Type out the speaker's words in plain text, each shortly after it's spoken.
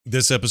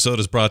This episode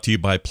is brought to you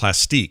by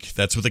Plastique.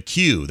 That's with a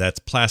Q. That's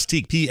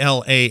Plastique.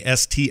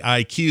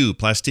 Plastiq.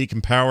 Plastique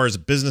empowers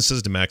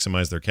businesses to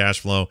maximize their cash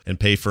flow and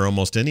pay for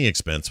almost any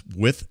expense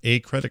with a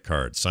credit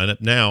card. Sign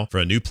up now for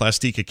a new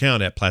Plastique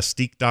account at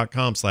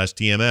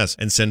plastique.com/TMS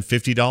and send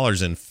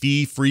 $50 in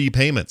fee-free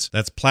payments.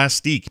 That's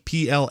Plastique.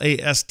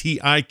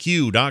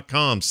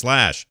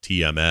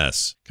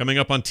 Plastiq.com/TMS. Coming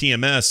up on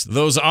TMS,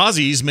 those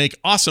Aussies make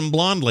awesome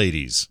blonde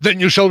ladies. Then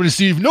you shall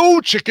receive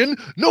no chicken,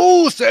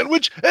 no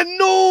sandwich, and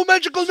no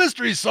magical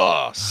mystery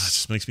sauce. It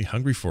just makes me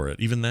hungry for it,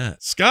 even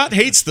that. Scott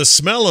hates the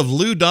smell of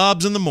Lou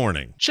Dobs in the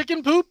morning.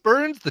 Chicken poop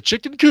burns the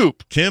chicken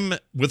coop. Kim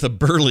with a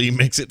burly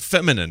makes it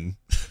feminine.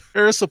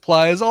 Air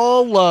Supply is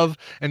all love,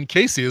 and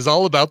Casey is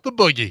all about the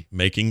boogie.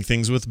 Making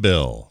things with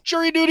Bill.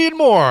 Jury duty and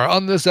more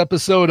on this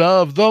episode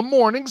of The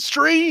Morning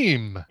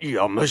Stream.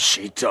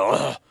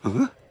 Yamashita?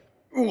 Huh?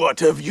 What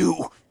have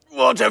you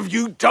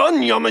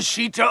done,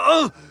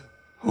 Yamashita?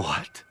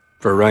 What?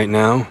 For right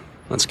now,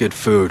 let's get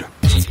food.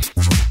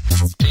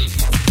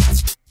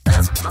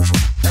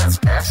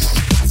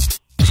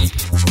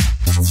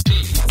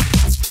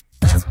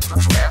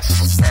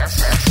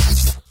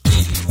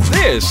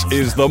 This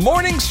is The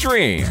Morning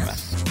Stream.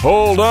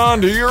 Hold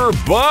on to your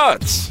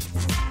butts.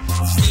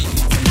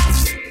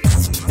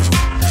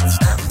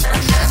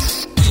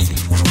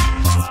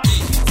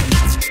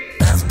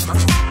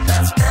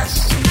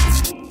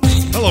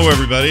 Hello,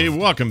 everybody.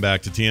 Welcome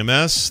back to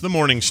TMS, the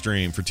morning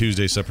stream for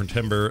Tuesday,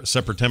 September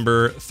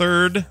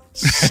 3rd.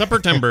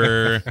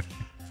 September.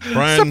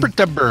 Brian,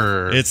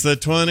 September. It's the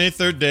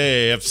 23rd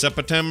day of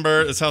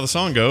September. That's how the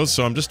song goes,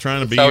 so I'm just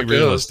trying to be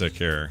realistic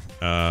here.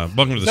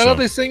 Welcome to the show. Is that how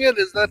they sing it?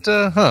 Is that,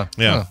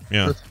 Yeah.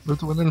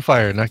 With Wind and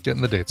Fire, not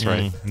getting the dates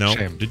right. No.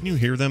 Shame. Didn't you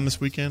hear them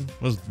this weekend?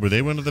 Were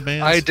they one of the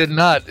bands? I did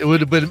not. It would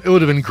have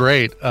been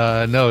great.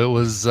 No, it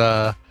was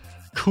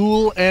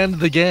Cool and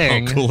the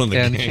Gang. Oh, Cool and the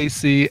Gang.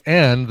 Casey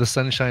and the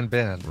Sunshine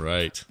Band.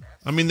 Right.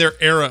 I mean, they're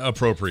era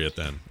appropriate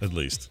then, at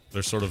least.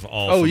 They're sort of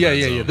all. Oh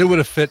yeah. They would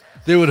have fit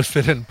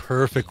in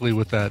perfectly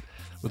with that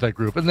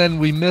group. And then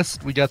we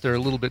got there a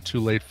little bit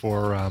too late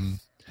for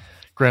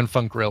Grand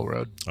Funk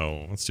Railroad.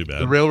 Oh, that's too bad.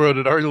 The railroad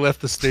had already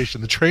left the station.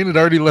 The train had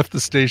already left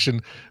the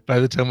station by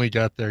the time we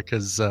got there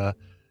because it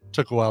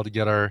took a while to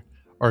get our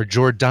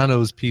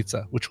Giordano's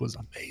pizza, which was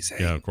amazing.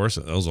 Yeah, of course.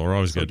 Those are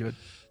always so good.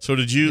 So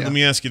did you? Yeah. Let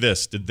me ask you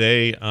this: Did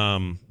they?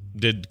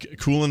 Did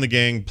Cool and the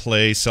Gang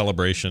play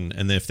Celebration?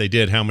 And if they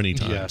did, how many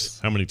times?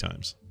 Yes. How many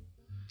times?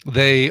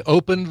 They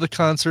opened the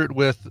concert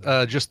with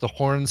just the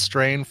horn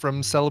strain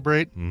from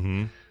Celebrate.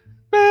 Mm-hmm.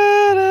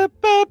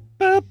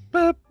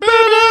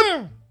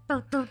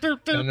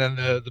 And then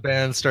the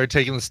band started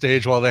taking the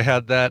stage while they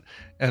had that,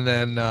 and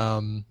then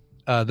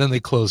they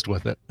closed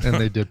with it,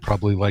 and they did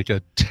probably like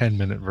a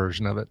 10-minute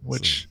version of it,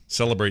 which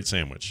Celebrate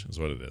Sandwich is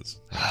what it is.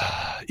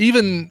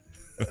 Even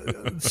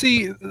that's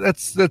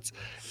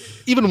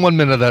even 1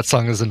 minute of that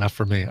song is enough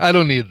for me. I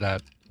don't need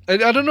that. I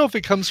don't know if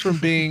it comes from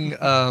being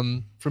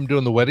from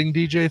doing the wedding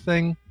DJ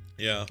thing.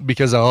 Yeah.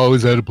 Because I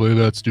always had to play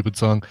that stupid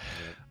song.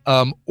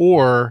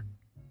 Or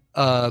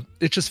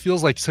it just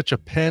feels like such a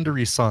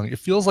pandery song. It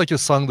feels like a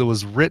song that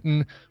was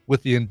written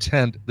with the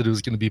intent that it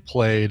was going to be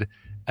played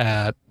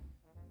at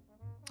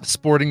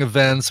sporting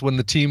events when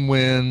the team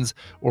wins,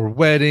 or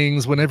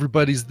weddings when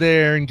everybody's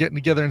there and getting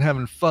together and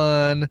having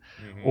fun,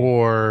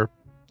 or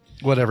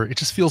whatever. It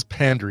just feels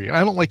pandery.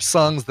 I don't like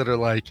songs that are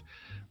like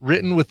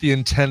written with the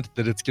intent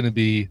that it's going to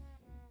be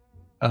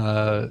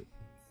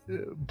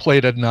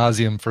played ad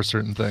nauseum for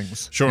certain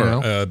things. Sure. You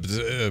know?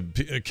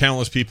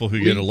 Countless people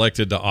who get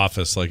elected to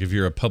office, like if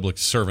you're a public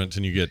servant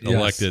and you get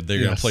elected,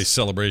 they're going to play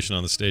Celebration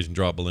on the stage and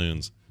drop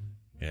balloons.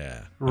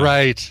 Yeah.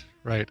 Right.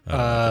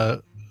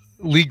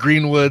 Lee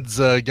Greenwood's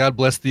God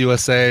Bless the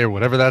USA, or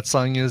whatever that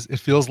song is, it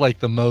feels like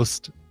the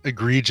most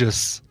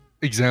egregious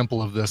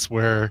example of this,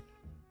 where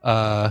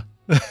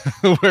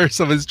where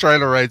somebody's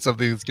trying to write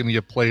something that's going to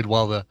get played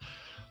while the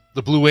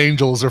Blue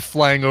Angels are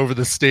flying over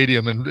the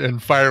stadium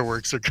and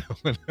fireworks are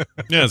going.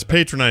 Yeah, it's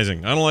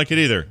patronizing. I don't like it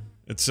either.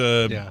 It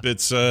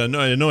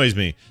annoys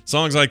me.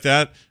 Songs like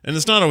that, and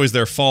it's not always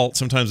their fault.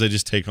 Sometimes they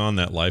just take on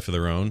that life of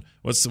their own.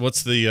 What's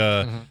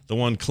the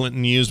one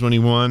Clinton used when he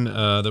won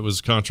that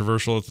was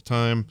controversial at the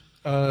time?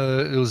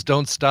 It was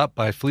 "Don't Stop"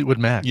 by Fleetwood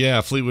Mac.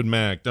 Yeah, Fleetwood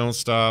Mac, "Don't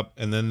Stop,"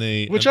 and then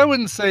which I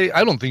wouldn't say.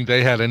 I don't think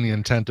they had any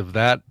intent of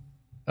that.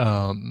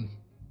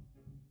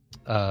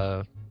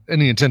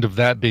 Any intent of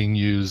that being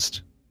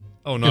used.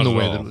 Oh, not in the at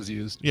way all. that it was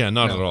used. Yeah,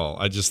 not at all.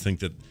 I just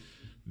think that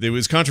it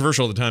was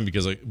controversial at the time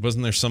because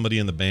wasn't there somebody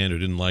in the band who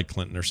didn't like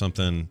Clinton or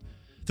something?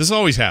 This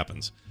always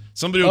happens.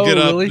 Somebody will get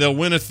up, they'll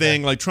win a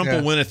thing, like Trump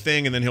will win a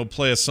thing, and then he'll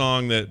play a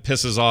song that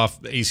pisses off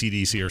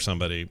AC/DC or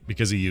somebody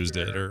because he used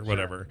it or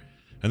whatever.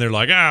 And they're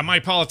like, my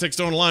politics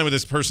don't align with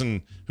this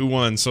person who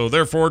won, so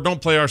therefore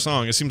don't play our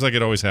song. It seems like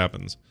it always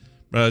happens.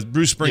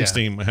 Bruce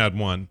Springsteen had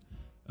one.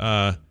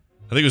 I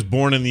think it was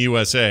 "Born in the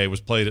USA." It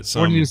was played at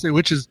some. "Born in the USA,"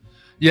 which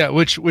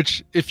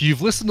if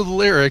you've listened to the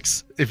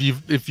lyrics, if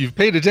you've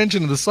paid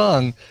attention to the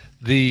song,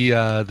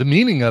 the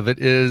meaning of it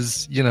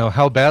is,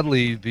 how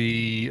badly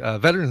the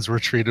veterans were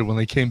treated when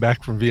they came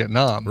back from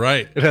Vietnam.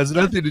 Right. It has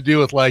nothing to do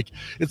with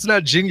it's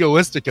not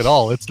jingoistic at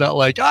all. It's not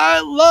like, I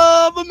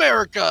love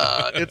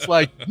America. It's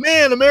like,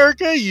 man,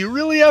 America, you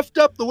really effed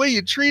up the way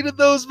you treated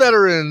those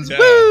veterans. Yeah,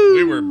 Woo!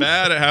 we were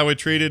bad at how we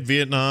treated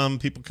Vietnam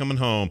people coming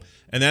home.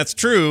 And that's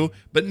true,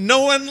 but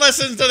no one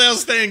listens to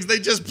those things. They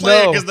just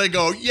play it because they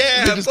go,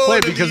 yeah, they just play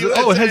it because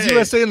it has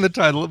USA in the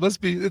title. It must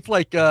be. It's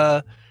like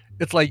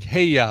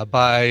Hey Ya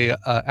by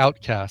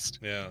Outkast.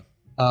 Yeah.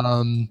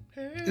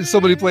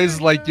 Somebody plays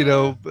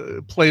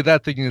play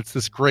that thinking it's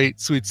this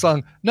great sweet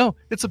song. No,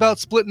 it's about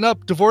splitting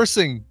up,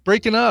 divorcing,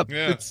 breaking up.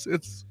 Yeah.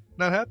 It's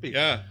not happy.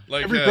 Yeah.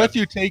 Like every breath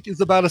you take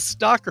is about a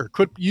stalker.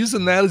 Quit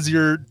using that as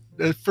your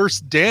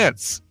first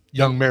dance.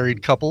 Young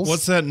married couples.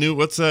 What's that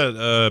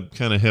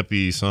kind of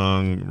hippie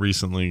song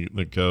recently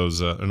that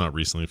goes, or not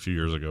recently, a few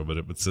years ago, but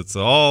it's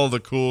all the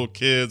cool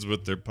kids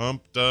with their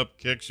pumped up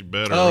kicks. You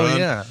better run. Oh,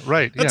 yeah,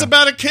 right. That's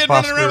about a kid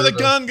running around with a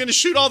gun, going to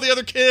shoot all the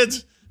other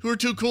kids who are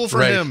too cool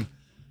for him.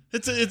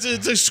 It's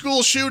a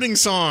school shooting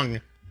song.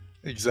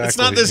 Exactly. It's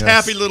not this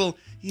happy little,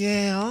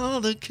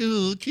 all the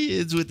cool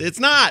kids with it. It's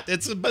not.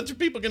 It's a bunch of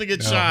people going to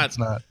get shot. It's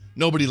not.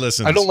 Nobody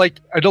listens. I don't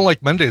like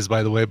Mondays,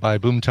 by the way, by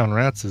Boomtown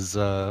Rats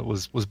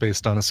was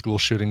based on a school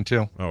shooting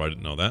too. Oh, I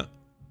didn't know that.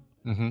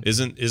 Mm-hmm.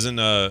 Isn't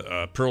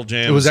Pearl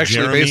Jam? It was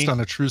actually Jeremy? based on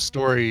a true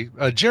story.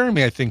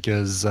 Jeremy, I think,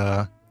 is.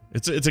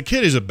 It's a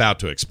kid who's about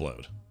to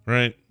explode,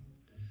 right?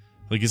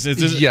 Like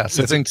yes,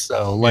 I think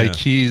so. Like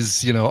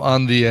he's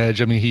on the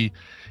edge. I mean,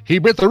 he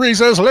bit the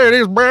recess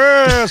lady's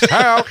breast.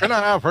 How can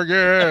I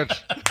forget?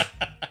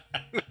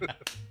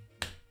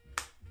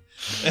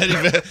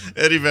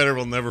 Eddie Vedder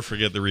will never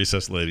forget the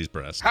recess lady's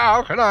breast.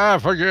 How can I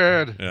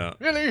forget? Yeah.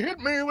 And he hit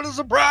me with a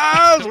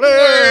surprise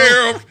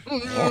lift.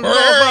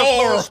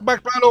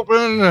 Back wide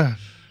open.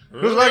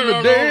 Just like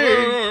the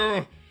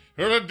day.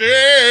 Like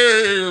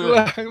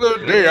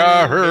the day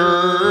I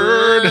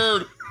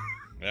heard.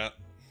 Yeah.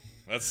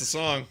 That's the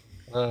song.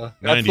 That's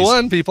 90s. The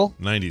one, people.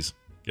 90s.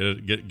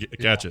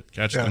 Catch it.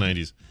 Catch the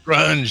 90s.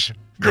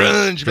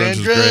 Grunge, man,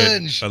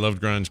 grunge. I loved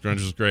grunge.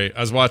 Grunge was great. I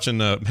was watching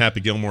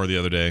Happy Gilmore the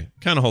other day.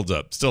 Kind of holds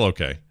up. Still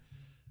okay.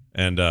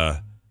 And I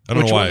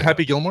don't know why. One,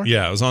 Happy Gilmore?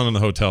 Yeah, it was on in the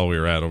hotel we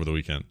were at over the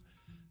weekend.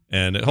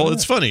 And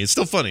it's funny. It's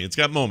still funny. It's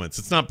got moments.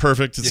 It's not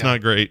perfect. It's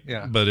not great.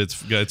 Yeah. But it's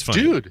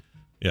funny. Dude.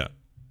 Yeah.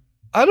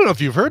 I don't know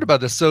if you've heard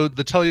about this. So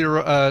the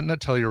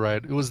not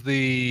Telluride. It was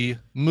the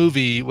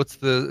movie. What's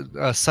the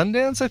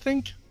Sundance? I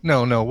think.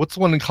 No. What's the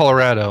one in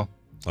Colorado?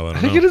 Oh, I don't know.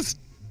 I think it is.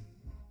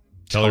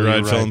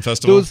 Telluride Film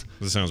Festival.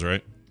 That sounds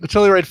right. The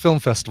Telluride Film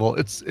Festival.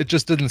 It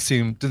just didn't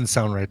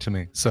sound right to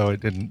me, so I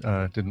didn't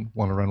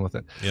want to run with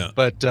it. Yeah.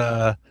 But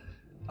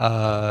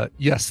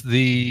yes, let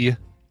me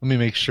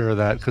make sure of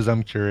that because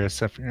I'm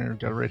curious. I've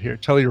got it right here.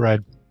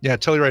 Telluride. Yeah,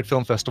 Telluride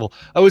Film Festival.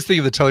 I always think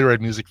of the Telluride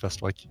Music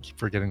Festival. I keep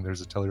forgetting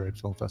there's a Telluride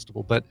Film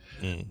Festival. But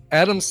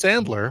Adam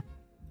Sandler,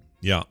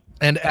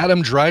 and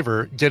Adam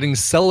Driver getting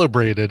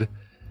celebrated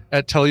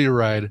at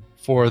Telluride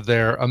for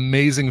their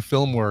amazing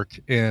film work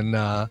in.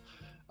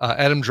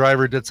 Adam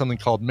Driver did something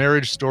called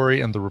Marriage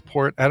Story and The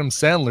Report. Adam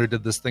Sandler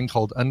did this thing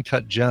called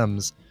Uncut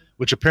Gems,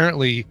 which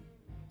apparently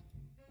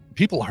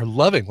people are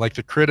loving. Like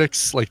the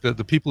critics, like the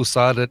people who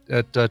saw it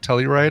at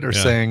Telluride are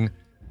saying,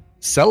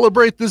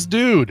 celebrate this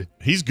dude.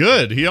 He's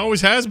good. He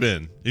always has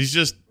been. He's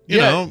just, you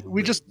know.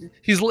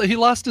 He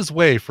lost his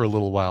way for a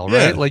little while,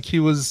 right? Like he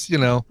was,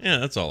 Yeah,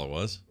 that's all it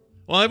was.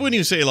 Well, I wouldn't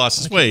even say he lost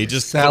his way. He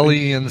just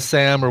Sally and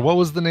Sam, or what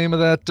was the name of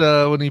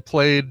that when he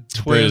played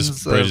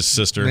twins? Brady's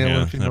sister.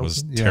 Yeah, that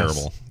was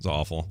terrible. It was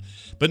awful.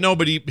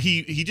 But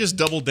he just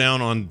doubled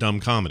down on dumb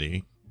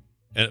comedy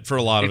for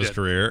a lot of his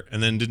career,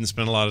 and then didn't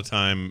spend a lot of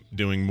time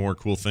doing more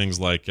cool things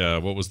like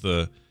what was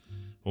the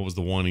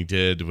one he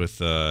did with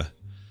what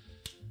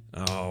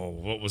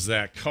was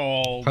that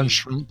called?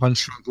 Punch Drunk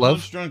Love.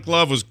 Punch Drunk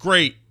Love was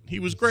great. He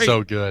was great.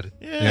 So good.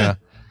 Yeah.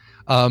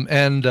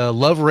 And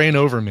Love Reign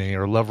Over Me,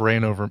 or Love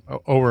Reign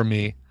Over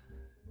Me.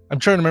 I'm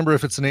trying to remember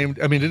if it's named.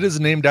 I mean, it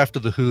is named after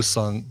the Who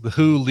song. The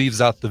Who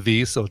leaves out the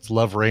V, so it's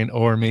Love Reign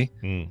Over Me.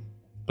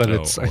 But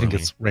I think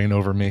it's Reign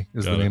Over Me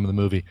is the name of the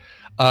movie.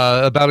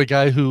 About a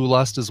guy who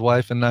lost his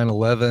wife in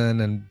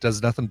 9/11 and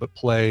does nothing but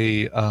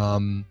play.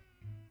 What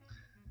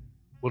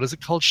is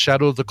it called?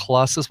 Shadow of the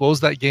Colossus. What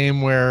was that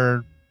game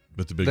where?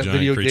 With the big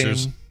giant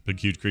creatures, big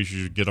huge creatures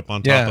you get up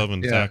on top of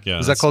and attack. Yeah,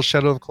 is that called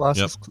Shadow of the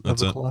Colossus? Yep,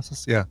 that's it.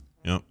 Colossus. Yeah.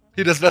 Yep.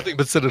 He does nothing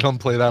but sit at home,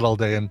 play that all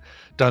day, and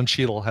Don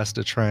Cheadle has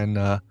to try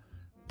and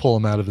pull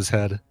him out of his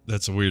head.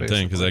 That's a weird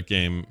thing because that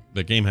game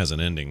has an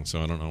ending,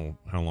 so I don't know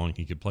how long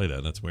he could play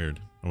that. That's weird.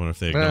 I wonder if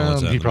they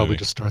acknowledge that. He probably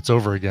just starts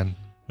over again.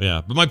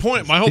 Yeah, but my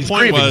whole point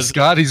grieving, was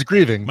Scott. He's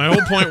grieving. My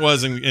whole point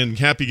was in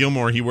Happy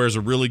Gilmore, he wears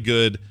a really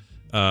good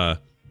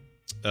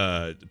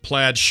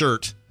plaid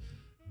shirt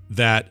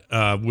that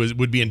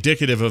would be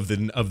indicative of the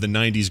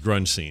 '90s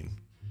grunge scene.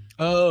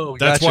 Oh,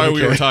 that's why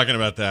we were talking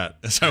about that.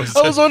 I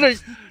was wondering.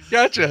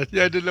 Gotcha.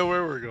 Yeah, I didn't know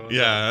where we were going.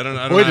 Yeah, I don't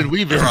know. Boy, did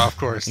we veer off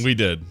course. We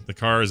did. The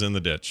car is in the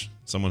ditch.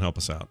 Someone help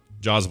us out.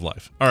 Jaws of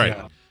life. All right.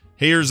 Yeah.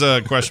 Here's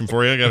a question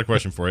for you. I got a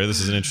question for you.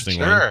 This is an interesting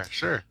one.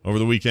 Sure. Over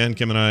the weekend,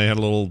 Kim and I had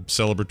a little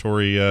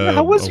celebratory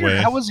how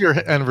was your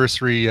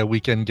anniversary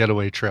weekend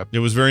getaway trip? It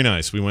was very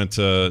nice. We went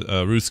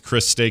to Ruth's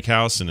Chris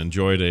Steakhouse and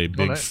enjoyed a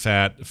big,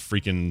 fat,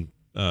 freaking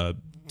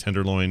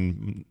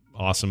tenderloin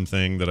awesome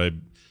thing that I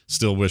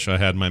still wish I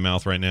had in my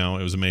mouth right now.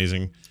 It was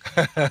amazing.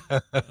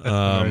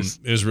 Nice.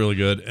 It was really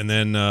good. And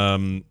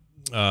then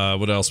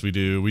what else we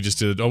do? We just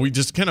did. It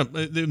was kind of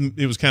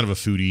a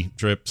foodie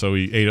trip. So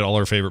we ate at all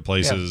our favorite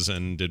places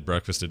and did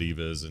breakfast at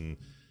Eva's and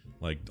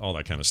like all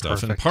that kind of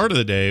stuff. Perfect. And part of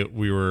the day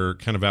we were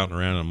kind of out and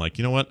around. And I'm like,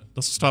 you know what?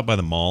 Let's stop by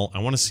the mall. I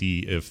want to see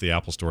if the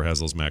Apple Store has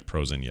those Mac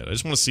Pros in yet. I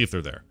just want to see if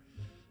they're there.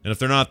 And if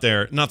they're not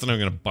there, not that I'm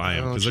going to buy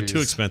them because they're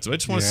too expensive. I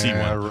just want to see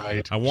one.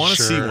 Right. I want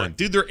to see one.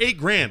 Dude, they're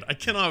 $8,000. I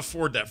cannot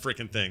afford that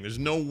freaking thing. There's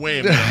no way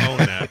I'm going to own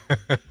that.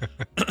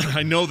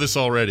 I know this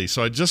already,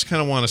 so I just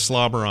kind of want to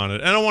slobber on it.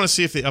 And I want to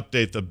see if they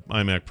update the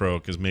iMac Pro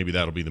because maybe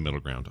that'll be the middle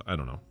ground. I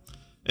don't know.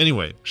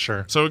 Anyway.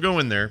 Sure. So we go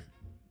in there.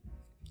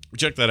 We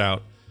check that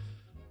out.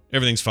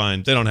 Everything's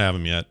fine. They don't have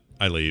them yet.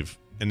 I leave.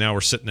 And now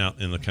we're sitting out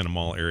in the kind of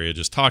mall area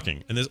just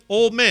talking. And this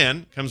old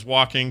man comes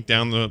walking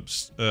down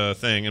the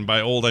thing. And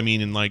by old, I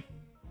mean in like,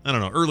 I don't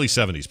know, early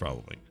 70s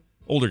probably.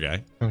 Older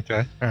guy.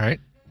 Okay. All right.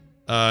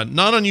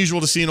 Not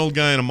unusual to see an old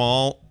guy in a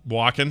mall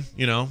walking,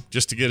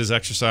 just to get his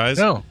exercise.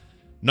 No.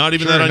 Not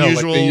even that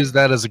unusual. Like they use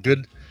that as a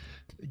good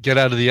get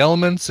out of the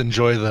elements,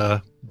 enjoy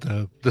the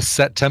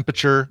set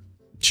temperature.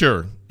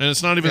 Sure. And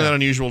it's not even that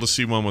unusual to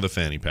see one with a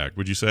fanny pack.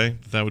 Would you say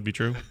that would be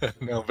true?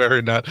 No,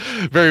 very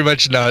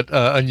much not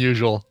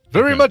unusual.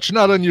 Very much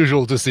not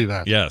unusual to see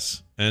that.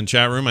 Yes. And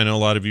chat room, I know a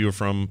lot of you are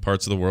from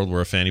parts of the world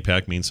where a fanny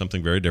pack means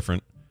something very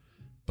different.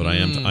 But I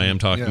am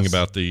talking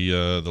about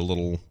the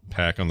little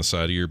pack on the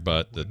side of your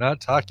butt. We're not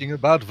talking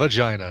about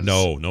vaginas.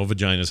 No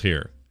vaginas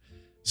here.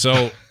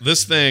 So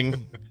this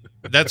thing,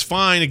 that's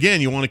fine. Again,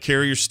 you want to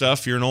carry your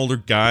stuff. You're an older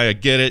guy. I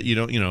get it.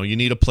 You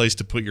need a place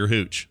to put your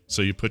hooch.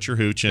 So you put your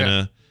hooch in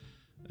a.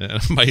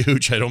 By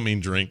hooch, I don't mean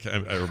drink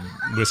or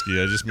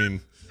whiskey. I just mean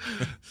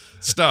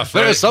stuff.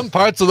 There are some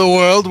parts of the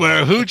world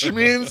where hooch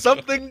means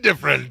something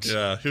different.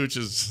 Yeah, hooch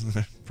is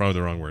probably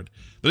the wrong word.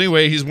 But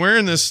anyway, he's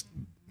wearing this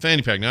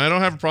fanny pack. Now, I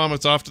don't have a problem.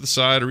 It's off to the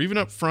side or even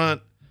up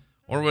front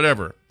or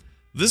whatever.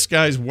 This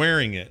guy's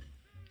wearing it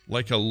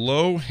like a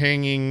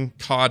low-hanging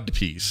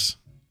codpiece.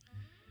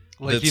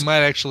 Like he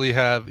might actually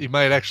have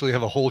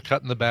a hole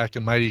cut in the back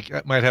and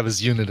might have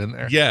his unit in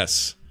there.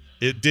 Yes.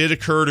 It did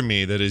occur to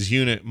me that his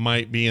unit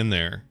might be in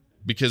there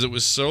because it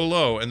was so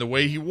low, and the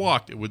way he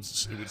walked, it would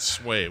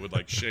sway. It would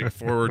like shake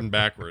forward and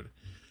backward.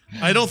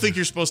 I don't think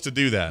you're supposed to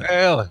do that.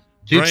 Well,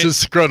 keeps his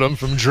scrotum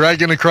from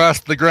dragging across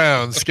the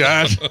ground,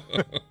 Scott.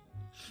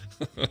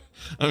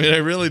 I mean, I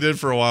really did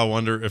for a while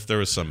wonder if there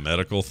was some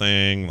medical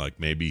thing, like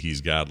maybe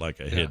he's got like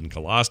a hidden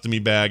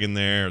colostomy bag in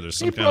there. Or there's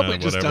some kind of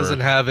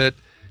whatever.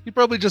 He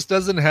probably just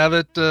doesn't have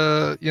it,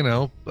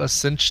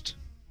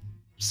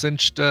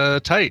 cinched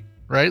tight,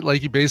 right?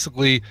 Like he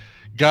basically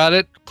got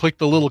it, clicked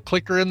the little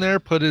clicker in there,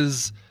 put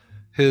his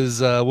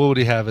what would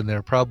he have in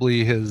there?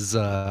 Probably his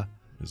I'd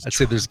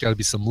say there's got to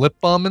be some lip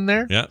balm in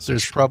there. Yeah.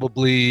 There's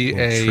probably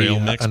a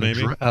trail mix,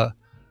 maybe.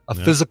 A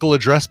physical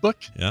address book?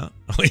 Yeah.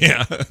 Oh,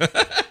 yeah.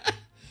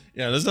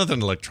 Yeah, there's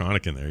nothing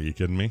electronic in there. Are you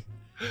kidding me?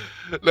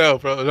 No,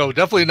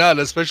 definitely not,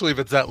 especially if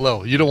it's that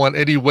low. You don't want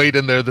any weight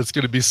in there that's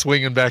going to be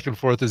swinging back and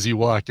forth as you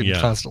walk and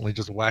constantly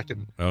just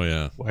whacking you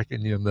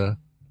in the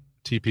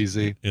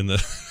TPZ. In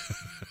the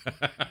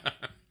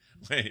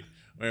Wait.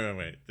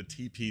 The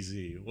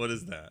TPZ. What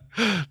is that?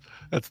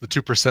 That's the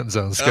 2%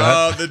 zone,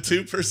 Scott. Oh, the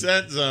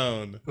 2%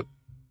 zone.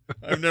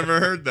 I've never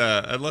heard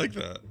that. I like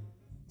that.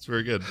 It's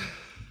very good.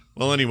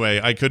 Well, anyway,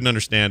 I couldn't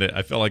understand it.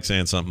 I felt like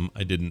saying something.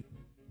 I didn't.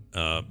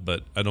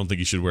 But I don't think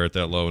you should wear it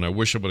that low. And I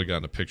wish I would have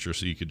gotten a picture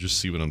so you could just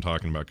see what I'm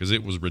talking about because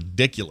it was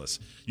ridiculous.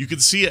 You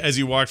could see it as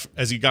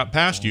he got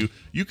past you.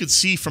 You could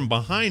see from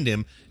behind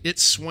him it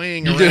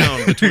swaying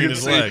around between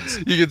his legs.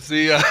 You could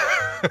see. It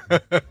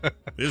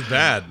was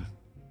bad.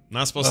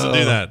 Not supposed to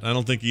do that. I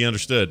don't think he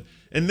understood.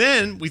 And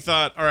then we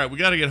thought, all right, we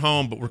got to get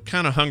home, but we're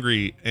kind of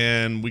hungry,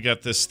 and we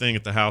got this thing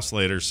at the house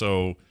later,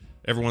 so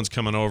everyone's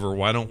coming over.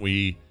 Why don't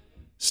we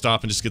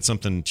stop and just get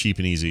something cheap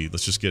and easy?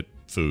 Let's just get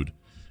food.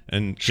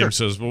 And Kim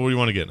says, well, what do you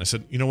want to get? And I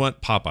said, you know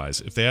what?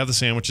 Popeyes. If they have the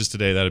sandwiches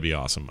today, that'd be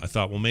awesome. I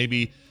thought, well,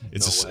 maybe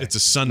it's a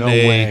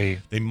Sunday. No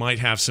way. They might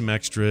have some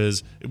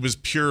extras. It was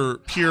pure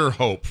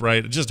hope,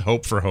 right? Just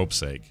hope for hope's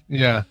sake.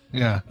 Yeah.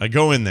 I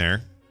go in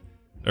there,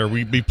 or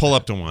we pull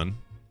up to one.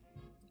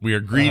 We are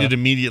greeted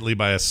immediately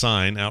by a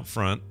sign out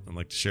front. I'd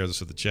like to share this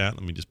with the chat.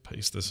 Let me just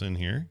paste this in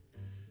here.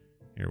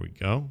 Here we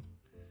go.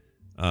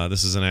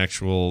 This is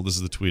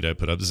the tweet I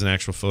put up. This is an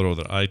actual photo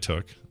that I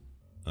took.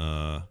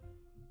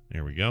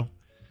 There we go.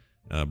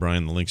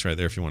 Brian, the link's right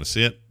there if you want to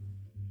see it.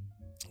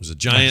 There's a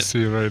giant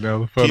see it right now,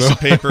 the photo. piece of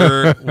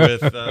paper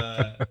with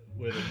a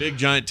big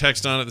giant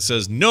text on it that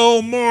says,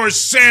 "No more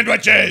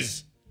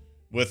sandwiches!"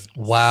 With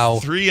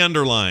 3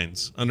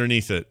 underlines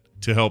underneath it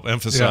to help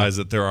emphasize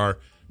that there are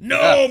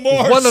no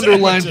more One sandwiches.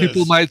 underline,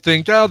 people might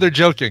think, oh, they're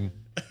joking.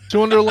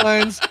 2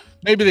 underlines,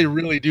 Maybe they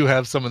really do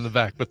have some in the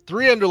back, but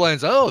 3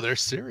 underlines. Oh, they're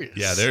serious.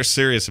 Yeah, they're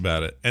serious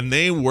about it, and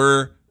they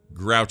were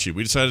grouchy.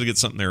 We decided to get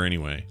something there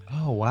anyway.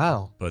 Oh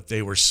wow! But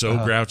they were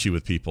so grouchy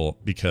with people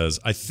because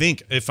I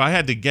think if I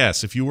had to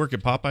guess, if you work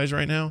at Popeyes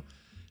right now,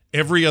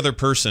 every other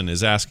person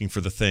is asking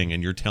for the thing,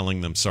 and you're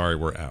telling them, "Sorry,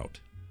 we're out,"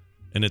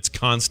 and it's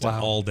constant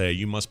all day.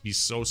 You must be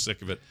so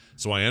sick of it.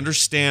 So I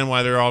understand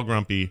why they're all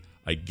grumpy.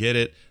 I get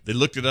it. They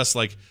looked at us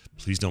like,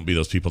 please don't be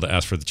those people to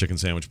ask for the chicken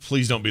sandwich.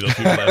 Please don't be those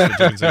people to ask for the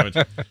chicken sandwich.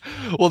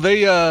 Well,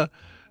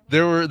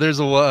 there's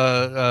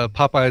a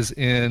Popeyes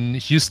in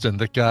Houston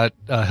that got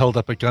held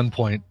up at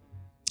gunpoint.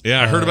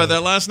 Yeah, I heard about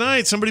that last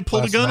night. Somebody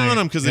pulled a gun on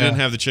them because they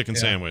didn't have the chicken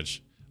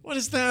sandwich. What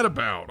is that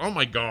about? Oh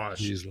my gosh.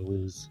 Jeez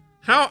Louise.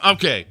 How?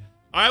 Okay,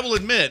 I will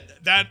admit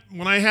that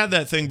when I had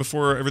that thing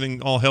before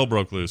everything, all hell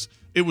broke loose,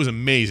 it was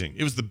amazing.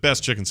 It was the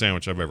best chicken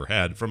sandwich I've ever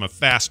had from a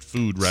fast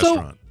food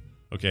restaurant.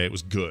 Okay, it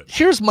was good.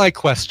 Here's my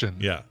question.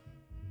 Yeah.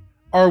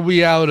 Are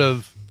we out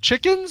of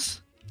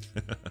chickens?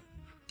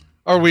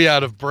 Are we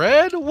out of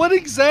bread? What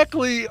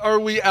exactly are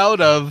we out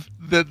of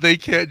that they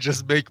can't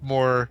just make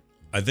more?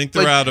 I think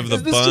they're out of the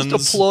buns.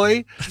 Just a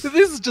ploy?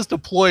 This is just a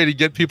ploy to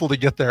get people to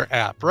get their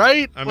app,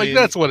 right? I mean,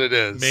 that's what it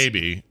is.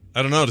 Maybe.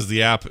 I don't know. Does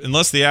the app,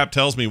 unless the app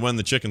tells me when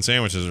the chicken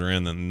sandwiches are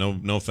in, then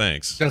no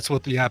thanks. That's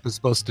what the app is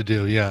supposed to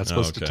do. Yeah, it's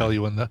supposed to tell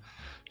you when the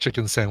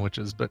chicken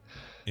sandwiches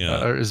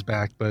is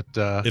back. But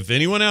if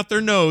anyone out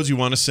there knows, you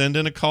want to send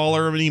in a call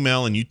or an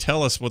email and you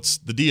tell us what's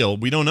the deal,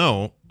 we don't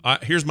know.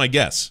 Here's my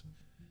guess.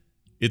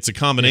 It's a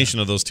combination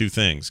of those two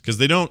things because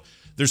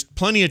there's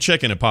plenty of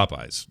chicken at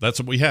Popeyes. That's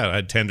what we had. I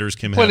had tenders.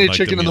 Kim plenty had of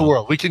chicken in the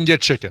world. We can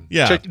get chicken.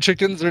 Yeah,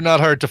 chickens are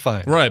not hard to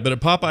find. Right, but at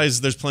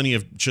Popeyes, there's plenty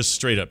of just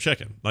straight up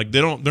chicken. Like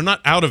they're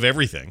not out of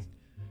everything.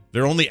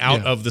 They're only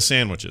out of the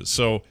sandwiches.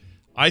 So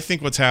I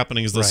think what's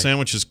happening is the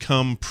sandwiches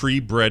come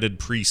pre-breaded,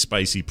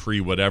 pre-spicy,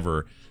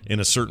 pre-whatever in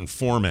a certain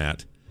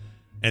format,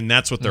 and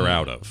that's what they're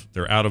out of.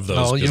 They're out of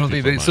those. Oh, you don't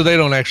think so? They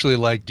don't actually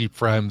like deep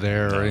fry them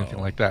there or anything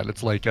like that.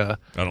 It's like I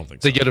don't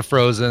think they get it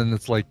frozen.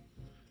 It's like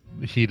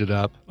heated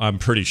up. I'm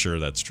pretty sure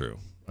that's true.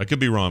 I could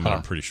be wrong, but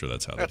I'm pretty sure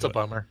that's how. That's they do a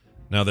bummer.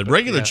 Now the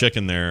regular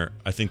chicken there,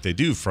 I think they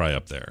do fry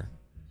up there.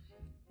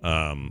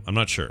 I'm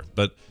not sure,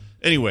 but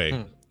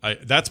anyway,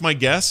 that's my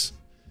guess.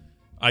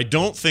 I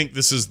don't think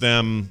this is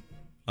them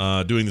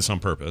doing this on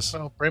purpose.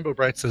 Well, Rainbow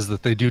Bright says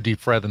that they do deep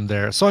fry them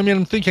there. So I mean,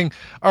 I'm thinking,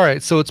 all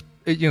right, so it's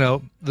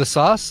the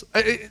sauce.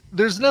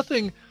 There's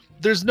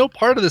no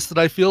part of this that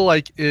I feel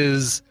like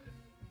is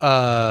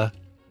a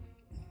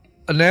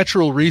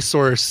natural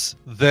resource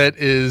that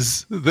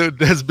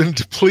has been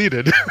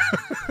depleted.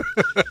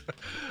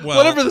 Well,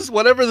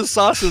 whatever the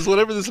sauce is,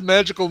 whatever this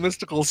magical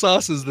mystical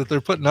sauce is that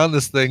they're putting on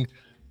this thing,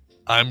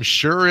 I'm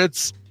sure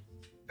it's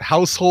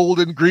household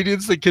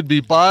ingredients that could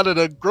be bought at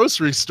a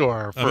grocery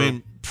store.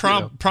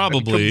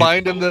 Probably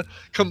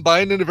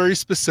combined in a very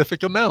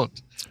specific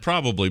amount.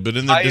 Probably, but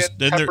in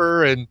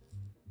pepper and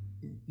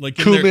like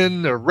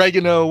cumin,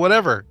 oregano,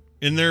 whatever.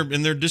 In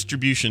their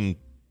distribution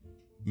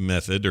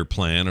method or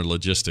plan or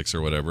logistics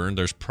or whatever, and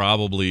there's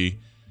probably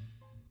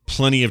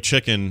plenty of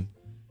chicken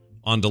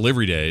on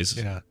delivery days,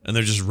 and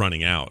they're just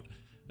running out.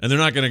 And they're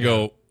not going to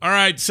go, all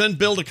right, send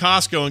Bill to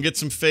Costco and get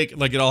some fake,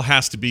 like it all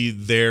has to be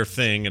their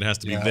thing. It has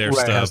to be their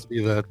stuff. It has to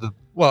be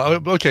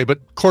well, okay,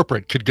 but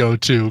corporate could go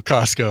to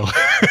Costco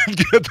and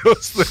get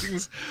those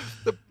things,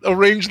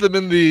 arrange them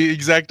in the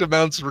exact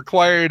amounts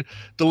required,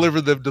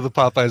 deliver them to the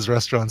Popeyes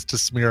restaurants to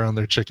smear on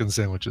their chicken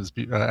sandwiches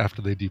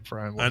after they deep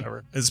fry them,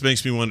 whatever. This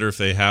makes me wonder if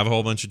they have a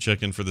whole bunch of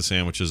chicken for the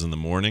sandwiches in the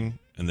morning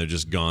and they're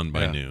just gone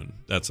by noon.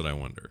 That's what I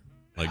wonder.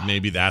 Like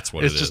maybe that's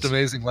what it is. It's just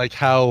amazing, like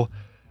how,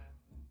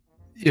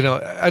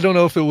 I don't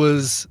know if it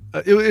was,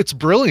 it's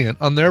brilliant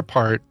on their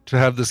part to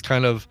have this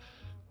kind of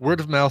word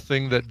of mouth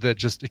thing that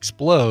just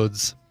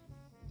explodes.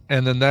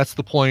 And then that's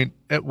the point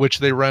at which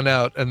they run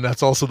out. And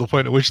that's also the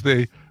point at which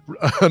they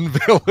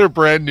unveil their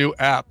brand new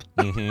app.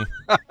 Mm-hmm.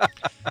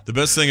 The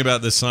best thing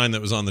about this sign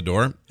that was on the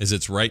door is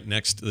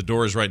the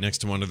door is right next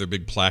to one of their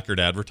big placard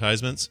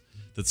advertisements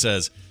that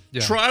says,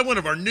 try one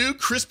of our new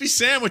crispy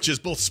sandwiches,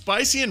 both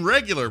spicy and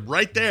regular,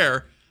 right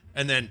there.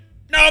 And then,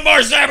 no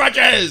more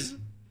sandwiches!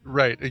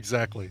 Right,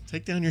 exactly.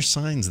 Take down your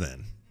signs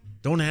then.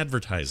 Don't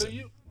advertise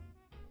it.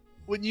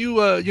 When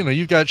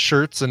you've got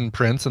shirts and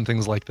prints and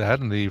things like that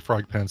in the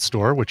Frog Pants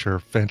store, which are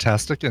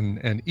fantastic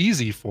and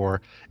easy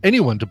for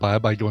anyone to buy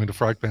by going to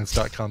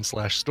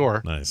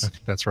frogpants.com/store. Nice. I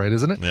think that's right,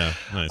 isn't it? Yeah,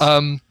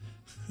 nice.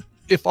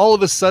 If all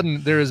of a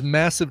sudden there is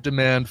massive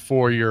demand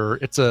for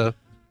it's a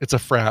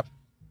frap.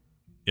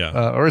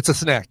 Yeah. Or it's a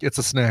snack. It's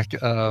a snack.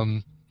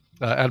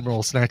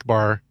 Admiral Snack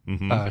Bar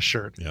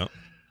shirt.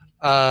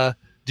 Yeah.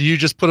 Do you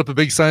just put up a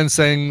big sign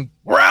saying,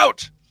 we're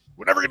out,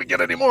 we're never going to get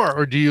any more?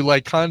 Or do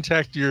you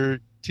contact your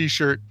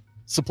t-shirt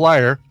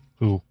supplier,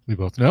 who we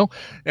both know,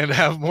 and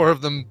have more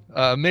of them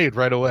made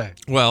right away?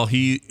 Well,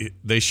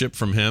 they ship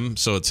from him,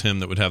 so it's him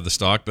that would have the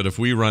stock. But if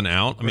we run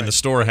out, I mean, the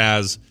store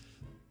has,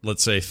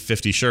 let's say,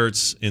 50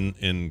 shirts in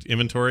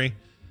inventory.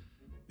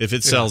 if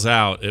it sells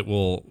out, it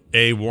will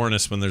warn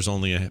us when there's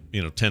only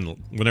 10,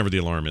 whenever the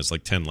alarm is,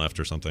 like 10 left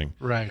or something.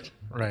 Right.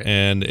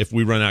 And if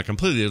we run out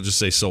completely, it'll just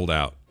say sold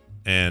out.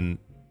 And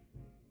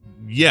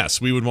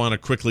yes, we would want to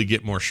quickly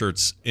get more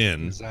shirts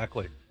in.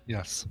 Exactly.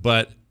 Yes.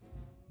 But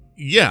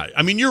yeah,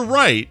 I mean, you're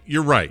right.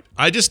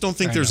 I just don't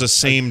think there's a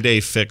same day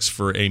fix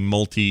for a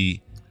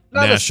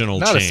multi-national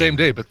chain. Not a same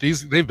day, but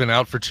they've been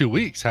out for 2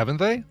 weeks, haven't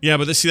they? Yeah,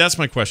 but that's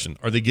my question.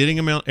 Are they getting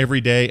them out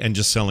every day and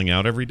just selling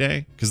out every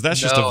day? Because that's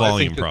just a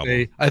volume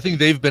problem. I think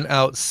they've been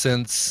out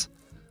since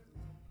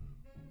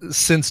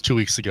 2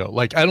 weeks ago.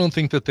 Like, I don't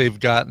think that they've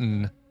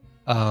gotten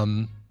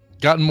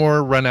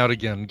more run out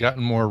again.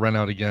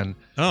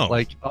 Oh,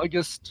 like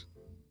August.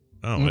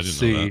 Oh, I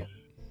didn't know that.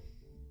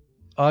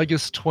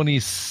 August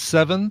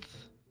 27th.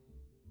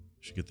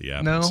 Should get the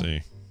app and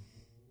see.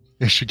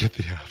 You should get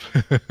the app.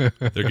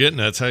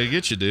 That's how you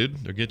get you,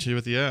 dude. They'll get you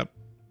with the app.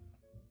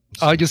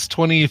 August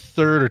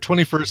 23rd or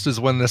 21st is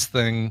when this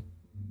thing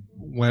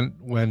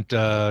went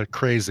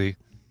crazy.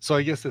 So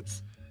I guess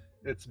it's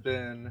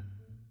been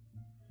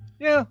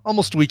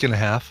almost a week and a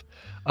half.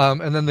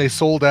 And then they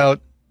sold out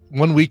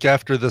 1 week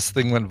after this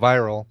thing went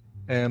viral,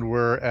 and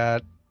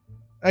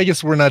I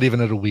guess we're not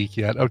even at a week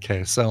yet.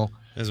 Okay, so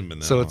hasn't been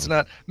that so long. It's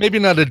maybe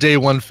not a day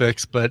 1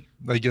 fix, but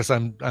I guess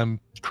I'm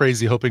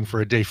crazy hoping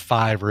for a day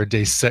 5 or a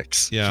day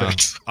 6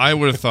 fix. I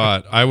would have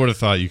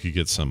thought you could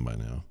get some by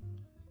now.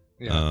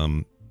 Yeah.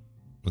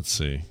 Let's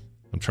see.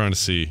 I'm trying to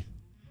see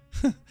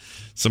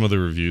some of the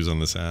reviews on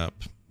this app.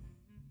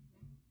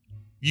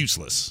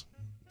 Useless.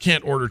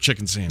 Can't order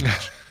chicken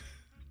sandwich.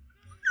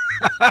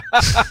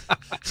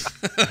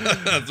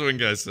 That's when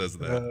guy says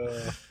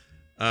that.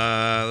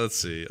 Let's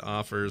see.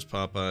 Offers,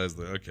 Popeyes.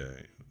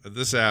 Okay.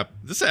 This app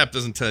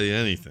doesn't tell you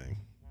anything.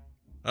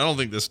 I don't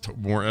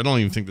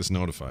even think this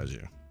notifies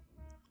you.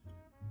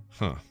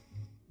 Huh.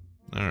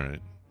 All right.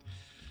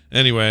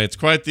 Anyway, it's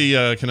quite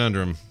the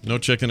conundrum. No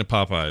chicken at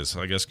Popeyes.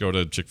 I guess go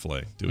to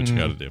Chick-fil-A. Do what you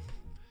got to do.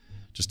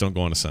 Just don't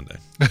go on a Sunday.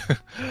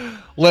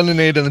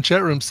 Lemonade in the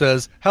chat room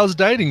says, "How's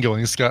dieting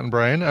going, Scott and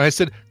Brian?" And I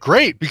said,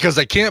 "Great, because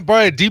I can't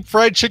buy a deep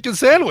fried chicken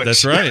sandwich."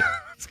 That's right.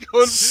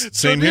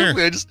 Same here.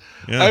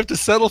 I have to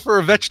settle for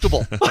a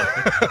vegetable.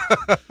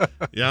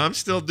 Yeah, I'm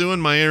still doing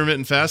my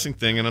intermittent fasting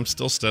thing, and I'm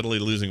still steadily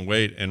losing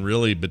weight. And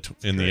really,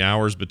 in the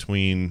hours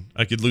between,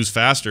 I could lose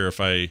faster if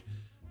I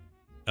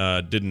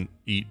didn't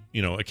eat.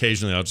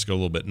 Occasionally I'll just go a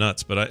little bit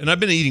nuts. But I've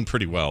been eating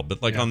pretty well.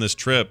 But on this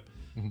trip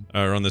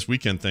or on this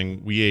weekend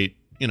thing, we ate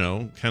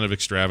kind of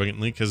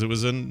extravagantly because it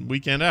was a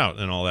weekend out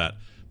and all that.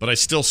 But I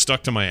still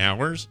stuck to my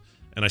hours,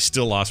 and I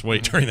still lost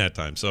weight during that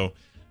time. So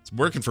it's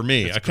working for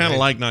me. I kind of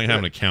like not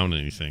having to count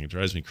anything. It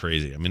drives me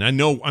crazy. I mean, I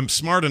know I'm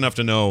smart enough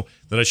to know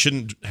that I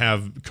shouldn't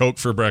have Coke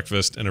for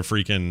breakfast and a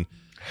freaking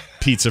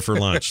pizza for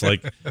lunch.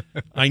 Like,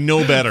 I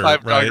know better.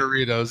 5 right?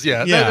 margaritas.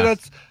 Yeah.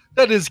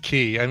 That is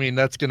key. I mean,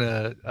 that's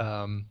gonna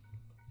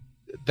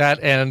that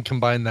and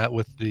combine that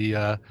with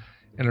the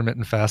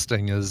intermittent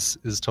fasting is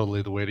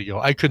totally the way to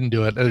go. I couldn't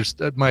do it. There's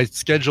my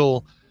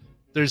schedule.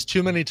 There's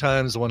too many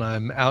times when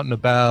I'm out and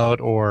about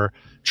or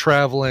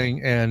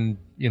traveling and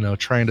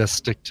trying to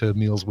stick to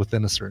meals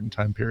within a certain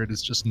time period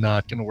is just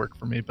not going to work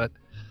for me. But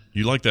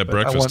you like that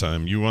breakfast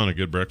time. You want a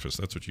good breakfast.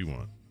 That's what you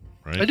want,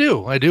 right? I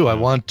do. Yeah. I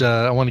want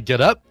to get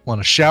up, want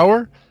to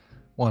shower,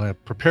 want to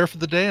prepare for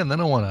the day, and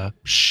then I want to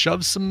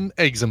shove some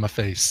eggs in my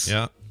face.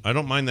 Yeah, I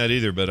don't mind that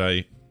either. But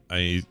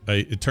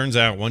it turns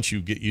out once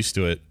you get used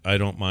to it, I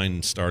don't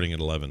mind starting at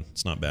 11.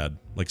 It's not bad.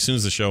 Like, as soon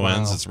as the show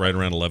ends, it's right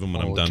around 11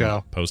 when I'm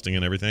done posting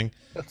and everything.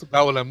 That's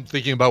about what I'm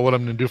thinking about what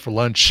I'm going to do for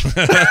lunch.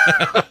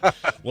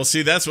 Well,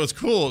 see, that's what's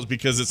cool is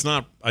because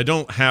I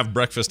don't have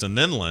breakfast and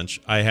then lunch.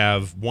 I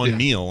have one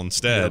meal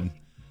instead. Yeah.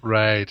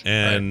 Right.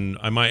 And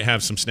I might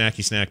have some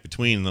snacky snack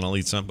between, and then I'll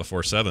eat something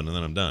before 7, and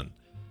then I'm done.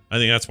 I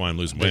think that's why I'm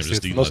losing weight. I'm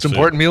just eating most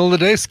important meal of the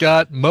day,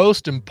 Scott.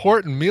 Most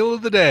important meal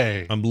of the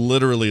day. I'm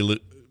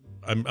literally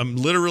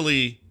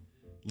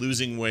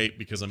losing weight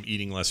because I'm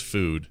eating less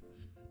food,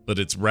 but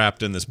it's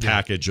wrapped in this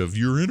package of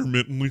you're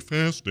intermittently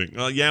fasting.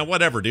 Yeah,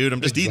 whatever, dude.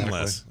 I'm just eating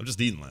less.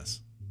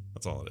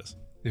 That's all it is.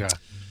 Yeah.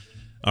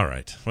 All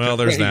right. Well,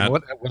 there's that.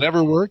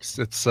 Whatever works.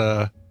 It's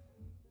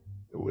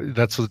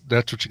that's what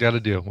you got to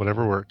do.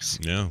 Whatever works.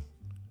 Yeah.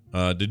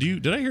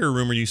 Did I hear a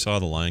rumor you saw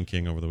The Lion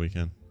King over the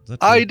weekend?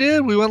 I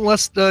did. We went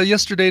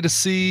yesterday to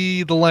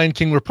see The Lion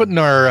King. We're putting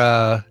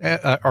our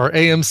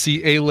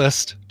AMC A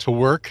list to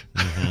work.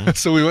 Mm-hmm.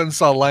 So we went and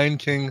saw Lion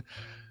King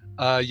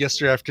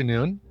yesterday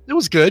afternoon. It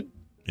was good.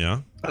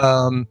 Yeah.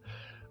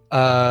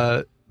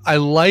 I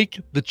like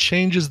the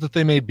changes that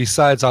they made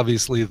besides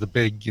obviously the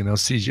big,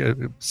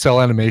 CGI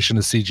cell animation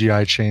to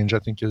CGI change. I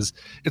think it's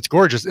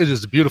gorgeous. It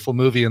is a beautiful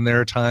movie. And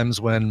there are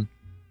times when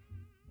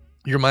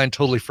your mind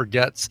totally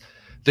forgets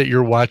that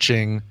you're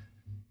watching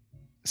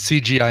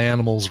CGI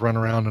animals run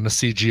around in a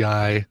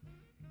CGI.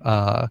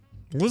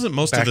 Wasn't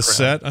most background. Of the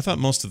set? I thought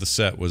most of the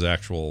set was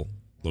actual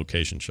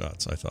location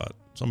shots. I thought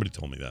somebody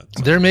told me that.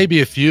 So. There may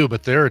be a few,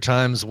 but there are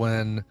times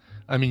when,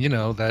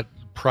 that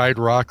Pride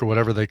Rock or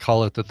whatever they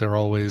call it that they're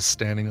always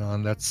standing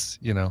on. That's,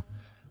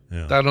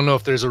 Yeah. I don't know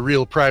if there's a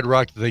real Pride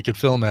Rock that they could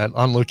film at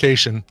on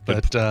location,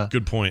 but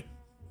good point.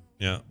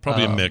 Yeah,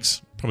 probably a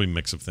mix. Probably a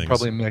mix of things.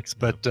 Probably a mix,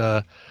 but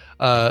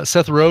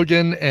Seth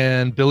Rogen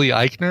and Billy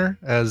Eichner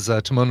as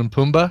Timon and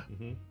Pumbaa,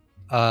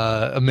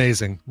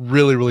 amazing,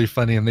 really, really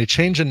funny, and they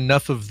change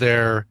enough of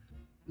their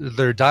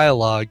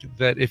dialogue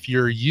that if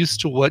you're used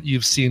to what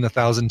you've seen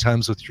 1,000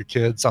 times with your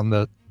kids on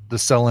the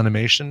cell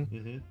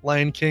animation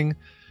Lion King,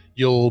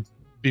 you'll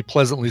be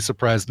pleasantly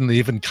surprised, and they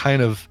even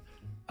kind of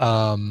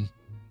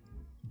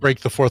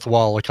break the fourth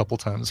wall a couple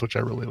times, which I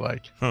really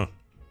like. Huh.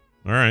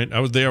 All right. I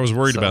was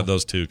worried about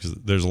those two because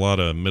there's a lot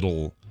of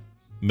middle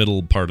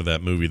part of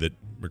that movie that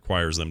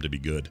requires them to be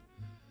good,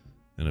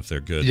 and if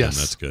they're good, then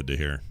that's good to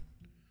hear.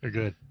 They're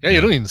good. Yeah,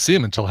 you don't even see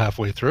them until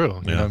halfway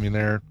through. You know, I mean,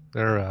 they're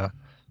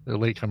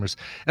latecomers.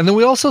 And then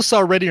we also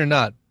saw Ready or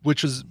Not,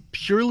 which is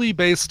purely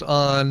based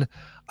on,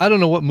 I don't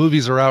know what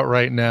movies are out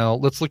right now.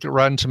 Let's look at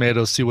Rotten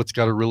Tomatoes, see what's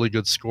got a really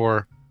good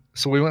score.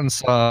 So we went and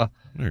saw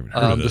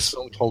this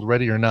film called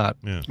Ready or Not,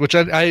 which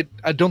I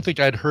don't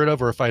think I'd heard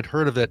of, or if I'd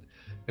heard of it,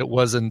 it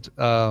wasn't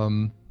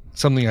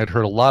something I'd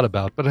heard a lot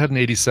about, but it had an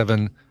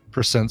 87%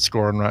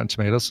 score on Rotten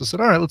Tomatoes. So I said,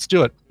 all right, let's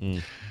do it.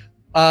 It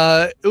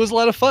was a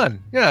lot of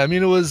fun. Yeah, I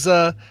mean, it was,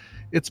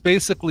 it's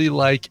basically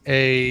like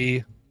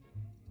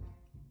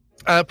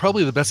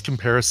probably the best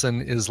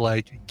comparison is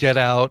like Get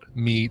Out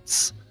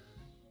meets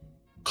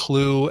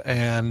Clue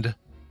and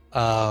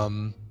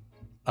Cabin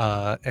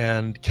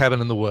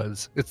in the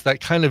Woods. It's that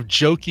kind of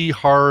jokey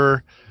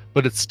horror,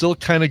 but it's still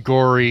kind of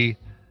gory.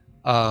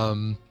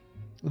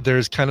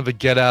 There's kind of a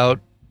Get Out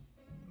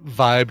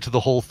vibe to the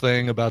whole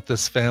thing about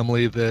this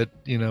family that,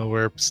 you know,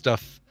 where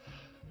stuff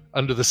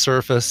under the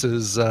surface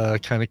is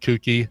kind of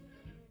kooky,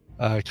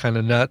 kind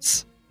of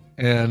nuts,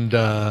 and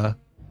I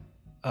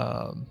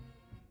don't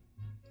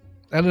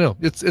know.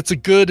 It's a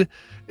good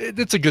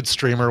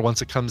streamer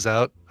once it comes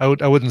out.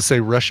 I wouldn't say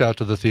rush out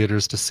to the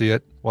theaters to see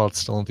it while it's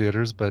still in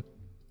theaters, but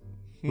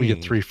we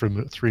get three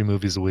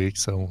movies a week,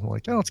 so we're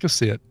like, oh, let's go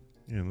see it.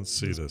 Yeah, let's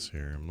see this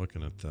here. I'm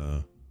looking at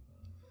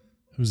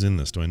who's in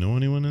this. Do I know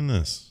anyone in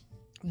this?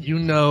 You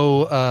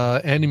know,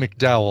 Andie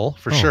MacDowell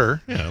for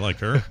sure. Yeah, I like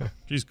her.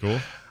 She's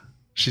cool.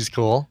 She's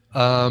cool.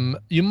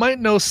 You might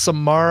know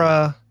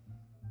Samara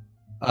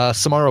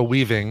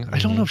Weaving. I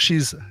don't know if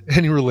she's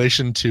any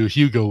relation to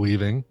Hugo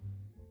Weaving.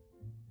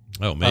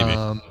 Oh, maybe.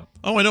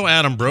 I know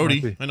Adam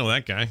Brody. I know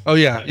that guy. Oh,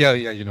 yeah.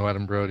 You know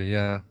Adam Brody,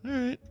 yeah. All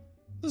right.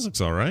 This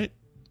looks all right.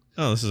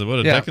 Oh, this is what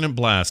a decadent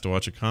blast to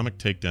watch a comic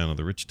takedown of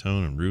the rich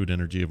tone and rude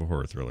energy of a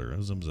horror thriller.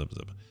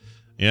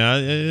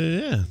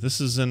 Yeah. This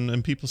is,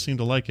 and people seem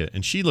to like it.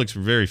 And she looks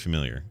very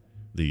familiar,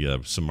 the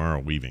Samara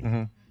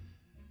Weaving.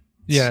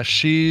 Yeah,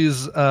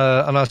 she's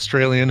an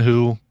Australian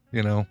who,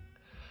 you know,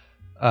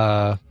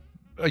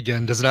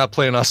 again, does not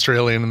play an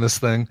Australian in this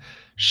thing.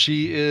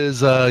 She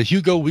is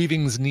Hugo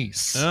Weaving's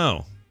niece.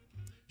 Oh,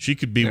 she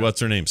could be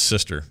what's her name,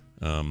 sister.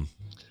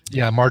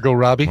 Margot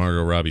Robbie.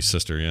 Margot Robbie's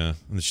sister. Yeah,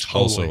 and she's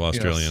also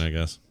Australian, I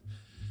guess.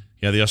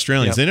 Yeah, the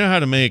Australians they know how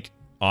to make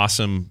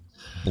awesome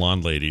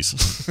blonde ladies.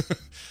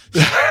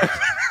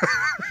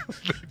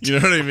 You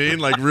know what I mean?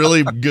 Like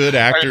really good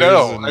actors.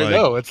 I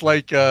know. It's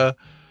like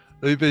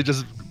they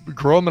just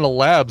grow them in a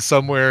lab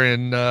somewhere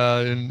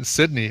in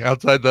Sydney,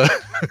 outside the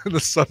the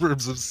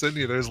suburbs of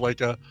Sydney. There's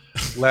like a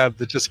lab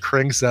that just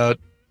cranks out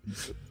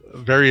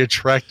very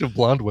attractive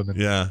blonde women.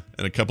 Yeah,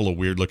 and a couple of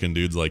weird looking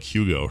dudes like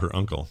Hugo, her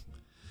uncle.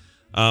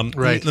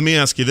 Right. Let me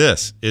ask you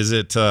this: is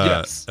it?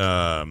 Yes.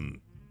 How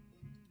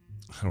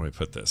do I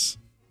put this?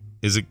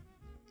 Is it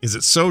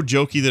so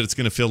jokey that it's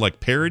going to feel like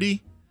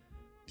parody?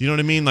 Do you know what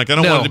I mean? Like I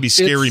don't want it to be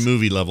scary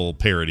movie level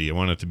parody. I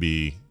want it to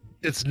be.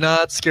 It's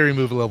not scary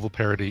movie level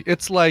parody.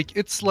 It's like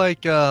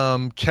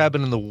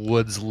Cabin in the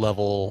Woods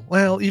level.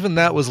 Well, even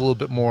that was a little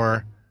bit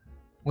more.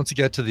 Once you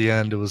get to the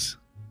end, it was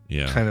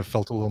kind of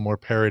felt a little more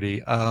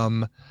parody.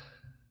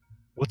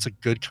 What's a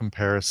good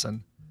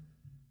comparison?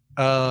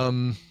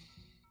 I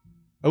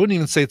wouldn't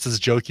even say it's as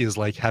jokey as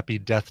like Happy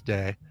Death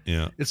Day.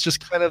 Yeah, it's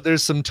just kind of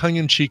there's some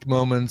tongue-in-cheek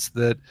moments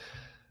that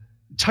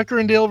Tucker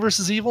and Dale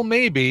versus Evil,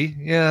 maybe.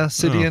 Yeah,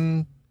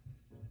 Sidian.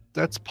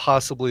 That's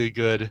possibly a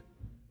good.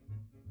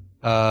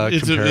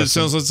 It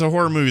sounds like it's a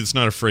horror movie that's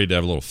not afraid to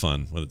have a little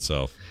fun with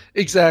itself.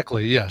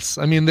 Exactly. Yes.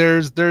 I mean,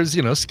 there's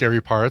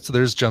scary parts.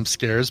 There's jump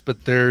scares,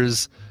 but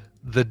there's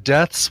the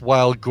deaths,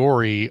 while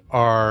gory,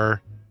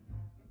 are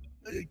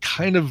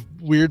kind of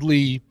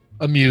weirdly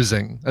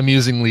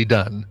amusingly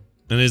done.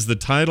 And is the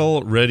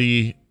title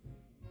Ready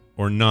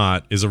or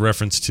Not is a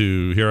reference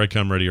to Here I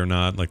Come, Ready or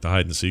Not, like the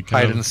hide and seek?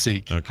 Hide and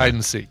seek. Okay. Hide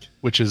and seek,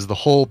 which is the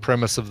whole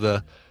premise of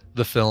the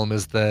film,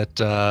 is that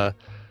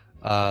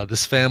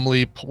this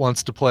family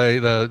wants to play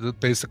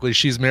basically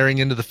she's marrying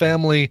into the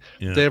family.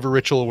 They have a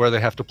ritual where they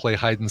have to play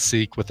hide and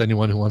seek with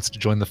anyone who wants to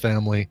join the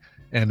family,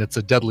 and it's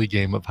a deadly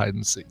game of hide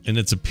and seek. And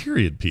it's a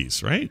period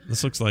piece, right?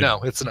 This looks like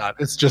no, it's not.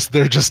 It's just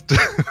they're just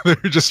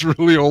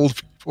really old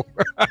people.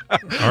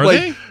 Are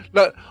they?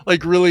 Not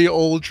like really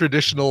old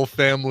traditional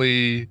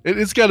family.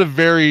 It's got a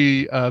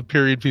very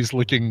period piece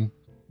looking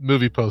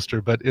movie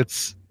poster, but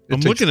I'm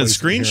looking at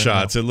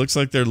screenshots. It looks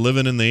like they're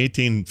living in the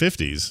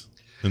 1850s.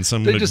 in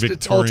some Victorian...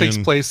 It all takes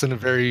place in a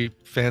very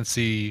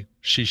fancy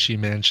shishi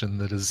mansion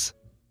that is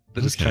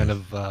kind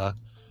of... are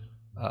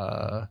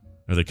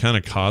they kind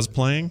of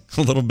cosplaying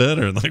a little bit,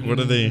 or like what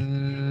are they?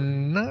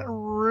 Not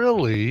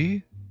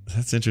really.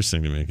 That's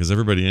interesting to me because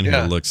everybody in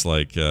here looks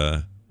like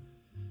they're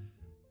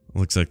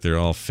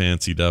all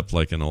fancied up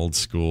like an old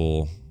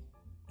school.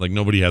 Like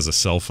nobody has a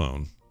cell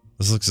phone.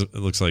 It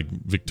looks like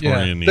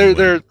Victorian. Yeah,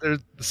 they're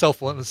the cell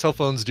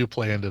phones do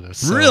play into this.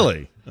 So.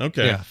 Really?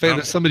 Okay.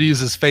 Yeah, somebody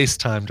uses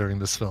FaceTime during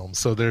this film,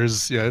 so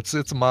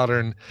it's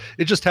modern.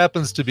 It just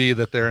happens to be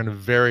that they're in a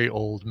very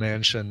old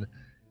mansion,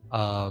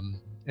 and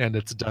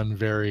it's done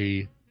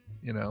very,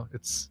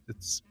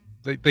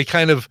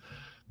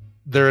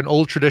 they're an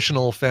old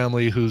traditional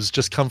family who's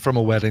just come from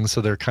a wedding,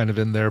 so they're kind of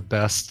in their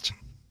best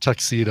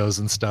tuxedos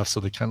and stuff, so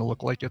they kind of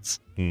look like it's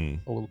a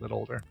little bit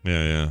older.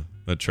 Yeah.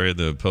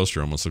 The poster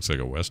almost looks like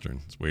a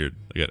Western. It's weird.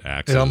 They got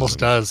axes. It almost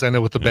does.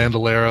 And with the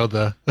bandolero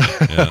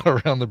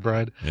around the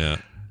bride. Yeah.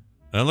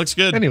 That looks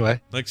good.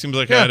 Anyway. That seems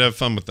like I'd have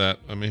fun with that.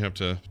 I may have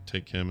to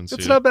take him and see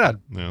It's not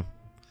bad. Yeah.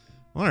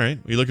 All right.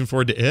 Are you looking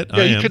forward to it?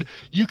 Yeah,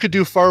 you could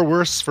do far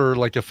worse for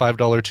like a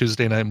 $5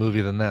 Tuesday night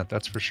movie than that.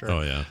 That's for sure.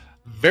 Oh, yeah.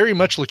 Very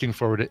much looking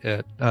forward to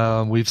it.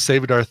 We've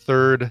saved our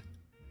third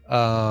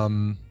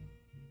A-list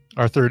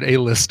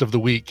of the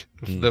week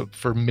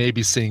for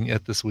maybe seeing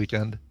it this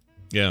weekend.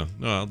 Yeah,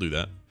 no, I'll do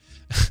that.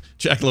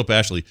 Jackalope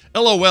Ashley.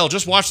 LOL,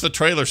 just watch the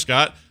trailer,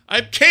 Scott. I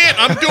can't.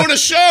 I'm doing a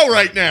show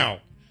right now.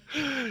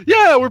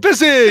 Yeah, we're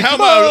busy.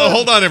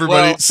 Hold on,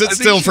 everybody. Well, sit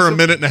still for a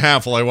minute and a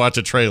half while I watch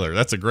a trailer.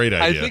 That's a great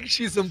idea. I think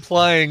she's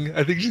implying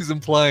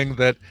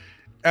that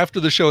after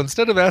the show,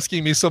 instead of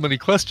asking me so many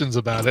questions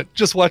about it,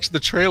 just watch the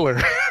trailer.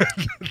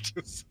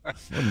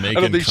 I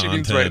don't think she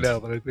means right now,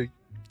 but I think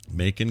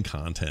making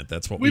content.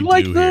 That's what we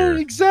like do here.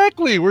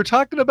 Exactly. We're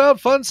talking about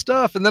fun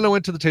stuff. And then I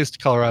went to the Taste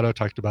of Colorado,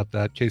 talked about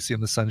that. Casey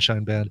and the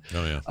Sunshine Band.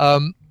 Oh yeah.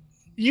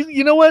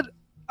 You know what?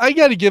 I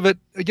got to give it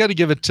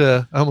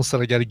to, I almost said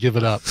I got to give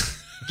it up.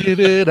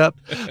 Give it up,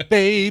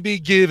 baby,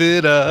 give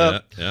it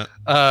up. Yeah.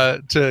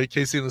 To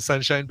Casey and the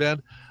Sunshine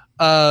Band.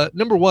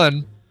 Number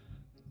one,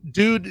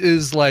 dude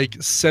is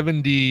like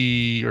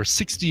 70 or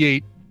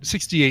 68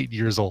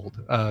 years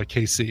old.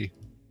 Casey.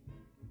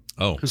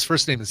 Oh, whose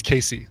first name is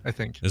Casey, I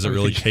think. Is it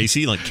really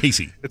Casey? Like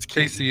Casey? It's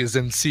Casey, as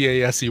in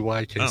Casey. Casey.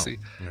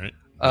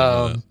 Oh,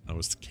 all right. I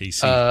was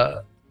Casey.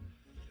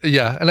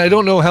 Yeah, and I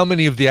don't know how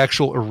many of the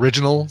actual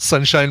original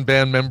Sunshine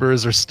Band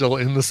members are still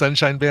in the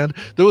Sunshine Band.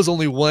 There was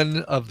only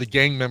one of the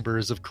gang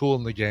members of Kool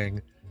and the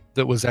Gang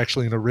that was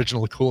actually an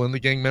original Kool and the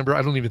Gang member.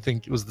 I don't even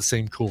think it was the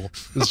same Kool.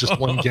 It was just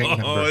one gang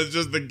member. Oh, it's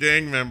just the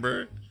gang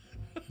member.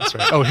 That's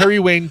right. Oh, Harry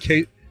Wayne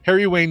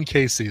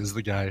Casey is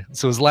the guy.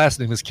 So his last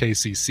name is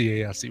Casey,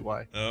 Casey.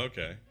 Oh,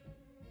 okay.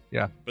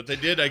 Yeah. But they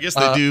did, I guess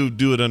they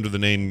do it under the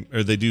name,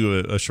 or they do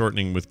a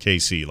shortening with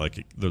KC,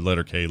 like the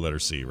letter K, letter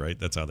C, right?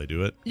 That's how they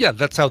do it? Yeah,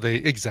 that's how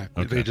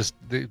exactly. Okay.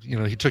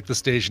 He took the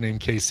stage name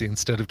Casey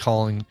instead of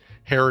calling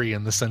Harry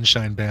and the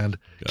Sunshine Band.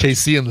 Gotcha.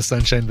 KC and the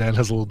Sunshine Band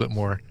has a little bit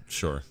more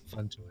fun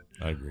to it.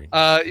 I agree.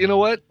 You know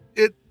what?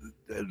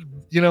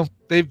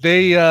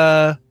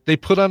 They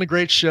put on a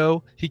great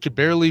show. He could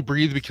barely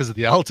breathe because of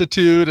the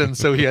altitude, and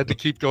so he had to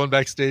keep going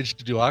backstage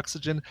to do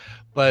oxygen.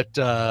 But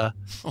oh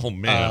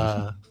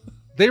man,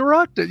 they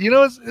rocked it.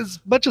 As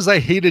much as I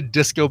hated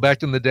disco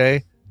back in the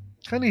day,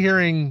 kind of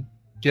hearing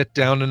 "Get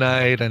Down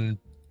Tonight" and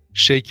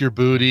 "Shake Your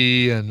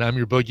Booty" and "I'm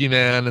Your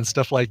Boogeyman" and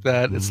stuff like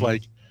that, mm-hmm. It's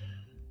like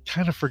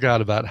kind of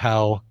forgot about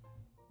how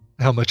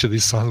much of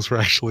these songs were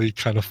actually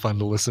kind of fun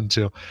to listen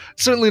to.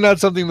 Certainly not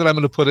something that I'm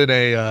going to put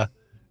in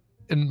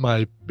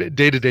my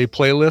day-to-day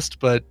playlist,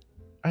 but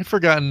I'd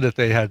forgotten that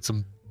they had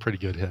some pretty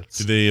good hits.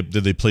 Did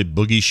they play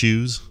Boogie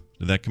Shoes?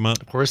 Did that come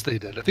out? Of course they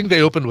did. I think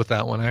they opened with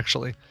that one,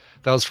 actually.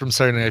 That was from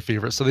Saturday Night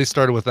Fever. So they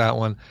started with that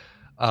one.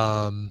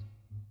 And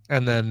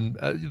then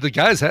the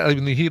guys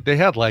they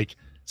had like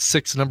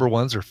 6 number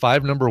ones or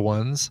 5 number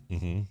ones,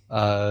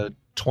 mm-hmm.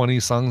 20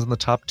 songs in the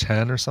top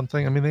 10 or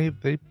something. I mean,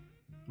 they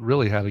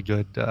really had a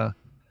good had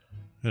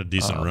a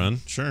decent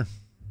run. Sure.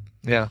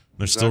 Yeah.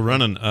 They're still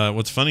running.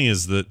 What's funny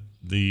is that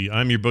the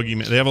I'm Your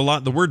Boogeyman, they have a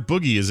lot. The word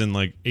boogie is in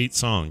like 8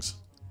 songs.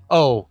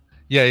 Oh,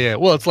 yeah.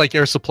 Well, it's like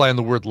Air Supply and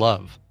the word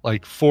love.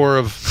 Like 4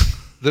 of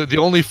the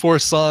only 4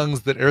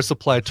 songs that Air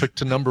Supply took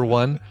to number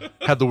 1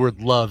 had the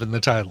word love in the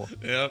title.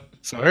 Yep.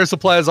 So Air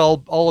Supply is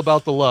all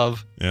about the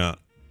love. Yeah.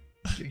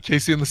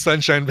 Casey and the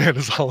Sunshine Band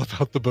is all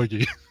about the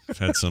boogie. I've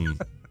had some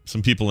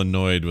people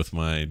annoyed with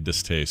my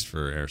distaste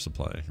for Air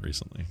Supply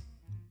recently.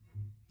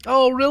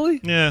 Oh,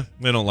 really? Yeah,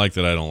 they don't like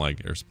that I don't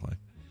like Air Supply.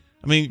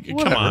 I mean,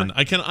 Whatever. Come on.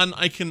 I can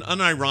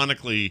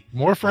unironically...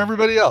 More for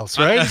everybody else,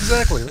 right?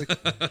 Exactly.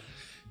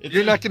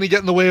 You're not going to get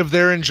in the way of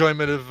their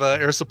enjoyment of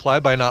Air Supply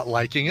by not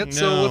liking it,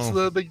 so what's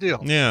the big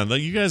deal? Yeah,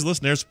 you guys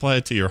listen to Air Supply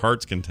to your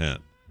heart's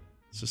content.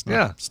 It's just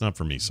not, It's not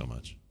for me so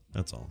much.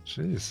 That's all.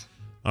 Jeez.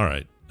 All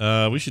right.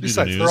 We should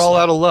Besides, do the news. They're all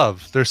out of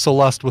love. They're so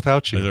lost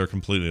without you. They're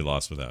completely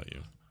lost without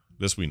you.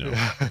 This we know.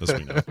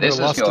 This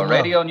is your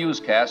radio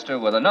newscaster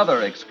with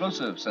another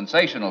exclusive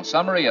sensational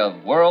summary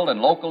of world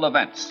and local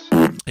events.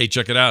 Hey,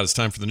 check it out. It's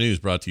time for the news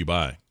brought to you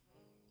by...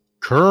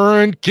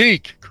 Current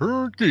Geek.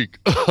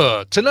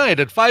 Tonight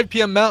at 5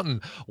 p.m.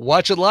 Mountain.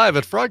 Watch it live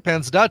at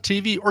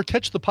frogpants.tv or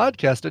catch the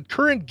podcast at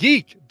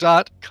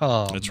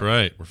currentgeek.com. That's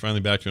right. We're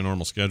finally back to a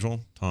normal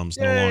schedule. Tom's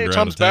no longer Tom's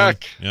out of town.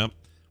 back. Yep.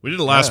 We did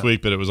it last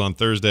week, but it was on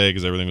Thursday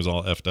because everything was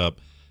all effed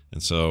up.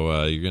 And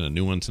so you're getting a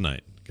new one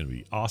tonight. It's going to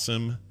be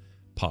awesome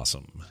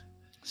possum.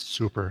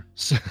 Super.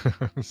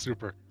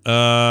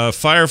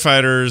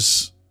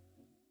 Firefighters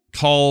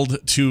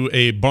called to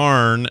a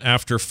barn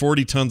after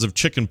 40 tons of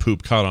chicken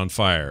poop caught on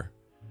fire.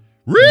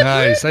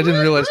 Nice. I didn't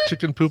realize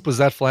chicken poop was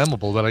that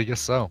flammable, but I guess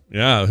so.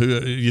 Yeah,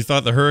 you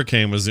thought the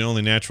hurricane was the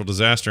only natural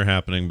disaster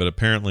happening, but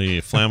apparently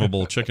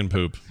flammable chicken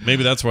poop.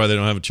 Maybe that's why they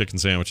don't have a chicken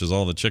sandwich, is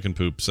all the chicken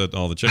poop set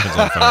all the chickens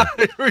on fire.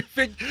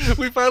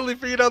 we finally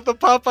figured out the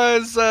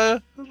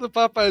Popeyes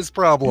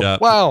problem. Yeah,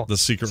 wow. The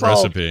secret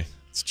solved. recipe.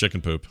 It's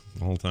chicken poop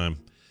the whole time.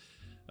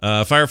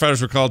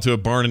 Firefighters were called to a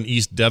barn in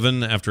East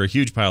Devon after a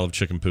huge pile of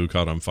chicken poo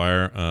caught on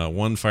fire.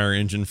 One fire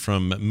engine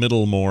from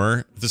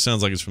Middlemore. This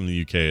sounds like it's from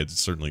the UK. It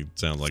certainly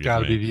sounds like it's got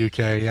to be the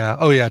UK, yeah.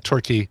 Oh, yeah,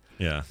 Torquay.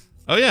 Yeah.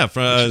 Oh, yeah.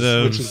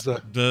 Which is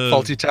the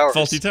Faulty Towers.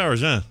 Faulty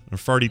Towers, yeah. Or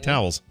farty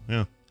towels,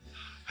 yeah.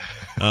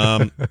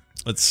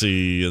 Let's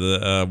see.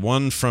 The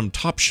one from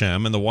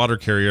Topsham and the water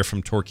carrier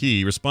from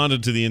Torquay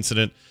responded to the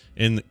incident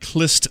in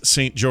Clyst,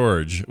 St.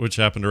 George, which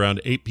happened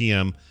around 8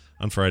 p.m.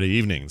 on Friday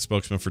evening. The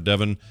spokesman for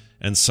Devon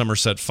and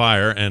Somerset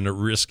Fire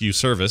and Rescue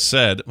Service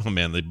said, oh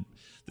man, the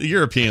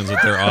Europeans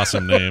with their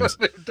awesome names.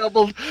 They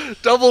doubled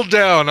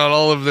down on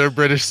all of their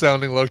British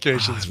sounding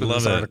locations for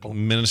this article.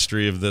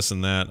 Ministry of this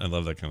and that. I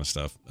love that kind of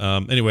stuff.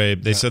 Anyway,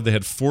 they said they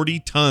had 40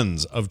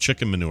 tons of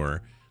chicken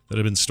manure that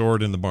had been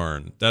stored in the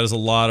barn. That is a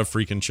lot of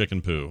freaking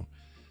chicken poo.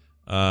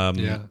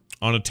 On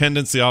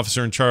attendance, the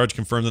officer in charge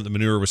confirmed that the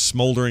manure was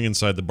smoldering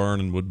inside the barn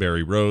in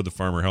Woodbury Road. The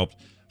farmer helped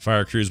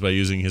fire crews by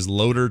using his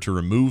loader to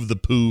remove the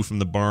poo from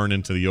the barn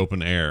into the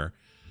open air.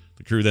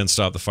 The crew then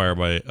stopped the fire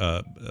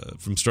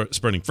from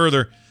spreading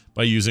further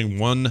by using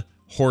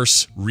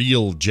one-horse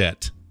reel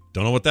jet.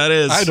 Don't know what that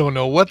is. I don't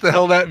know what the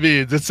hell that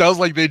means. It sounds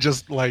like they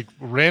just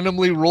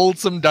randomly rolled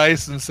some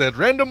dice and said,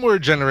 random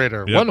word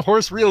generator, Yep.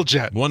 one-horse reel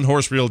jet.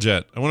 One-horse reel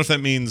jet. I wonder if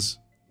that means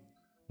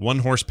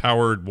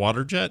one-horse-powered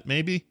water jet,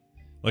 maybe?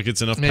 Like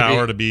it's enough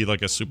power to be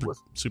like a super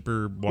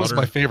water. What's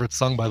my favorite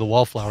song by the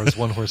Wallflowers,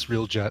 One Horse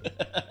Reel Jet.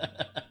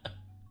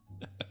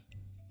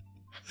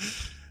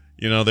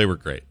 You know, they were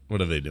great. What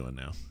are they doing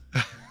now?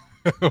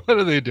 What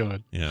are they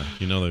doing? Yeah,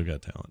 you know they've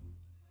got talent.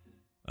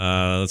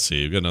 Let's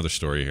see. We've got another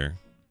story here.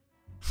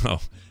 Oh,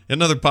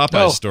 another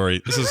Popeyes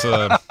story. This is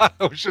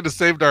we should have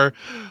saved our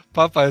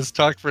Popeyes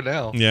talk for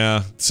now.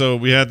 Yeah. So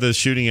we had the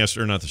shooting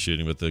yesterday, or not the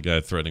shooting, but the guy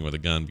threatening with a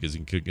gun because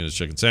he couldn't get his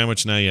chicken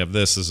sandwich. Now you have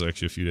this. This is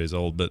actually a few days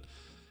old, but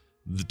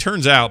it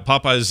turns out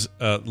Popeyes'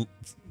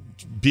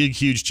 big,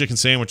 huge chicken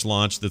sandwich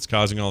launch that's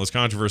causing all this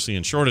controversy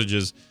and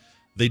shortages,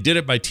 they did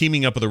it by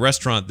teaming up with a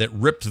restaurant that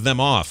ripped them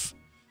off.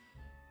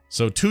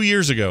 So 2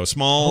 years ago, a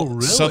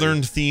small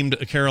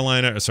Southern-themed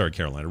Carolina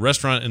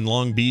restaurant in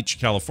Long Beach,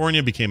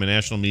 California became a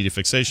national media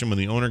fixation when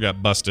the owner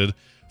got busted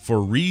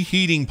for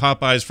reheating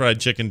Popeyes fried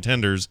chicken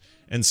tenders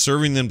and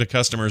serving them to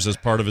customers as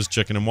part of his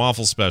chicken and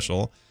waffle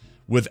special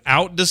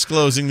without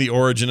disclosing the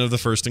origin of the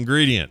first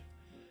ingredient.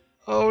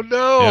 Oh,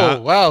 no. Yeah.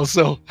 Wow.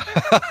 So,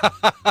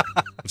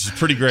 which is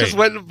pretty great. Just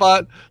went and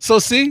bought. So,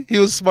 see, he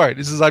was smart.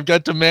 He says, I've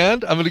got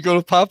demand. I'm going to go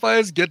to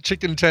Popeyes, get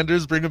chicken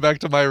tenders, bring them back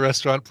to my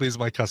restaurant, please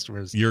my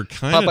customers.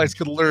 Popeyes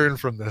could learn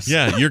from this.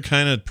 Yeah, you're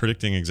kind of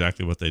predicting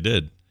exactly what they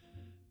did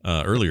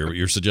earlier, what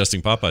you're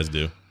suggesting Popeyes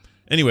do.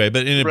 Anyway,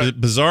 but in a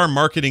bizarre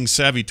marketing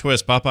savvy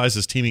twist, Popeyes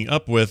is teaming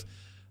up with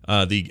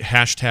the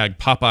hashtag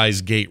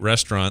PopeyesGate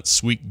restaurant,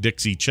 Sweet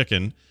Dixie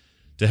Chicken,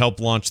 to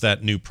help launch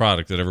that new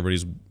product that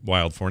everybody's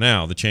wild for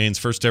now. The chain's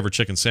first ever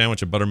chicken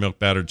sandwich, a buttermilk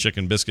battered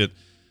chicken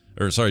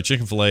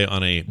fillet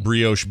on a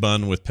brioche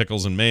bun with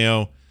pickles and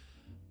mayo.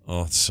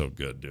 Oh, it's so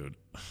good, dude.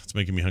 It's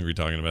making me hungry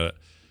talking about it.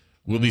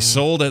 Will be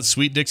sold at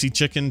Sweet Dixie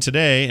Chicken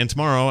today and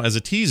tomorrow as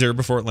a teaser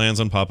before it lands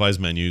on Popeyes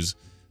menus.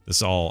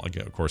 This all,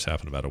 of course,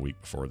 happened about a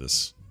week before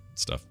this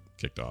stuff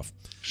kicked off.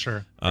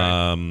 Sure.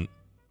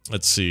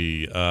 Let's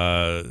see.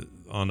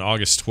 On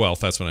August 12th,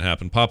 that's when it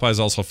happened. Popeyes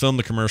also filmed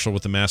the commercial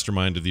with the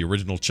mastermind of the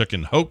original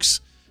chicken hoax.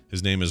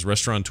 His name is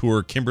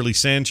restaurateur Kimberly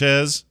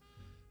Sanchez.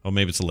 Oh,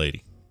 maybe it's a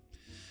lady.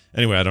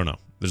 Anyway, I don't know.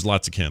 There's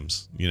lots of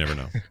Kims. You never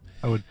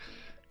know.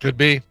 Could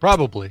be.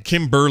 Probably.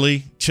 Kim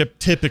Burly,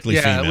 typically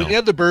female. Yeah, when you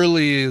have the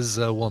Burly is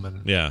a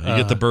woman. Yeah, you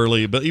get the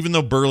Burly. But even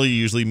though Burly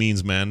usually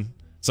means men,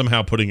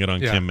 somehow putting it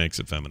on Kim makes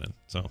it feminine.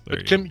 So there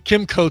you go.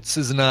 Kim Coates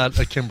is not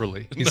a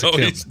Kimberly. He's a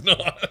Kim. He's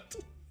not.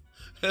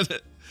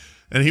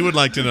 And he would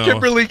like to know.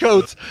 Kimberly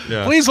Coates.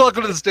 Yeah. Please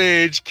welcome to the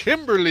stage,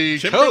 Kimberly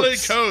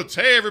Coates.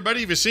 Hey,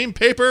 everybody. Have you seen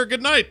Paper?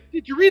 Good night.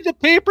 Did you read the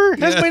paper? It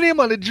has my name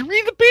on it. Did you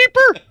read the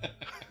paper?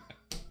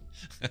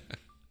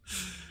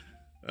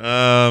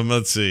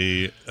 Let's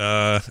see.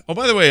 By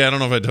the way, I don't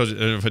know if I told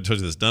you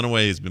this.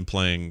 Dunaway has been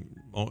playing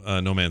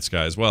No Man's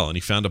Sky as well, and he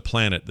found a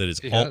planet that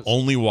is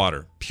only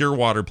water. Pure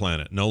water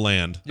planet. No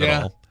land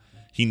at all.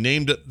 He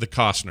named it the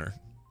Costner.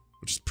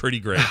 which is pretty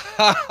great.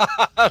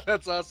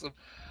 That's awesome.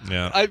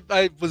 Yeah,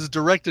 I was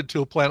directed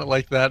to a planet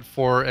like that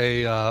for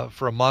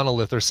a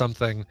monolith or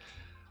something,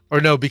 or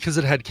no, because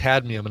it had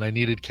cadmium and I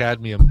needed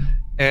cadmium,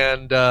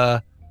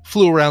 and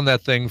flew around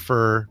that thing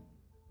for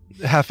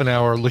half an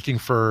hour looking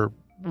for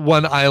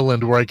one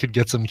island where I could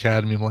get some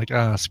cadmium. Like,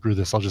 screw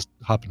this, I'll just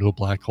hop into a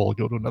black hole,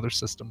 go to another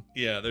system.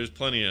 Yeah, there's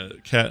plenty of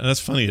that's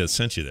funny it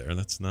sent you there.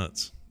 That's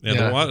nuts.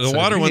 Yeah, the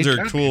water ones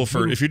are cool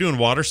for if you're doing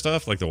water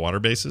stuff, like the water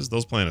bases.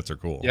 Those planets are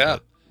cool. Yeah.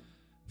 But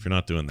if you're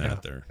not doing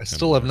that, they're. I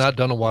still have not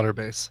done a water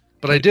base,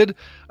 but I did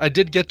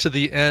get to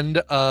the end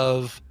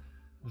of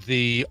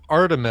the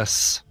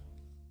Artemis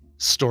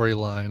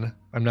storyline.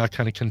 I'm not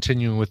kind of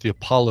continuing with the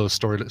Apollo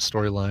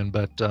storyline,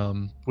 but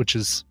which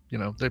is,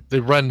 they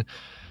run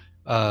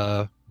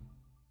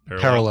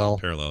parallel.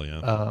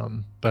 Yeah.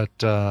 But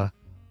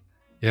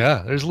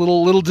there's a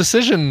little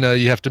decision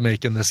you have to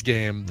make in this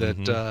game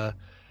that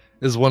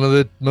is one of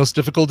the most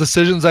difficult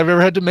decisions I've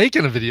ever had to make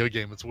in a video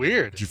game. It's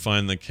weird. Did you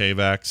find the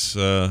Cave-Ax,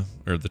 or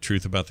the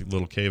truth about the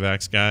little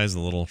Cave-Ax guys,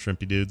 the little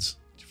shrimpy dudes?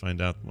 Did you find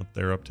out what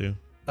they're up to?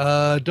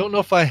 Don't know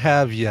if I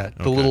have yet.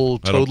 The little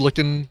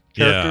toad-looking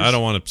characters. Yeah, I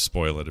don't want to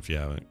spoil it if you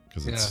haven't,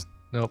 because it's.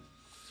 Nope.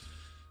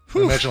 I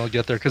imagine I'll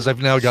get there because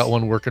I've now got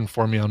one working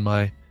for me in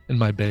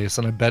my base,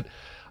 and I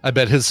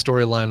bet his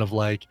storyline of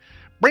like,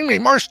 bring me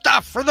more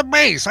stuff for the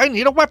base. I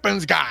need a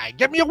weapons guy.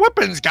 Get me a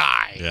weapons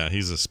guy. Yeah,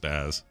 he's a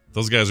spaz.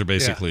 Those guys are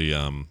basically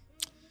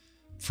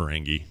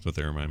Ferengi. That's what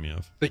they remind me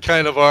of. They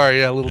kind of are,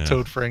 little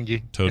toad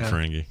Ferengi. Toad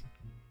Ferengi.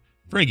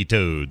 Ferengi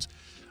toads.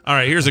 All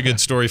right, here's a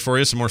good story for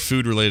you. Some more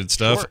food-related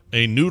stuff. Sure.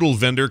 A noodle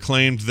vendor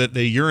claimed that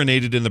they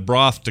urinated in the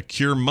broth to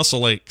cure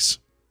muscle aches.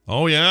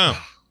 Oh, yeah.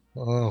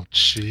 Oh,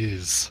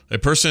 jeez. A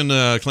person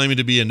claiming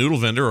to be a noodle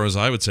vendor, or as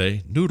I would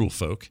say, noodle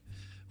folk,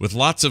 with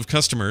lots of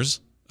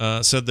customers,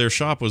 said their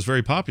shop was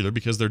very popular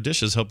because their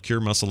dishes helped cure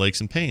muscle aches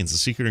and pains. The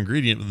secret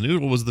ingredient of the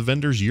noodle was the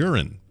vendor's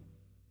urine.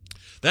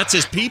 That's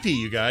his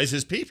pee-pee, you guys,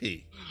 his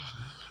pee-pee.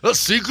 A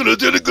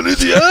secret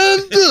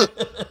ingredient.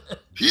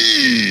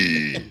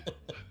 Pee.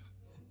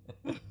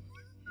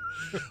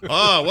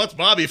 Oh, what's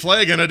Bobby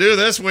Flay going to do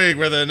this week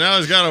with it? Now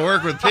he's got to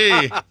work with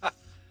pee.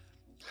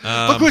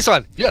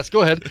 Bakusan, yes,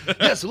 go ahead.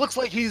 Yes, it looks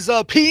like he's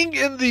peeing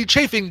in the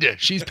chafing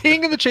dish. He's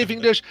peeing in the chafing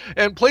dish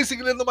and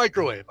placing it in the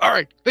microwave. All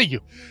right, thank you.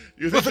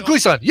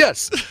 Bakusan,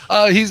 yes,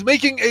 he's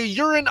making a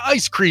urine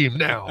ice cream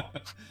now.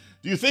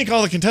 Do you think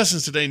all the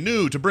contestants today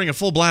knew to bring a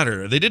full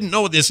bladder? They didn't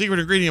know what the secret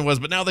ingredient was,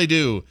 but now they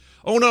do.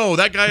 Oh, no,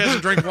 that guy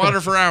hasn't drank water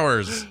for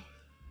hours.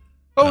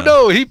 Oh,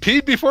 no, he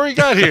peed before he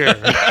got here.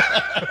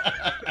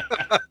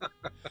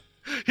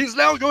 He's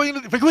now going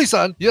into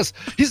Bakusan, yes,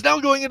 he's now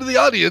going into the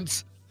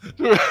audience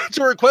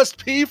to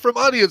request pee from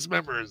audience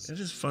members. It's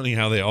just funny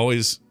how they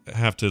always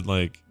have to,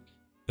 like,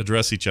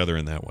 address each other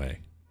in that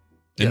way.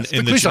 Yes,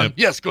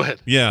 yes, go ahead.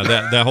 Yeah,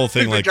 that whole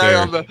thing, like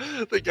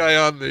the guy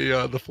on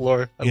the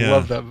floor. I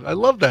love that. I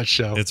love that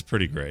show. It's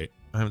pretty great.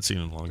 I haven't seen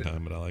it in a long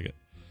time, but I like it.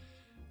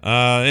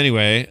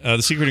 Anyway,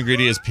 the secret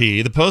ingredient is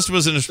pee. The post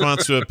was in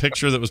response to a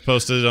picture that was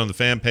posted on the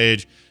fan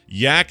page.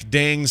 Yak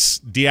Dang's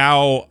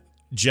Diao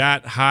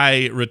Jat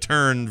High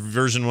Return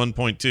version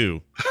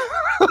 1.2.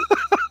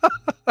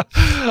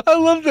 I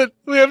love that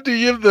we have to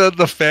give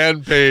the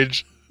fan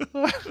page.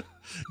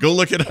 Go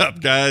look it up,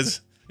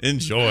 guys.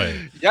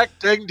 Enjoy. Yak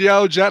Dang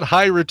Diao Jet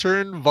High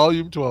Return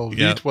Volume 12,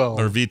 yeah, V12.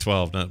 Or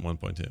V12, not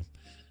 1.2.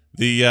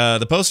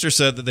 The poster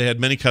said that they had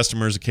many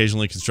customers,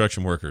 occasionally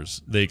construction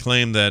workers. They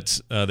claim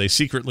that they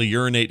secretly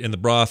urinate in the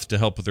broth to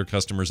help with their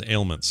customers'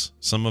 ailments.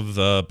 Some of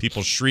the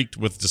people shrieked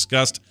with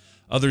disgust.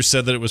 Others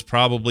said that it was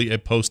probably a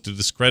post to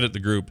discredit the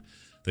group.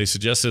 They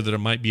suggested that it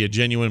might be a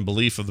genuine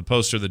belief of the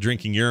poster that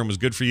drinking urine was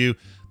good for you,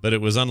 but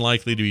it was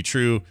unlikely to be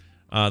true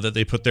that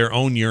they put their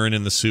own urine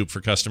in the soup for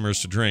customers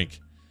to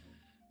drink.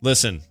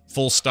 Listen,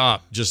 full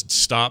stop. Just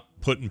stop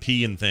putting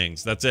pee in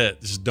things. That's it.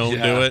 Just don't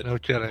do it. No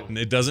kidding.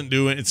 It doesn't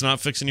do it. It's not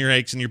fixing your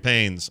aches and your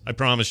pains. I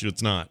promise you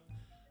it's not.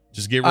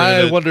 Just get rid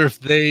of it. I wonder if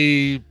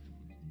they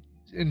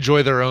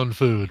enjoy their own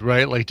food,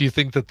 right? Like, do you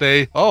think that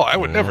I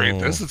would never eat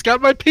this. It's got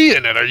my pee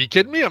in it. Are you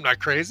kidding me? I'm not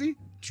crazy.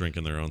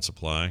 Drinking their own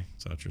supply.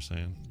 Is that what you're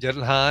saying?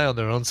 Getting high on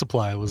their own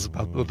supply was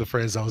about the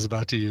phrase I was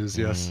about to use,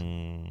 yes.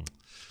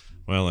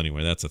 Well,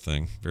 anyway, that's a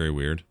thing. Very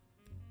weird.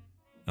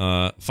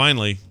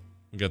 Finally,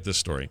 we got this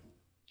story.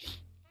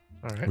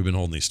 All right. We've been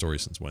holding these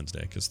stories since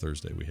Wednesday because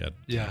Thursday we had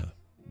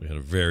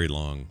a very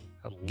long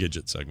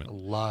Gidget segment. A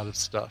lot of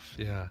stuff,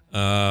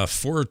 yeah.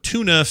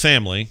 Fortuna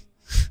family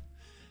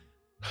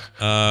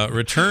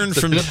returned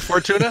from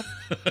Fortuna.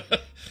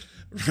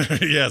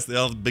 Yes, they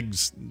all have big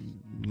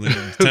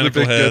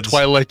tentacle heads,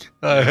 Twilight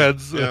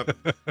heads. Yep.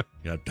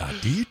 Yeah,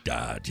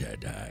 da-dee-da,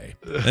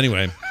 Jedi.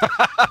 Anyway,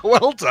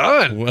 well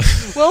done.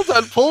 Well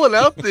done, pulling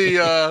out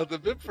the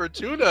Bib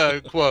Fortuna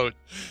quote.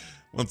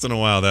 Once in a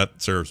while,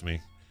 that serves me.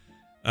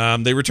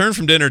 They returned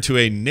from dinner to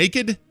a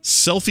naked,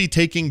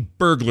 selfie-taking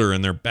burglar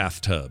in their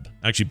bathtub.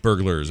 Actually,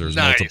 burglars. There's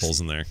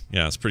multiples in there.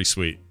 Yeah, it's pretty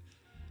sweet.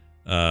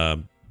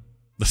 Let's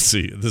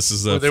see. This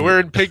is. Were they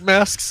wearing pig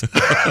masks?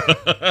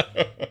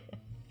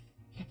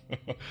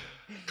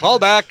 Call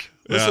back.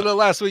 Listen to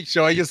last week's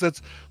show. I guess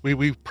that's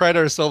we pride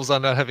ourselves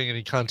on not having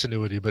any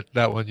continuity, but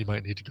that one you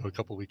might need to go a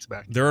couple weeks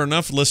back. There are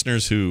enough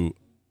listeners who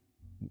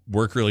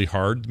work really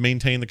hard to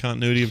maintain the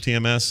continuity of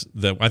TMS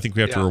that I think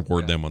we have to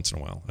reward them once in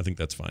a while. I think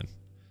that's fine.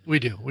 We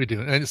do,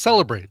 and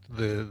celebrate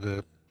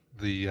the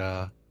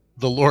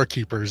lore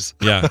keepers.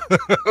 Yeah.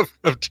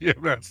 of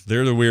TMS.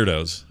 They're the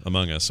weirdos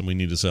among us, and we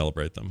need to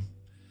celebrate them.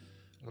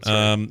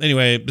 Right.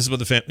 Anyway, this is what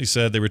the family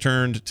said. They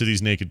returned to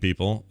these naked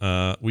people.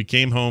 We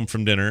came home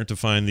from dinner to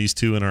find these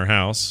two in our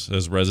house,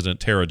 as resident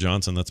Tara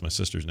Johnson. That's my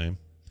sister's name.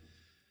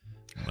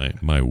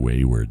 My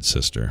wayward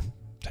sister,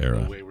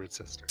 Tara. My wayward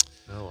sister.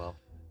 Oh, well.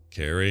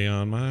 Carry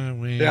on my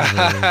wayward. Yeah,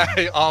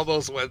 I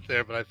almost went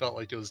there, but I felt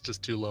like it was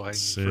just too low-hanging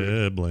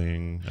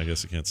sibling. I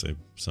guess I can't say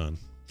son.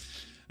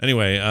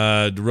 Anyway,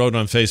 wrote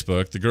on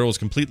Facebook, the girl was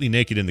completely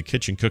naked in the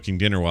kitchen cooking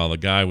dinner while the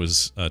guy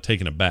was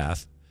taking a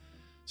bath.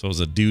 So it was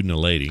a dude and a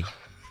lady.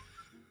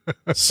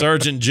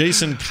 Sergeant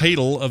Jason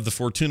Cadle of the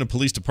Fortuna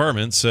Police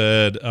Department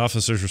said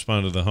officers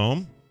responded to the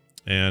home,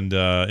 and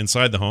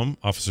inside the home,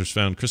 officers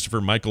found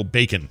Christopher Michael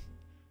Bacon.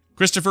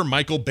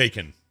 Michael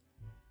Bacon.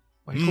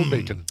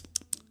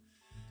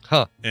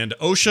 Huh. And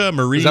Osha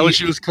Marie. Is that what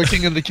she was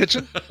cooking in the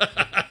kitchen?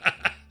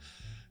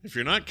 If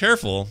you're not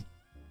careful,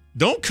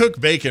 don't cook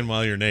bacon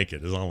while you're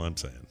naked, is all I'm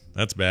saying.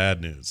 That's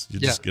bad news. You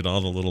just get all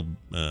the little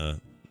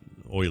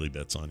oily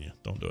bits on you.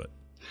 Don't do it.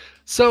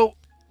 So,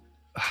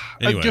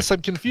 anyway. I guess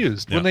I'm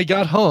confused. When they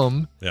got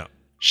home,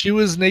 she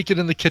was naked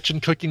in the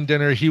kitchen cooking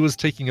dinner. He was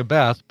taking a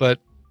bath, but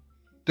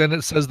then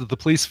it says that the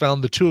police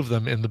found the two of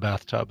them in the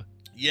bathtub.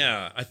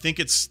 Yeah, I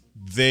think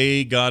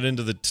they got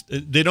into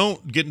they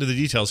don't get into the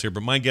details here,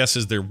 but my guess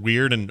is they're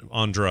weird and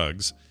on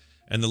drugs.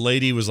 And the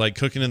lady was like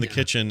cooking in the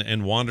kitchen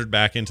and wandered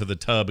back into the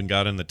tub and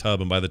got in the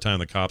tub. And by the time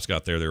the cops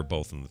got there, they were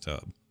both in the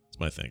tub. That's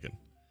my thinking.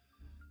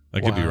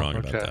 I could be wrong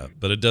about that.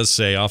 But it does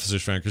say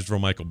officers found Christopher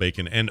Michael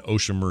Bacon and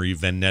Osha Marie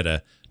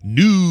Vanetta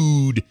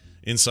nude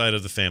inside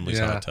of the family's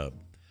hot tub.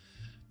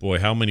 Boy,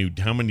 how many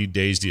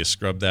days do you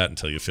scrub that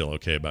until you feel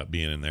okay about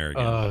being in there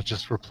again?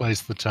 Just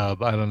replace the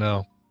tub. I don't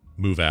know.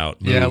 Move out.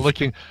 Yeah,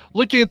 looking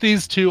at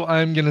these two,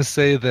 I'm going to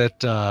say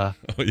that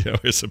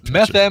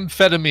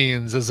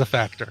methamphetamines is a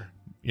factor.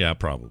 Yeah,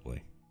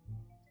 probably.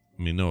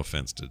 I mean, no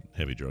offense to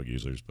heavy drug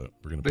users, but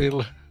we're gonna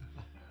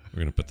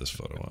put this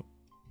photo up.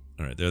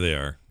 All right, there they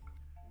are.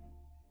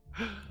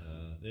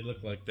 They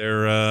look like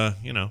they're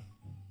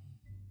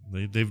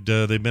they've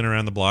been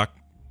around the block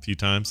a few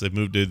times. They've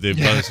moved. They've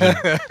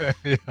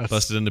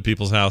busted into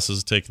people's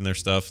houses, taken their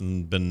stuff,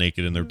 and been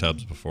naked in their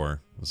tubs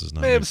before. This is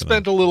not. They have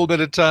spent a little bit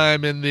of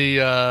time in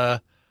the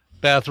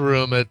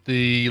bathroom at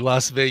the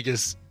Las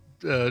Vegas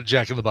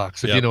Jack in the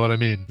Box, if you know what I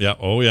mean. Yeah.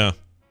 Oh yeah.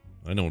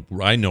 I know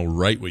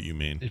right what you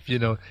mean. If you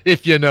know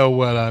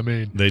what I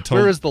mean.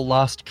 Where is the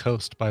Lost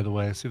Coast, by the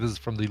way? See, this is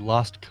from the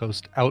Lost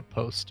Coast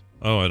Outpost.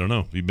 Oh, I don't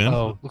know. Have you been?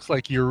 Oh, looks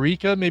like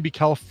Eureka, maybe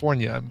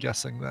California, I'm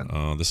guessing then.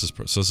 Oh, this is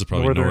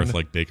probably north,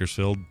 like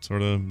Bakersfield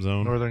sort of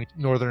zone.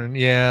 Northern,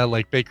 yeah,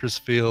 like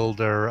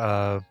Bakersfield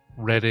or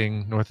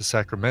Redding, north of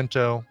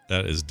Sacramento.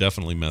 That is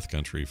definitely meth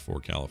country for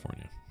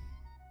California.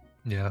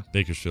 Yeah.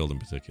 Bakersfield in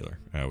particular,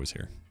 I always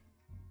hear.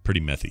 Pretty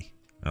methy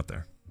out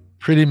there.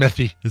 Pretty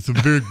methy. It's a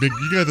very big.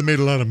 You guys have made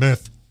a lot of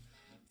meth.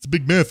 It's a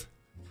big meth.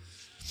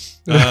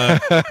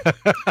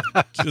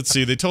 Let's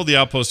see. They told the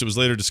outpost it was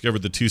later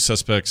discovered the two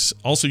suspects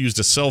also used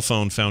a cell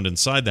phone found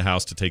inside the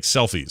house to take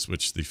selfies,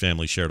 which the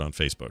family shared on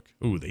Facebook.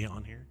 Ooh, they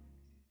on here?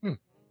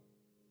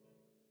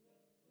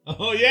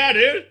 Oh yeah,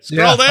 dude.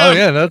 Scroll down. Oh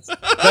yeah, that's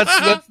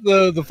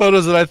the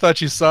photos that I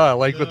thought you saw,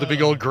 like with the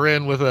big old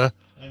grin with a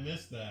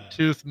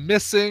tooth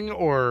missing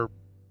or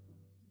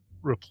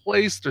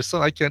replaced or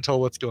something. I can't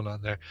tell what's going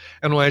on there.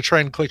 And when I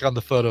try and click on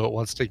the photo, it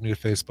wants to take me to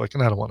Facebook,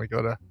 and I don't want to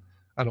go to.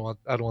 I don't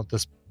want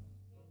the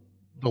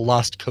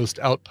Lost Coast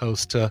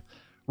Outpost to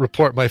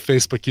report my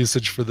Facebook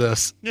usage for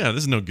this. Yeah,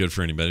 this is no good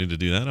for anybody to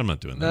do that. I'm not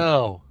doing that.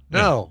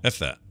 No. F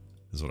that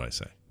is what I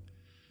say.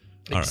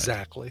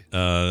 Exactly. All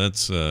right.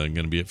 That's going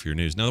to be it for your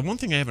news. Now, the one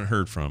thing I haven't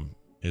heard from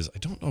is I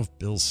don't know if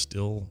Bill's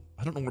still.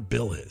 I don't know where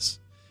Bill is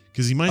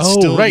because he might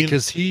still. Oh, right,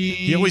 because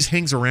he always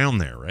hangs around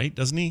there, right?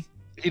 Doesn't he?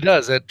 He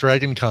does at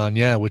Dragon Con,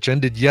 which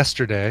ended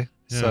yesterday.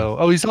 Yeah.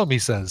 So, he's home, he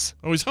says.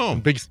 Oh, he's home.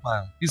 Big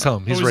smile. He's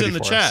home. He's ready in the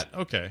for chat.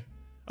 us. Okay.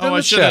 Oh,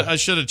 I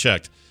should have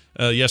checked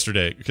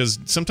yesterday because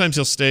sometimes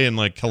he'll stay and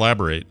like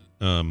collaborate.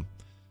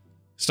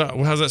 Stop.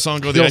 How's that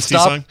song go? The Ice-T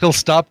song? He'll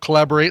stop,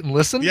 collaborate, and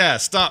listen? Yeah,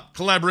 stop,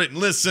 collaborate, and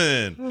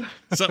listen.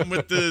 Something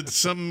with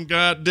some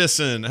god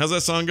dissing. How's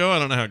that song go? I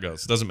don't know how it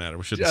goes. Doesn't matter.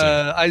 We shouldn't sing.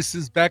 Ice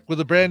is back with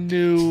a brand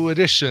new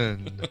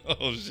edition.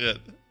 Oh, shit.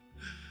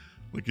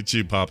 Look at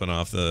you popping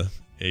off the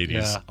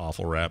 80s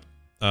awful rap.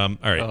 All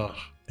right.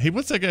 Hey,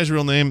 what's that guy's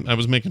real name? I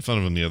was making fun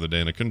of him the other day,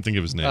 and I couldn't think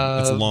of his name.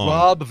 It's long.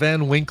 Rob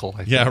Van Winkle. I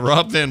think. Yeah,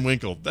 Rob Van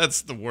Winkle.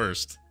 That's the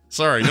worst.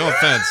 Sorry, no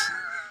offense.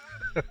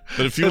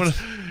 But if you want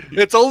to...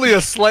 It's only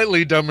a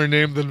slightly dumber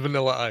name than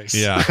Vanilla Ice.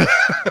 Yeah.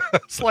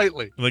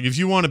 Slightly. Like, if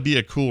you want to be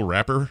a cool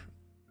rapper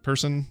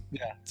person,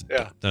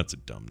 that's a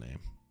dumb name.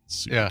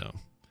 Super dumb.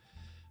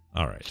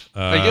 All right.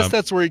 I guess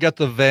that's where you got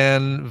the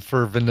Van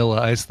for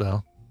Vanilla Ice,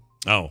 though.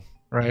 Oh,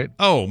 right?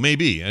 Oh,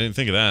 maybe. I didn't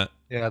think of that.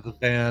 Yeah, the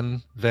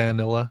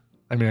Vanilla.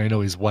 I mean, I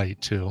know he's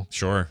white too.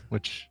 Sure.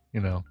 Which,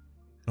 you know.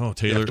 Oh,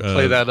 Taylor. You have to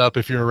play that up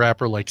if you're a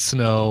rapper like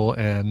Snow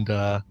and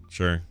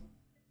sure.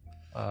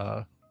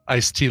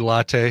 Iced Tea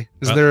Latte.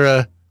 Is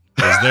there?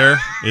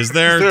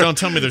 Don't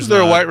tell me there's is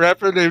there a white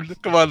rapper named?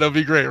 Come on, that'd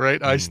be great,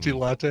 right? Iced Tea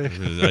Latte.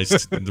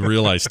 The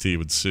real Iced Tea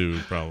would sue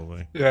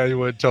probably. Yeah, you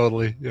would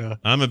totally. Yeah.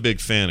 I'm a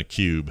big fan of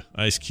Cube.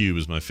 Ice Cube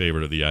is my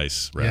favorite of the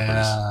Ice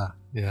rappers.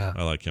 Yeah.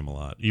 I like him a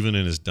lot, even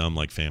in his dumb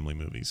like family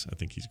movies. I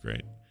think he's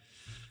great.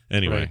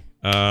 Anyway,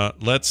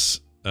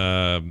 let's.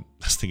 I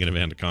was thinking of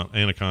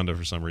Anaconda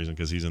for some reason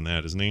because he's in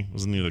that, isn't he?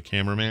 Wasn't he the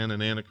cameraman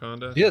in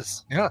Anaconda?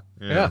 Yes. Yeah.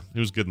 He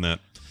was good in that.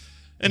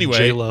 Anyway,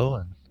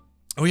 J-Lo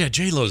and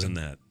J-Lo's in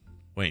that.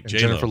 Wait, J-Lo.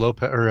 Jennifer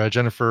Lopez or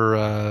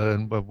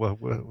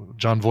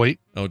John Voight.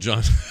 Oh,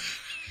 John.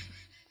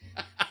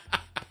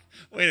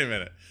 Wait a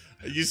minute.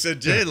 You said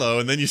J-Lo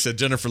and then you said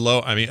Jennifer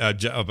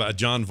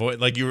John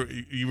Voight. Like you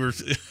were.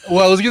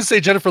 Well, I was going to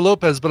say Jennifer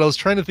Lopez, but I was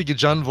trying to think of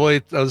John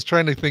Voight. I was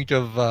trying to think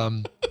of.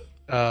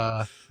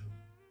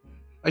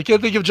 I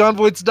can't think of John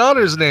Voight's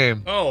daughter's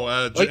name. Oh,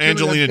 Angelina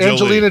Jolie.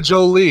 Angelina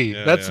Jolie.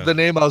 Yeah, that's the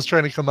name I was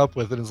trying to come up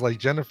with. And it's like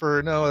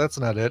Jennifer. No, that's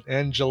not it.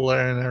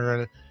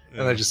 Angela.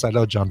 And I just said,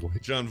 John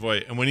Voight. John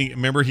Voight. And when he gets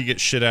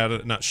he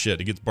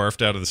gets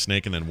barfed out of the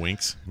snake and then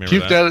winks. Remember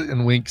Puked at it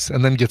and winks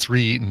and then gets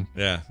re-eaten.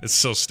 Yeah, it's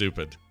so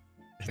stupid.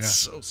 It's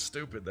so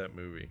stupid, that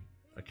movie.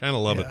 I kind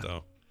of love it,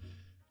 though.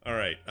 All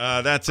right.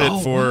 That's it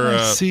for...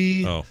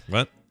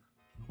 what?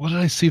 What did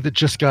I see that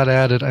just got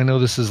added? I know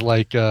this is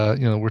like,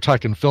 we're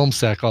talking film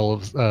sack all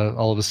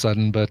of a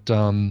sudden, but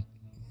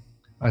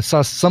I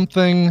saw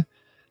something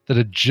that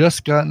had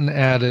just gotten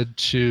added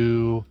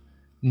to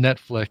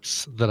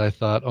Netflix that I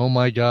thought, oh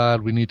my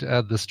God, we need to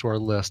add this to our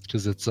list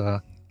because it's...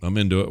 I'm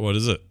into it. What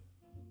is it?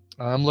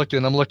 I'm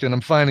looking.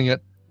 I'm finding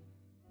it.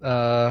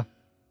 Have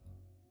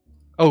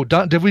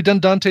we done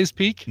Dante's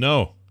Peak?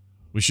 No.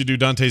 We should do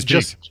Dante's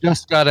Peak.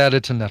 Just got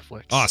added to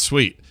Netflix. Ah,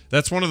 sweet.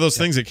 That's one of those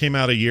things that came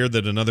out a year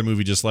that another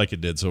movie just like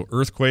it did. So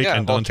Earthquake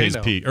and Dante's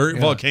Peak.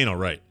 Volcano,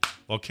 right.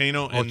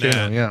 Volcano and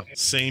that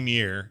same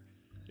year.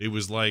 It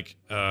was like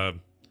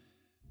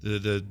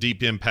the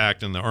Deep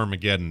Impact and the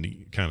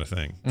Armageddon kind of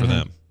thing for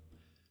them.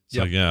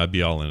 So I'd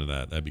be all into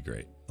that. That'd be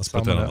great. Let's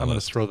put that on the list. I'm going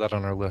to throw that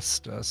on our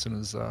list as soon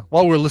as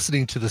while we're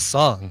listening to the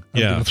song.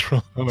 I'm going to throw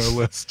it on our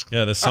list.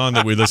 Yeah, the song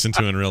that we listen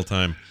to in real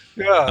time.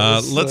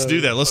 Let's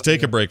do that. Let's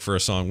take a break for a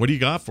song. What do you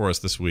got for us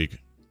this week?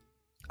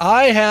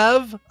 I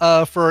have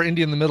for our Indie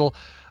in the Middle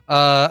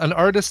an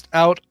artist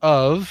out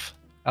of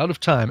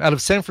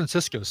San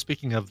Francisco.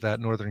 Speaking of that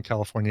Northern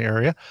California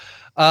area,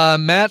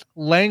 Matt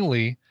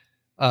Langlois.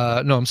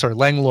 Matt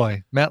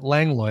Langlois,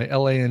 Langlois,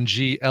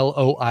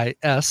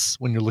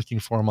 when you're looking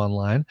for him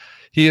online.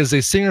 He is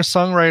a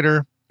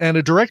singer-songwriter and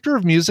a director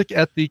of music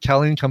at the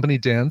Cali & Company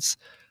Dance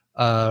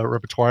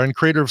repertoire and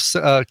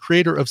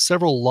creator of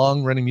several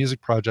long-running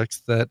music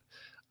projects that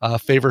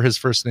favor his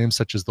first name,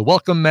 such as The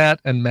Welcome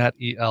Matt and Matt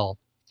E.L.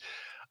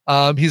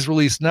 He's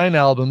released 9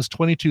 albums,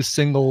 22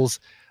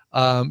 singles.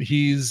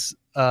 He's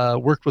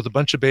worked with a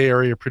bunch of Bay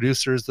Area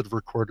producers that have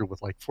recorded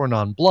with like Four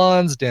Non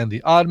Blondes, Dan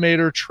the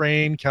Oddmater,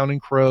 Train, Counting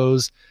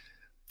Crows,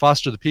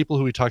 Foster the People,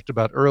 who we talked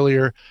about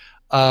earlier.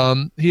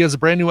 He has a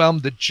brand new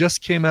album that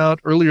just came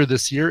out earlier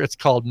this year. It's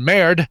called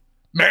Merde,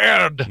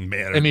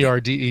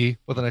 M-E-R-D-E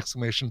with an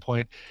exclamation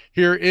point.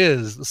 Here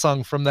is the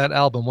song from that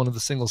album, one of the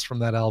singles from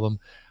that album,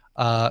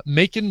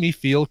 Making Me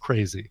Feel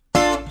Crazy.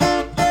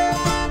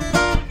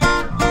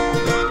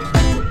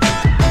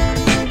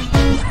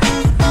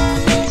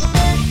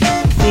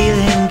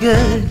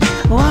 Good,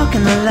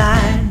 walking the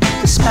line,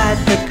 despite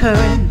the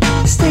current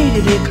state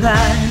of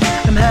decline.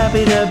 I'm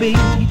happy to be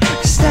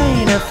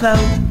staying afloat,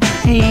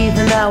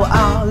 even though we're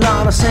all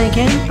on a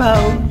sinking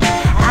boat.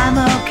 I'm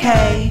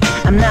okay,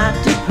 I'm not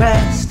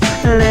depressed,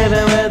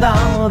 living with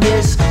all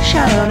this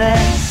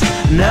shallowness.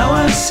 Now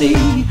I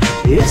see,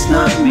 it's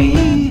not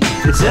me,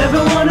 it's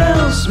everyone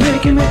else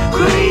making me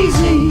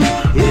crazy.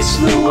 It's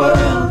the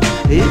world,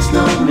 it's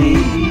not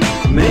me,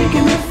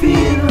 making me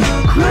feel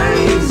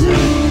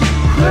crazy.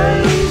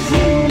 Crazy,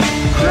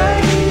 crazy,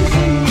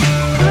 crazy,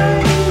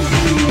 crazy,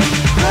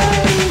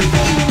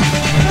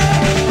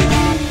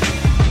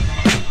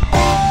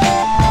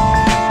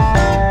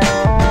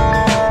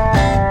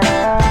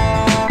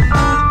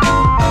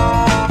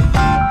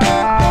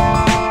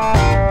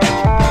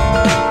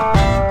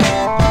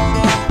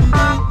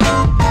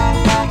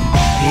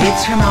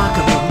 It's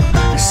remarkable,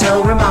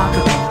 so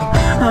remarkable,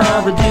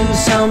 all the dues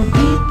some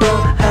people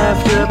have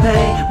to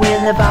pay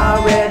when they've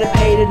already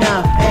paid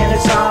enough and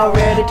it's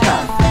already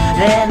tough.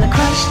 And the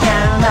crush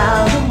down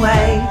all the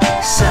way,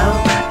 so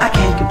I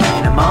can't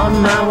complain, I'm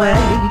on my way.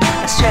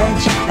 I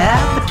stretch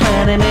out for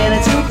 20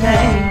 minutes a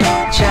day,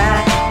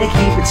 try to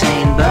keep it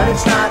sane, but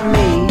it's not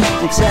me,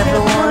 it's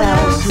everyone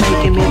else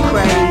making me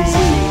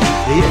crazy.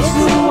 It's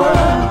the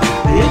world,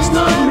 it's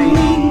not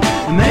me,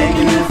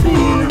 making me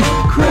feel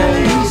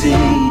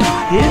crazy.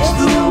 It's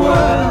the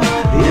world,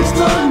 it's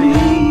not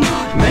me,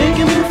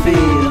 making me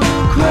feel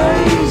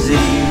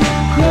crazy,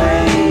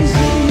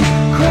 crazy,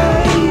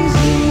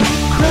 crazy.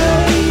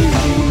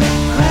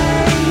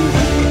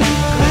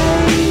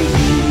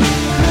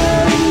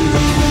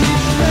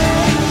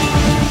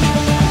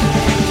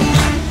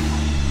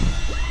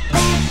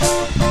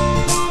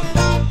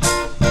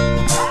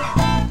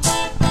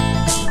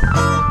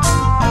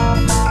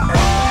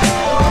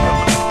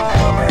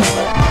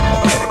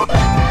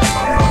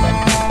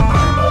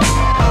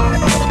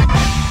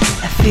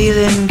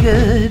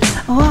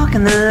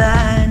 walking the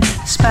line,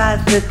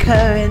 despite the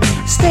current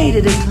state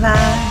of decline.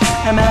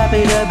 I'm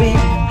happy to be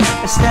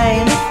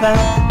staying afloat,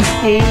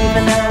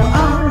 even though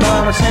all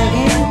on a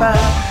sinking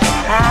boat.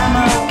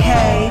 I'm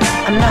okay,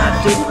 I'm not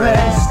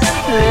depressed,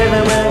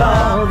 living with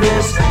all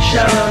this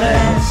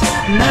shallowness.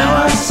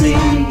 Now I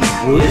see,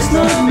 it's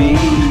not me,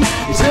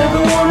 it's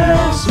everyone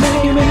else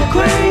making me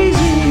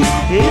crazy.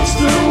 It's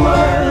the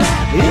world,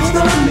 it's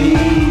not me,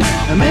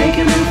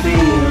 making me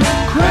feel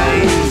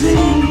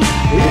crazy.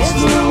 It's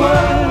the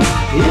world,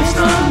 it's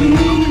not me,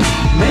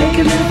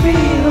 making me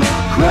feel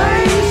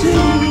crazy.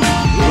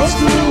 It's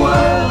the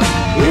world,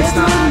 it's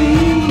not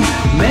me,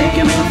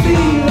 making me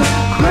feel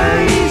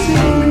crazy.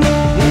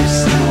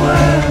 It's the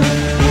world,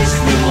 it's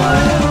the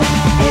world,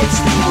 it's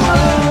the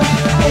world,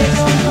 it's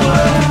the world, it's the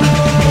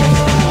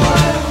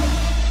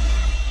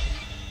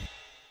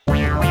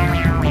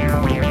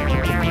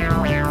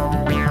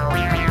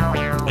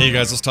world. Hey, you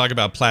guys, let's talk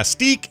about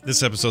Plastique.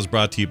 This episode is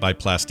brought to you by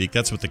Plastique.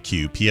 That's with a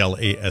Q,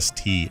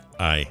 Plastiq,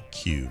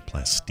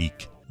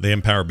 Plastique. They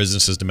empower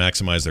businesses to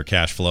maximize their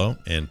cash flow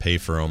and pay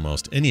for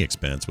almost any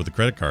expense with a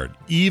credit card,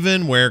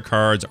 even where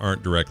cards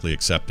aren't directly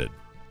accepted.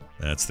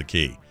 That's the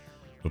key.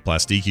 With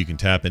Plastique, you can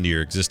tap into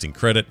your existing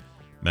credit,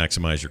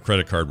 maximize your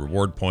credit card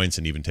reward points,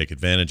 and even take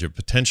advantage of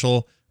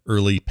potential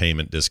early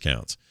payment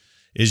discounts.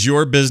 Is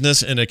your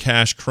business in a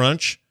cash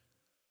crunch?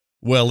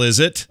 Well, is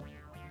it?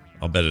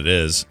 I'll bet it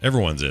is.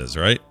 Everyone's is,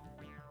 right?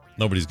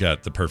 Nobody's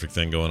got the perfect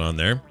thing going on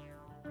there.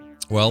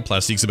 Well,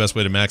 Plastique's the best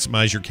way to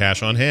maximize your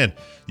cash on hand.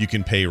 You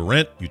can pay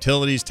rent,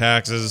 utilities,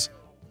 taxes,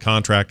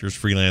 contractors,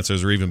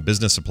 freelancers, or even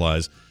business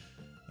supplies.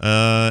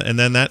 And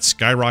then that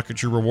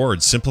skyrockets your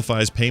rewards,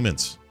 simplifies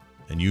payments,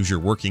 and use your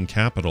working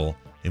capital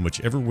in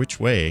whichever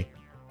which way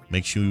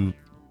makes you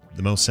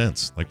the most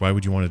sense. Like, why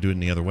would you want to do it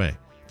any other way?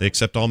 They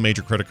accept all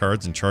major credit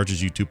cards and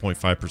charges you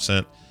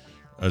 2.5%.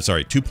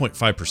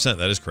 2.5%,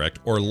 that is correct,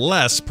 or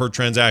less per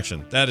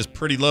transaction. That is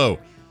pretty low.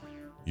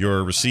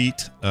 Your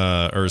recipient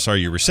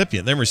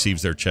then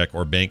receives their check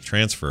or bank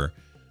transfer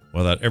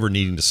without ever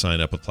needing to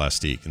sign up with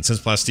Plastique. And since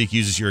Plastique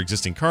uses your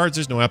existing cards,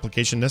 there's no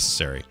application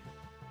necessary.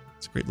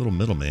 It's a great little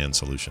middleman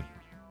solution.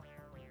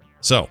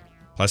 So,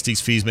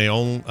 Plastique's fees may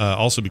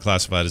also be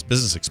classified as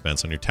business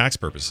expense on your tax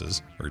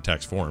purposes or your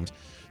tax forms.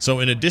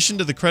 So, in addition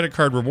to the credit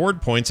card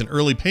reward points and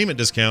early payment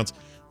discounts,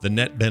 the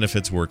net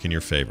benefits work in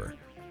your favor.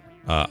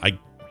 I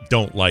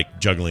don't like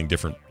juggling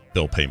different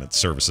bill payments,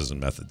 services,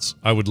 and methods.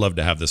 I would love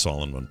to have this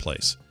all in one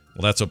place.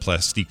 Well, that's what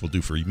Plastique will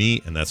do for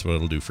me, and that's what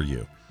it'll do for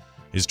you.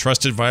 It's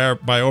trusted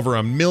by over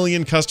 1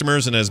 million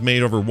customers and has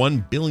made over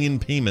 1 billion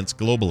payments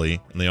globally,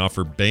 and they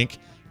offer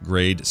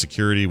bank-grade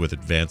security with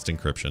advanced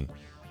encryption.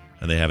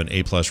 And they have an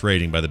A+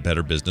 rating by the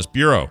Better Business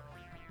Bureau.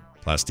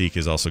 Plastique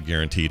is also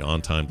guaranteed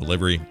on-time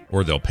delivery,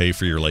 or they'll pay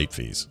for your late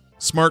fees.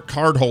 Smart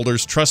card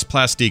holders trust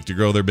Plastique to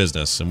grow their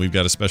business, and we've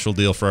got a special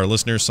deal for our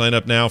listeners. Sign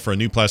up now for a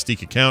new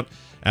Plastique account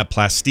at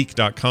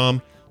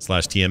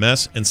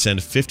Plastiq.com/TMS and send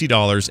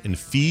 $50 in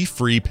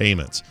fee-free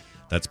payments.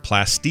 That's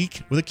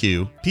Plastique with a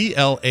Q,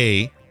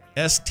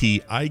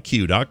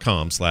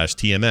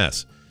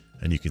 Plastiq.com/TMS.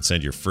 And you can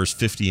send your first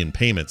 50 in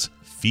payments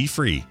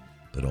fee-free,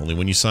 but only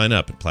when you sign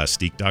up at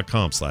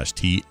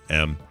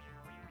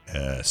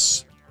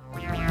Plastiq.com/TMS.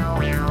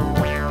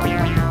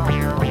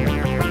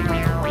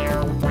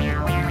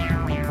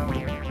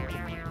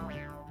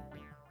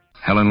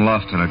 Helen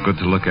Lofton, a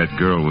good-to-look-at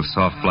girl with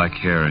soft black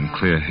hair and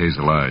clear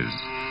hazel eyes,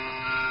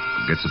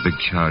 who gets a big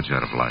charge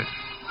out of life.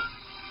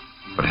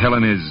 But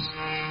Helen was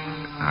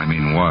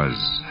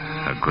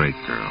a great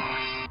girl.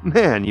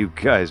 Man, you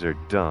guys are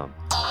dumb.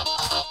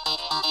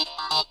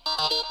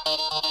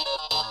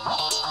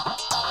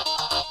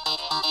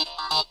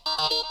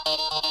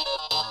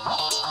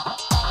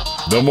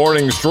 The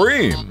morning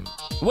stream.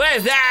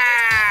 Where's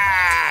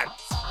that?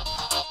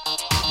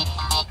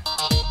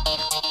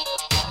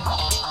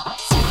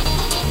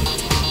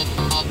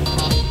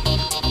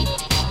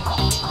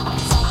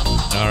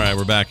 All right,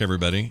 we're back,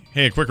 everybody.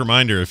 Hey, a quick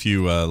reminder, if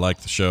you like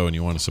the show and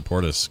you want to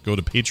support us, go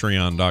to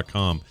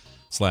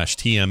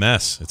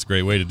patreon.com/TMS. It's a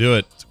great way to do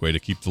it. It's a way to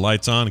keep the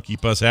lights on and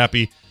keep us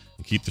happy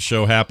and keep the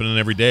show happening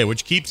every day,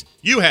 which keeps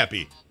you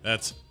happy.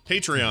 That's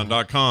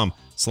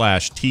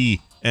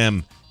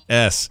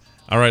patreon.com/TMS.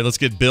 All right, let's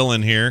get Bill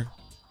in here.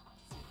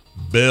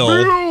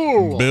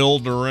 Bill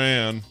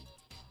Duran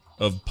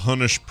of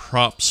Punish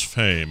Props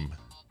fame.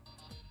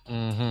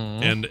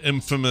 And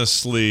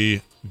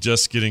infamously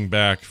just getting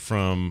back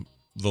from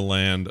the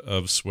land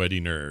of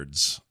sweaty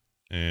nerds.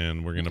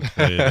 And we're going to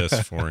play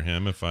this for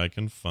him if I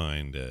can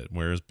find it.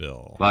 Where's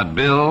Bill? But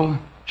Bill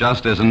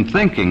just isn't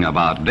thinking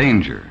about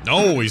danger.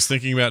 No, he's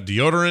thinking about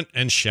deodorant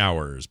and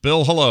showers.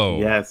 Bill, hello.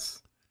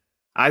 Yes.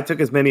 I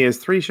took as many as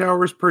 3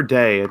 showers per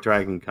day at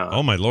Dragon Con.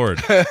 Oh, my Lord.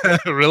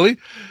 Really?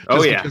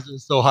 Oh, yeah. Because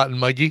it's so hot and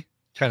muggy?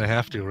 Kind of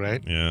have to,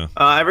 right? Yeah.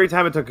 Every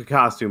time I took a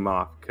costume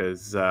off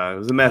because it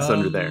was a mess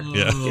under there.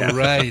 Yeah.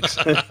 Right.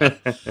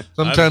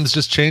 Sometimes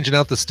just changing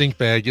out the stink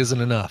bag isn't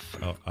enough.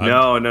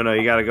 No.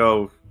 You got to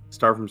go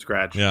Start from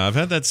scratch. Yeah, I've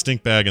had that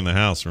stink bag in the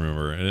house,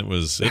 remember, and it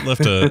left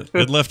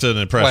an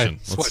impression.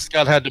 That's why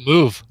Scott had to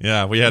move.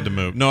 Yeah, we had to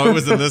move. No, it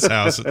was in this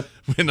house,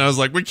 and I was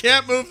like, we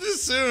can't move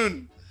this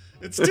soon.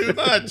 It's too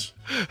much.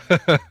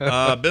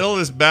 Bill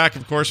is back,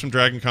 of course, from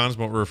Dragon Con is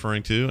what we're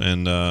referring to,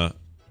 and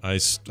I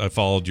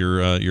followed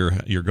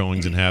your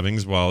goings and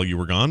havings while you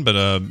were gone, but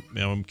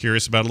I'm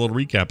curious about a little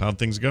recap. How'd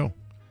things go?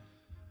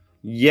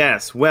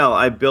 Yes, well,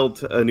 I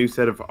built a new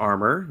set of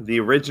armor.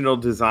 The original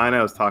design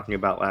I was talking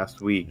about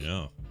last week.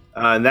 Yeah.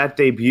 And that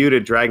debuted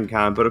at Dragon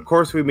Con, but of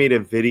course we made a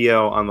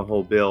video on the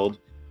whole build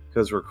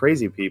because we're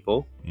crazy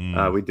people.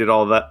 We did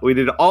all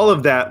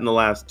of that in the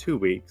last 2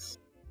 weeks.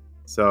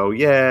 So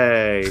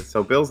yay!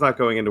 So Bill's not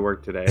going into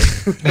work today.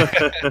 We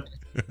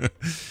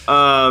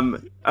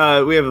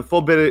have a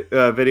full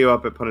video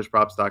up at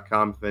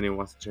punishprops.com if anyone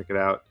wants to check it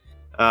out.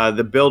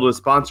 The build was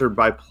sponsored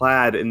by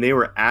Plaid, and they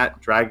were at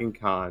Dragon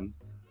Con,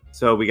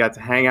 so we got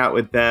to hang out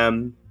with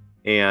them,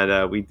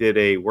 and we did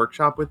a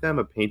workshop with them,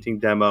 a painting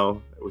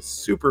demo. It was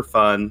super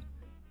fun.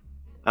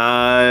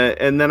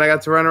 And then I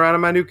got to run around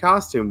in my new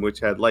costume, which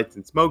had lights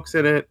and smokes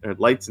in it. Or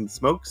lights and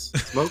smokes?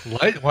 Smoke?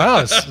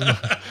 Wow.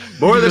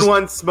 More than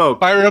one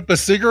smoke. Fire up a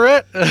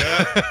cigarette?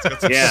 Yeah, it's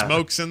got some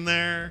smokes in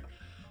there.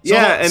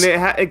 And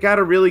it got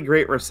a really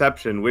great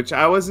reception, which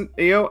I wasn't,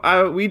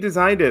 we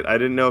designed it. I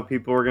didn't know if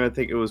people were going to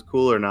think it was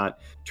cool or not.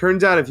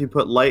 Turns out if you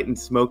put light and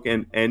smoke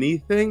in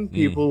anything,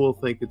 people will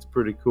think it's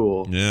pretty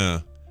cool.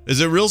 Yeah.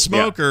 Is it real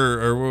smoke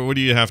or what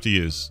do you have to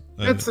use?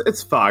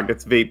 It's fog.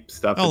 It's vape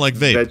stuff. Oh, like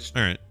vape.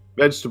 All right.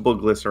 Vegetable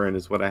glycerin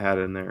is what I had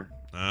in there.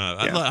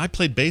 I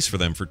played bass for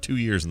them for 2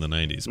 years in the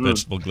 90s.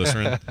 Vegetable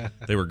glycerin.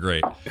 They were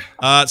great.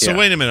 So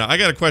wait a minute. I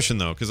got a question,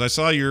 though, because I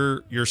saw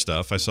your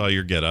stuff. I saw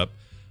your getup.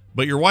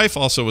 But your wife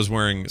also was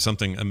wearing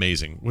something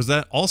amazing. Was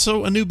that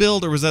also a new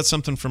build, or was that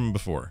something from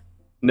before?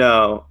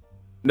 No,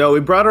 we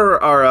brought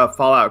our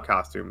Fallout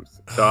costumes.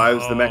 So I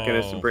was the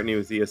Mechanist, and Brittany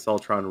was the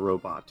Assaultron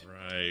robot.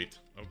 Right.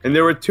 Okay. And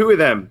there were 2 of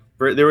them.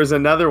 There was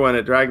another one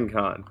at Dragon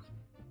Con.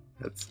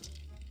 That's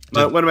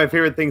one of my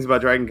favorite things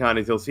about Dragon Con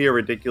is you'll see a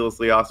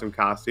ridiculously awesome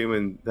costume,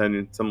 and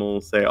then someone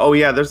will say, "Oh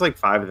yeah, there's like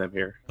 5 of them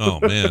here." Oh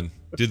man,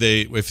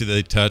 if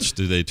they touch,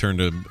 do they turn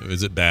to?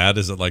 Is it bad?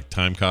 Is it like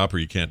Time Cop,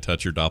 where you can't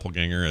touch your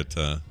doppelganger at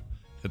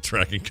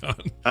Dragon Con?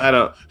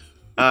 I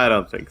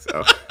don't think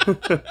so.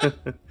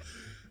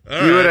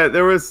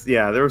 There was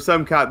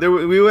some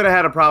we would have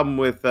had a problem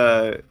with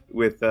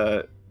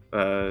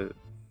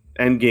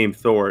Endgame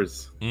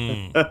Thors. Yeah,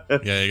 you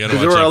gotta watch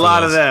there were a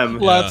lot of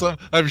them.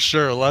 I'm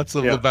sure lots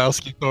of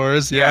Lebowski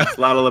Thors. Yeah, a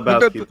lot of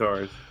Lebowski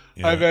Thors.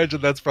 Yeah. I imagine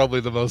that's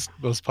probably the most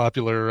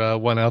popular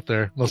one out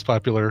there. Most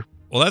popular.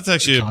 Well, that's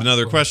actually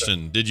another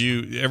question. Did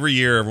you every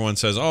year everyone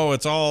says, "Oh,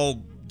 it's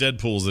all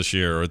Deadpools this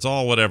year," or "It's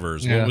all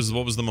whatever's." Yeah.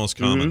 What was the most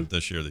common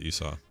this year that you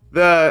saw?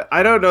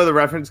 I don't know the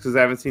reference because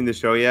I haven't seen the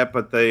show yet,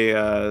 but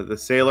the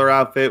sailor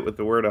outfit with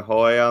the word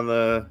ahoy on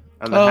the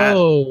hat.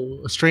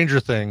 Stranger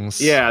Things.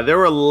 Yeah, there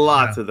were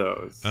lots of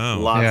those.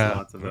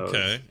 Lots of those.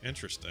 Okay,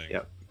 interesting.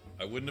 Yep.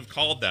 I wouldn't have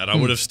called that. I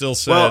would have still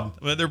said,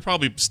 there are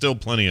probably still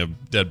plenty of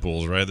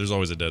Deadpools, right? There's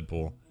always a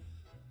Deadpool.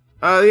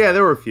 Yeah,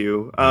 there were a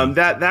few.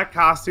 That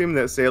costume,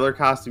 that sailor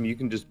costume, you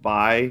can just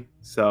buy.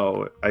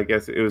 So I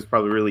guess it was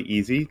probably really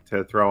easy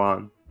to throw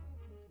on.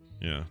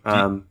 Yeah.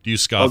 Do you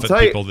scoff at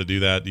people that do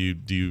that? Do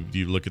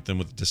you look at them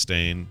with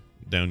disdain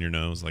down your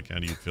nose? Like, how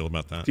do you feel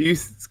about that?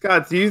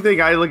 Scott, do you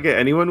think I look at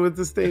anyone with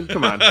disdain?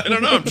 Come on. I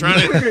don't know. I'm trying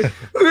to.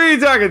 Who are you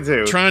talking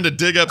to? Trying to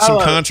dig up some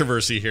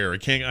controversy here.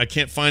 I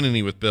can't find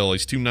any with Bill.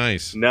 He's too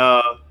nice.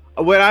 No.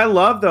 What I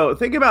love though,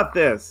 think about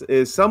this: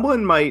 is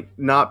someone might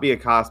not be a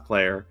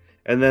cosplayer,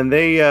 and then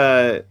they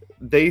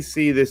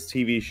see this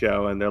TV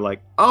show and they're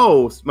like,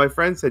 "Oh, my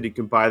friend said you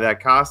can buy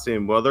that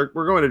costume. Well,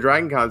 we're going to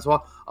Dragon Con,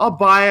 so I'll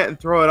buy it and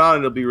throw it on,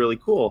 and it'll be really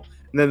cool."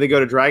 And then they go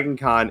to Dragon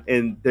Con,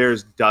 and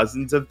there's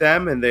dozens of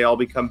them, and they all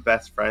become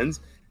best friends.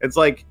 It's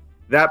like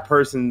that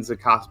person's a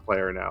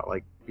cosplayer now,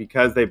 like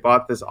because they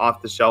bought this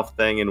off-the-shelf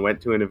thing and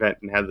went to an event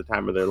and had the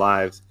time of their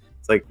lives.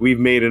 It's like we've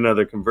made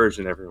another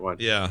conversion, everyone.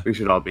 Yeah, we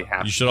should all be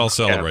happy. You should all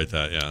celebrate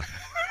that. Yeah.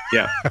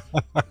 Yeah,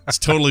 it's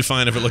totally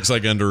fine if it looks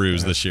like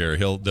Underoos this year.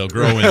 They'll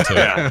grow into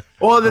it.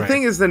 Well, the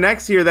thing is, the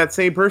next year that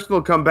same person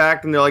will come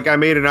back and they're like, "I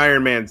made an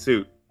Iron Man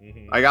suit.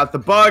 I got the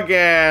bug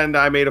and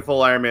I made a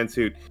full Iron Man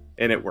suit,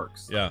 and it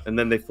works." Yeah, and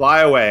then they fly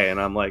away, and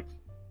I'm like,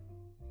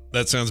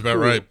 "That sounds about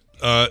right."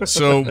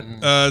 So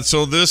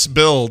this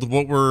build,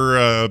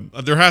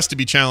 there has to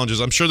be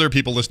challenges. I'm sure there are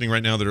people listening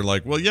right now that are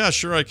like, "Well, yeah,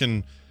 sure, I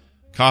can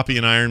copy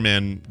an Iron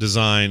Man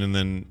design and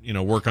then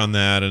work on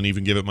that and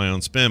even give it my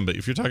own spin." But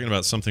if you're talking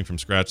about something from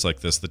scratch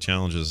like this, the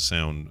challenges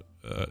sound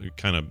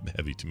kind of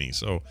heavy to me.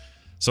 So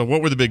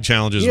what were the big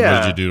challenges? And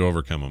what did you do to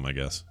overcome them, I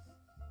guess?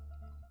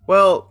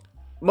 Well,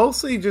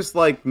 mostly just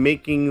like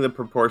making the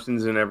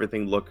proportions and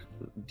everything look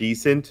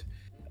decent.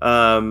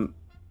 You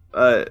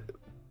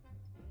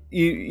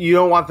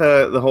don't want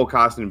the whole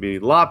costume to be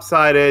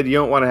lopsided. You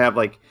don't want to have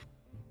like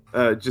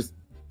just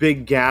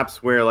big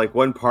gaps where like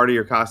one part of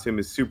your costume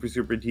is super,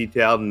 super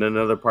detailed and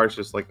another part's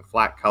just like a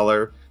flat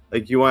color.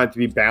 Like you want it to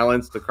be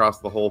balanced across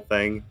the whole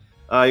thing.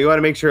 You want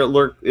to make sure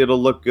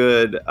it'll look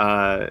good,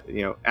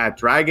 at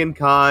Dragon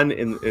Con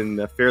in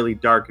a fairly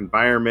dark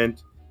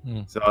environment.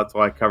 So that's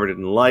why I covered it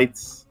in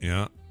lights.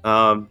 Yeah.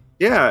 And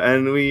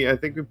I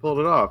think we pulled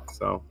it off.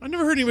 So I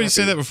never heard anybody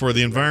say that before.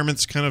 The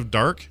environment's kind of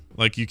dark.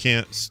 Like you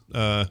can't.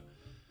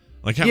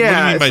 What do you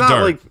yeah, mean by it's not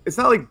dark? it's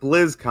not like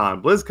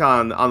BlizzCon.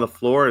 BlizzCon on the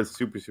floor is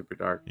super super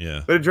dark.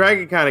 Yeah. But at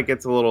Dragon Con it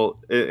gets a little,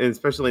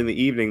 especially in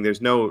the evening.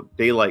 There's no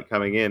daylight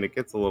coming in. It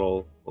gets a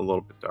little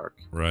bit dark.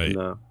 Right.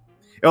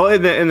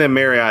 In the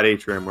Marriott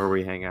atrium where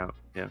we hang out.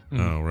 Yeah.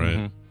 Oh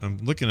right. I'm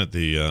looking at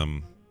the.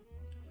 You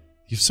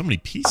have so many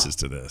pieces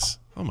to this.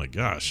 Oh my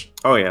gosh.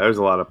 Oh yeah, there's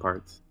a lot of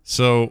parts.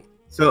 So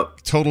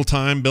total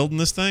time building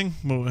this thing?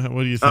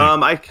 What do you think?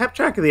 I kept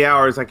track of the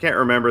hours. I can't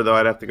remember though.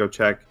 I'd have to go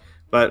check.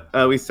 But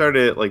we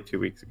started it like 2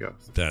 weeks ago.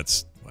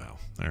 That's wow.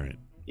 All right.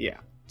 Yeah.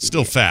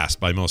 Still fast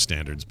by most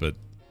standards, but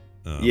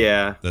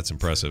yeah, that's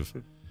impressive.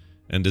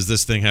 And does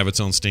this thing have its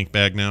own stink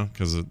bag now?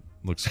 Because it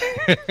looks.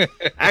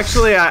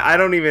 Actually, I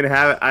don't even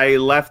have it. I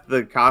left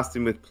the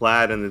costume with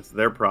plaid, and it's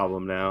their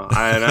problem now.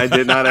 And I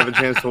did not have a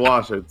chance to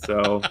wash it,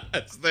 so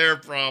it's their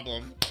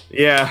problem.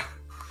 Yeah.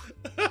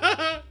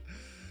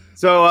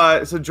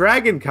 So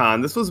Dragon Con.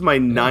 This was my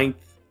 9th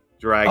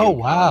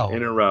Dragon Con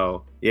in a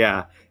row.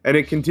 Yeah. And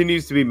it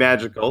continues to be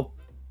magical.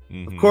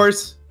 Of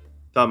course,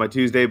 saw my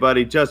Tuesday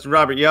buddy, Justin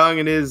Robert Young,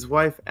 and his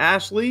wife,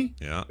 Ashley.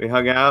 Yeah. We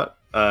hung out.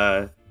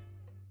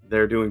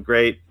 They're doing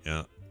great.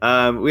 Yeah.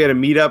 We had a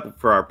meetup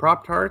for our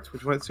prop tarts,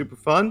 which went super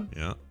fun.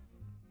 Yeah.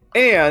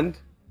 And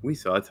we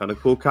saw a ton of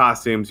cool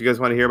costumes. You guys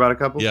want to hear about a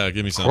couple? Yeah,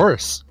 give me some. Of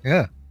course.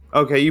 Yeah.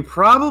 Okay, you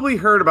probably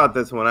heard about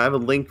this one. I have a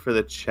link for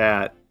the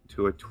chat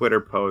to a Twitter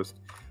post.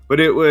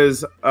 But it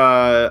was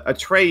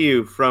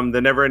Atreyu from The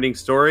Neverending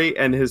Story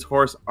and his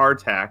horse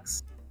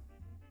Artax.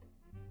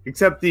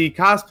 Except the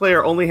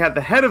cosplayer only had the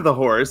head of the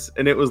horse,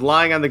 and it was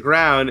lying on the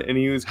ground, and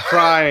he was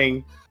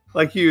crying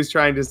like he was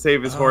trying to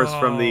save his horse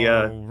from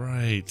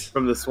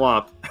the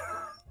swamp.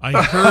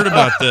 I heard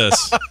about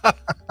this.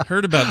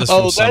 From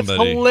somebody.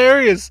 That's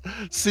hilarious.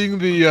 Seeing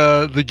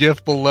the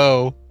GIF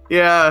below.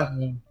 Yeah.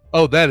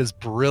 Oh, that is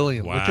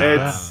brilliant. Wow. Look at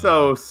that. It's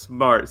so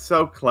smart,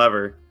 so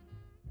clever.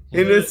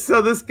 And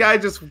so this guy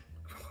just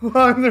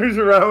wanders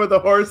around with a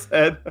horse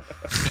head.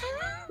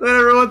 Then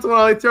every once in a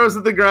while he throws it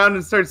to the ground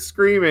and starts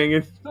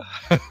screaming.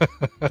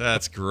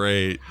 That's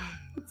great.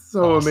 It's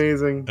so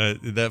amazing.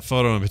 That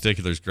photo in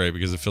particular is great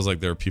because it feels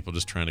like there are people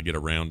just trying to get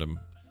around him.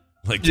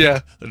 Like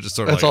they're just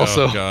sort of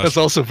also, oh gosh. That's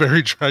also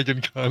very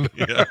Dragon Con.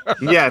 Yeah.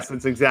 Yes,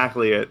 that's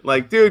exactly it.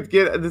 Like, dude,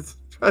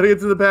 try to get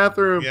to the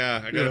bathroom.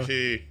 Yeah, I gotta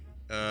pee.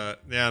 Yeah,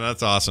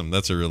 that's awesome.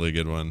 That's a really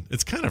good one.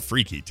 It's kind of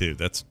freaky too.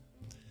 That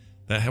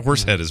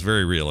horse head is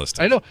very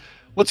realistic. I know.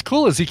 What's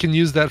cool is he can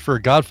use that for a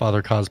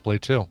Godfather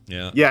cosplay too.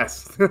 Yeah.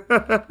 Yes.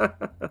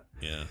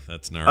 Yeah,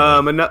 that's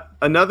gnarly.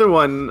 Another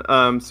one.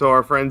 So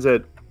our friends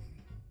at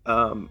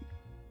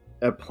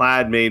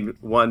Plaid made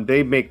one.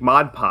 They make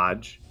Mod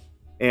Podge,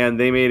 and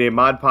they made a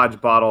Mod Podge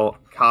bottle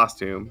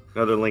costume.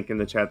 Another link in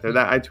the chat there.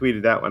 I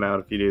tweeted that one out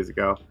a few days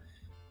ago.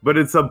 But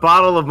it's a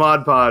bottle of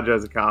Mod Podge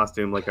as a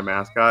costume, like a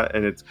mascot,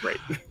 and it's great.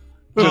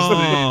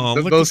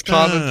 The most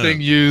common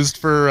thing used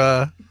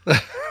for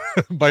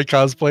by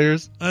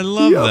cosplayers. I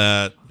love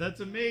that. That's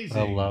amazing.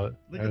 I love it.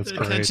 Look at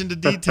the attention to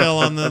detail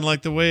on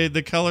the way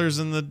the colors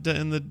and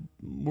the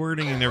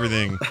wording and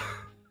everything.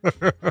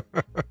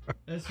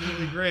 That's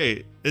really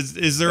great.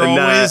 Is there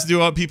always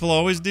people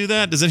always do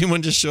that? Does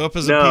anyone just show up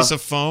as a piece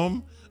of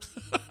foam?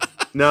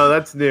 No,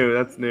 that's new.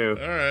 That's new.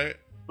 All right.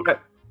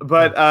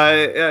 But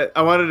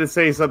I wanted to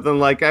say something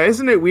like,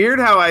 isn't it weird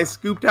how I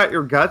scooped out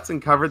your guts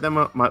and covered them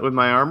with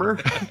my armor?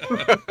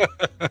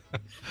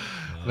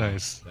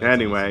 Nice.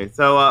 Anyway,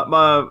 so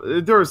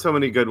there were so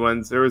many good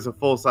ones. There was a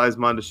full-size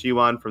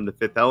Mondoshiwan from The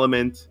Fifth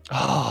Element.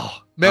 Oh,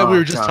 man, we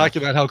were just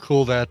talking about how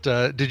cool that...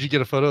 did you get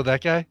a photo of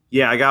that guy?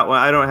 Yeah, I got one.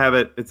 I don't have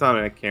it. It's on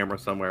a camera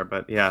somewhere,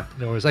 but yeah.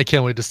 No worries. I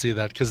can't wait to see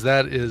that, because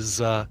that is...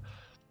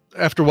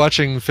 after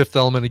watching Fifth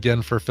Element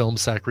again for Film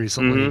Sack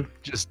recently,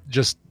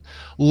 just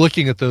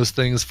looking at those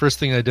things, first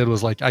thing I did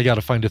was like, I got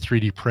to find a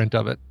 3D print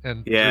of it,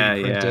 and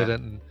 3D printed it.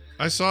 And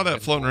I saw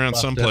that floating around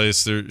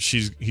someplace.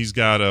 He's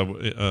got a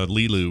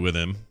Lilu with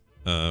him,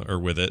 or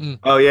with it.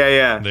 Oh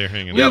yeah. They're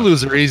hanging.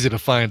 Lilus are easy to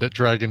find at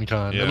Dragon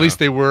Con. Yeah. At least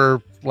they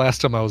were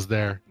last time I was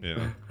there.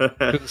 Yeah.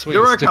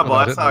 There were a couple.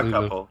 I saw a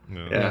couple.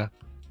 Yeah.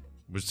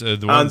 Which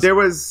there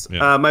was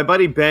my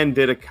buddy Ben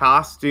did a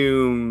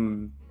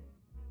costume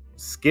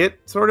skit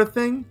sort of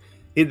thing.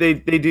 They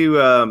do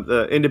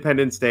the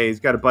Independence Day.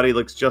 He's got a buddy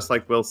looks just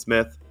like Will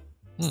Smith,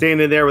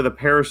 standing there with a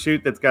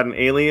parachute that's got an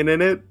alien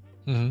in it.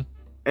 Mm-hmm.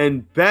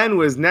 And Ben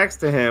was next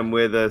to him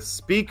with a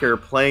speaker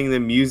playing the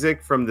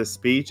music from the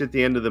speech at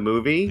the end of the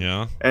movie.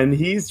 Yeah. And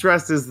he's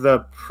dressed as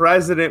the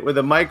president with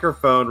a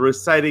microphone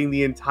reciting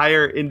the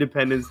entire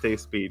Independence Day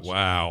speech.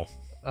 Wow.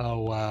 Oh,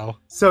 wow.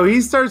 So he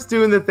starts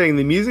doing the thing.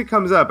 The music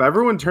comes up.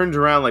 Everyone turns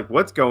around like,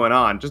 what's going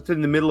on? Just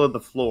in the middle of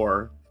the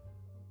floor.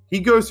 He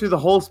goes through the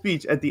whole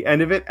speech. At the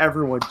end of it,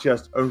 everyone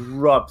just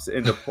erupts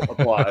into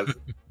applause.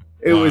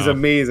 It was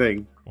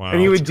amazing. Wow,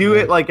 and he would do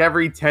it like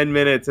every 10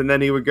 minutes, and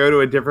then he would go to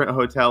a different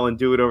hotel and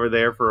do it over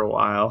there for a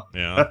while.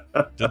 Yeah.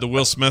 Did the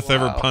Will Smith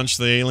ever punch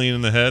the alien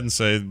in the head and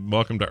say,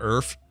 "Welcome to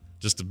Earth,"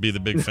 just to be the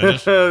big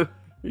finish?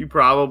 He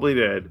probably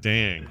did.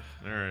 Dang.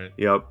 All right.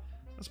 Yep.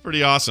 That's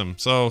pretty awesome.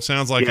 So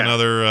sounds like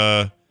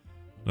another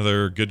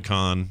good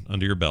con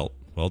under your belt.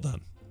 Well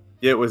done.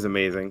 It was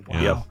amazing.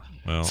 Yeah. Yep.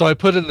 Well, So I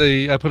put in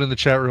the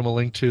chat room a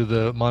link to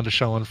the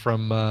Mondashawan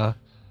from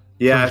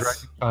Yes.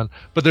 Dragon Con.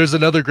 But there's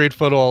another great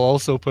photo I'll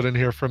also put in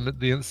here from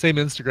the same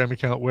Instagram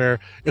account where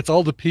it's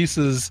all the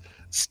pieces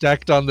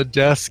stacked on the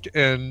desk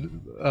and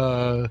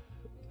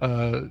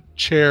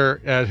chair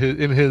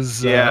in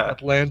his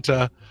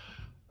Atlanta.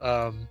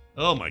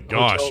 Oh my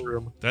gosh,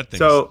 room. that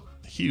thing's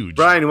huge.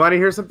 Brian, you want to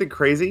hear something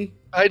crazy?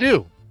 I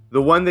do.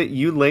 The one that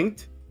you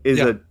linked is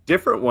a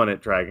different one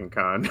at Dragon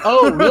Con.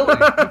 Oh, really?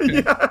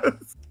 Okay.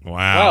 Yes.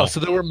 Wow.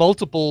 So there were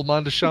multiple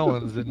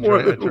Mondashawans at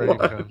Dragon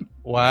Con.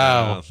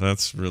 Wow. Yeah,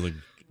 that's really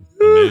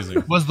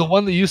amazing. Was the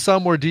one that you saw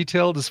more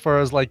detailed as far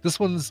as like this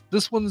one's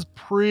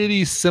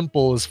pretty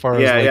simple as far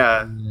as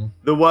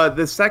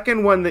the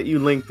second one that you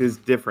linked is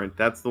different.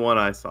 That's the one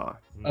I saw.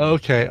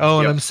 Okay. Oh,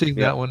 and I'm seeing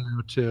that one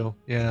now too.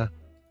 Yeah.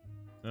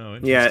 Oh,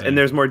 yeah, and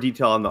there's more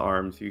detail on the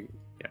arms.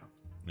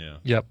 Yeah.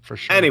 Yep, for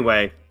sure.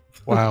 Anyway.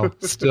 Wow.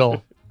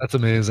 Still, that's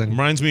amazing.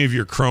 Reminds me of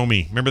your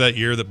Chromie. Remember that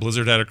year that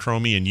Blizzard had a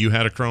Chromie and you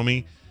had a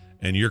Chromie,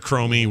 and your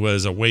Chromie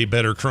was a way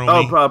better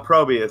Chromie. Oh,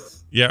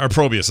 Probius. Yeah, or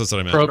Probius. That's what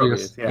I meant.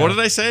 Probius. Yeah. What did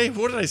I say?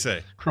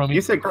 Chromie.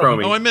 You said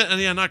Chromie. Oh, I meant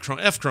not Chromie.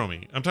 F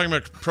Chromie. I'm talking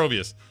about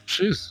Probius.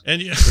 Jeez.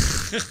 And you.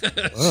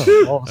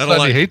 I don't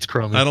like. He hates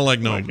Chromie. I don't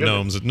like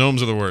gnomes.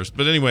 Gnomes are the worst.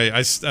 But anyway,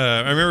 I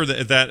remember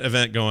at that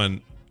event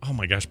going, oh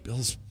my gosh,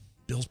 Bill's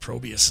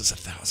Probius is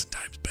 1,000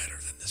 times better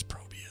than this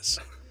Probius.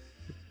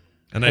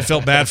 And I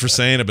felt bad for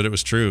saying it, but it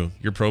was true.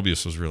 Your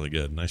Probius was really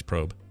good. Nice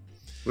probe.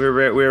 We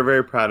were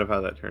very proud of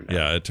how that turned out.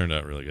 Yeah, it turned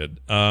out really good.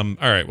 All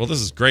right, well,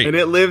 this is great. And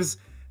that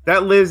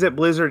lives at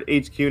Blizzard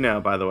HQ now,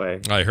 by the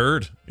way. I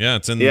heard. Yeah,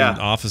 it's in the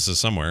offices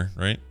somewhere,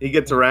 right? He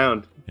gets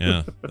around.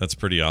 Yeah, that's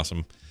pretty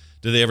awesome.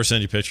 Did they ever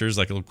send you pictures,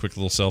 like a quick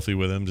little selfie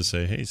with him to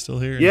say, "Hey, he's still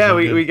here"? Yeah,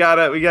 we got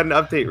an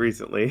update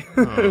recently.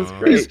 It was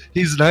great.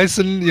 He's nice,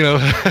 and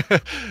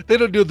they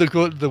don't do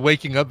the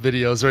waking up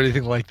videos or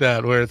anything like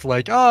that, where it's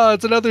like,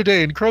 it's another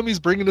day, and Chromie's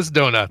bringing us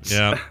donuts.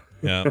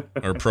 Yeah,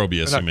 or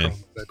Probius, you mean?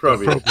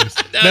 Probius.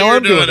 Now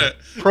I'm doing it.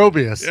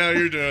 Probius. Yeah,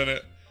 you're doing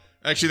it.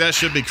 Actually, that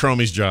should be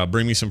Chromie's job.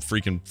 Bring me some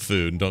freaking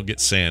food and don't get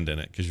sand in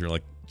it because you're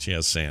like, she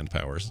has sand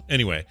powers.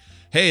 Anyway,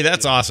 hey,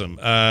 that's awesome.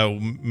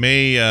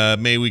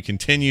 May we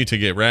continue to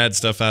get rad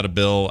stuff out of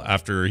Bill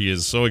after he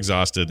is so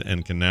exhausted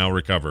and can now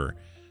recover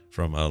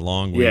from a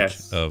long week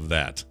of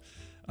that.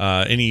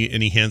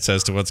 Any hints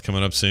as to what's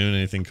coming up soon?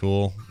 Anything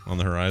cool on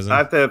the horizon? I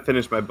have to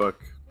finish my book.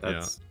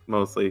 That's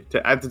mostly.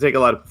 I have to take a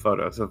lot of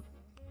photos of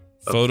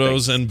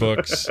photos and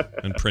books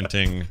and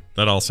printing.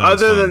 That all sounds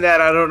Other fun. than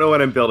that, I don't know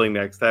what I'm building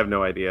next. I have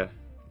no idea.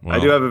 Well, I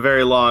do have a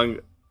very long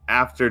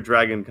after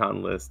Dragon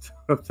Con list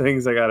of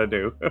things I got to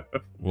do.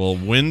 Well,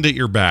 wind at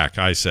your back,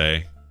 I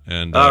say.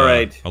 And all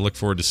right. I look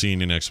forward to seeing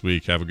you next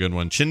week. Have a good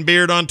one.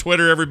 Chinbeard on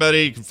Twitter,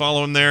 everybody. You can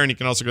follow him there, and you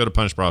can also go to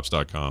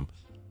punchprops.com.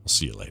 We'll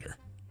see you later.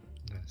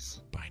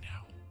 Nice. Bye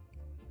now.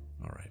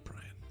 All right,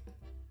 Brian.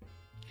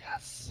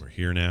 Yes. We're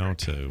here now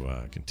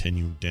to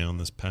continue down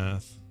this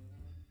path.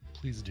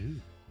 Please do.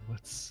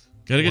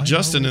 Gotta get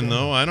Justin in,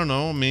 though. I don't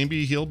know.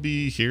 Maybe he'll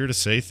be here to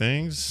say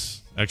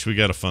things. Actually, we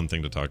got a fun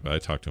thing to talk about. I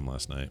talked to him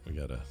last night. We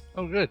got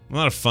good.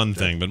 Not a fun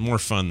thing, but more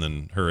fun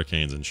than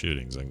hurricanes and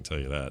shootings. I can tell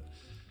you that.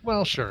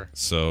 Well, sure.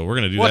 So we're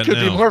gonna do what that now.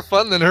 What could be more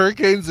fun than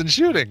hurricanes and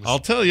shootings? I'll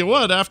tell you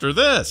what after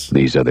this.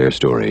 These are their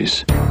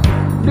stories.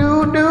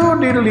 Oh,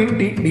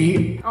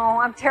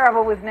 I'm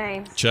terrible with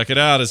names. Check it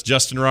out. It's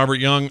Justin Robert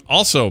Young,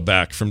 also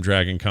back from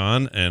Dragon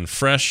Con and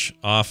fresh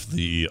off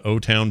the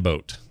O-Town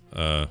boat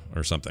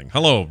or something.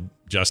 Hello,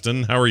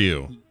 Justin. How are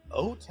you?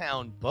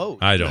 O-Town boat?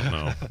 I don't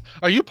know.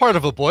 Are you part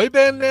of a boy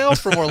band now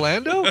from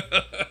Orlando?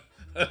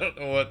 I don't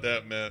know what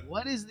that meant.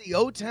 What is the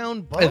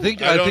O-Town boat? I think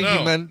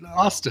you meant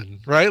Austin,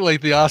 right?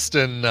 Like the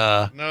Austin.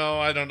 No,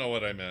 I don't know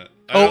what I meant.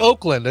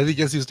 Oakland. I think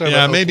he was talking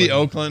about maybe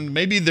Oakland.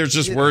 Maybe there's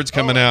just words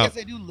coming out. I guess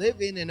I do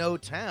live in an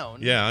O-Town.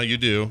 Yeah, you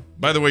do.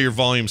 By the way, your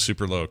volume's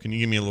super low. Can you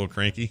give me a little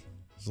cranky?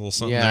 There's a little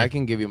something there. I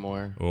can give you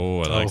more. Oh,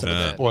 I like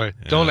that. Boy,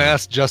 don't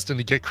ask Justin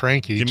to get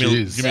cranky. Give me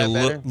a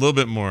little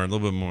bit more. A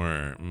little bit more.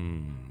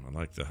 I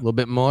like that. A little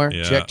bit more?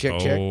 Yeah. Check.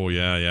 Oh,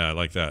 yeah, I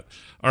like that.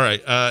 All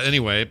right.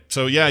 Anyway,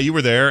 so yeah, you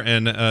were there,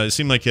 and it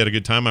seemed like you had a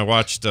good time. I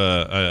watched...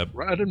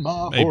 riding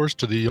my horse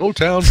to the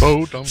O-Town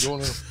boat. I'm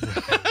going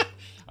to...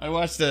 I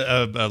watched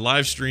a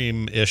live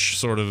stream-ish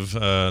sort of...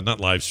 not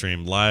live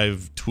stream,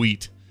 live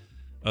tweet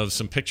of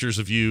some pictures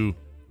of you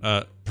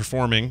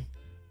performing,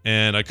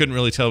 and I couldn't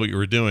really tell what you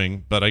were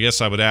doing, but I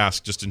guess I would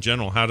ask, just in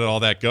general, how did all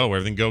that go?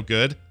 Everything go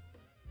good?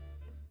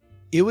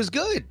 It was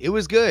good. It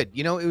was good.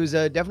 It was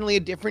definitely a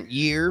different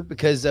year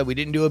because we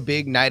didn't do a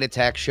big Night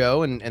Attack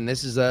show, and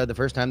this is the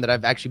first time that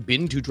I've actually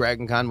been to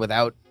Dragon Con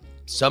without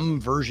some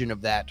version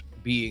of that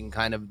being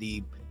kind of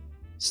the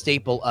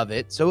staple of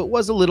it. So it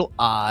was a little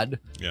odd.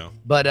 Yeah.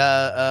 But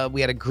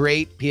we had a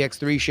great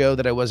PX3 show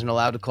that I wasn't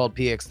allowed to call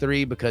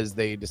PX3 because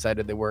they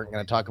decided they weren't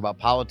going to talk about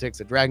politics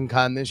at Dragon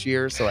Con this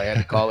year. So I had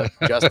to call it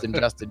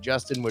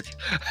Justin, which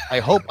I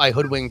hope I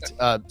hoodwinked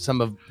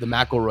some of the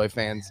McElroy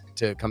fans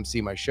to come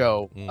see my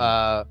show.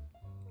 No,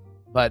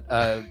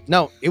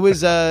 it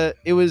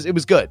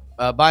was good.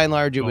 By and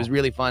large, it was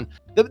really fun.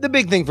 The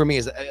big thing for me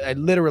is I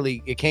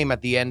literally, it came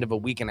at the end of a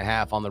week and a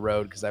half on the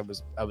road because I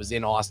was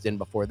in Austin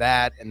before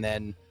that. And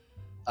then,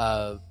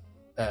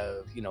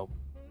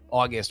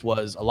 August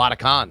was a lot of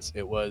cons.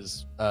 It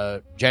was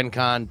Gen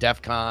Con,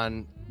 Def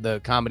Con,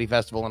 the comedy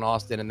festival in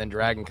Austin, and then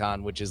Dragon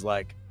Con, which is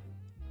like,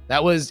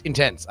 that was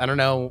intense. I don't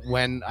know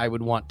when I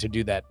would want to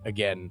do that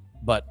again,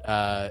 but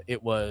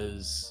it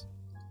was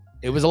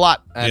a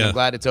lot, and I'm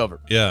glad it's over.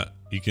 Yeah.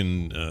 You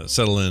can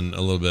settle in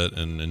a little bit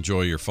and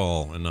enjoy your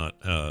fall and not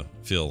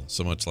feel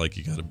so much like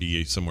you got to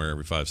be somewhere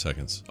every 5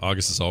 seconds.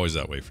 August is always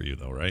that way for you,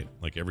 though, right?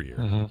 Like every year.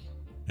 Mm-hmm.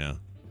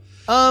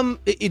 Yeah.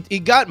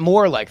 It got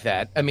more like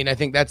that. I mean, I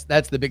think that's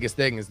the biggest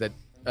thing is that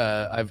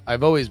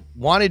I've always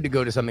wanted to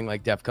go to something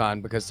like DEF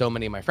CON because so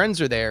many of my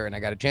friends are there, and I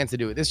got a chance to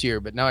do it this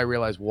year. But now I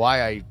realize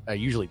why I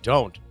usually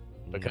don't,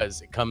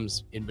 because it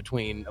comes in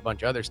between a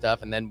bunch of other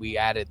stuff, and then we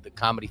added the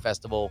comedy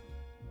festival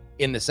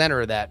in the center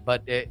of that,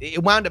 but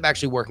it wound up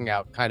actually working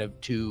out kind of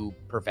to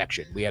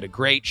perfection. We had a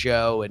great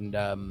show, and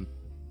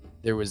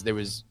it was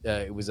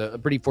a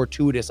pretty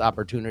fortuitous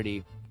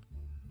opportunity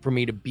for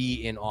me to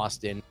be in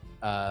Austin,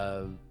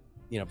 for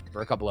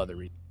a couple other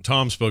reasons.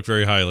 Tom spoke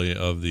very highly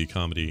of the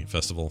comedy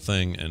festival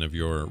thing and of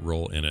your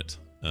role in it.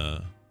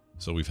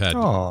 So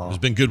there's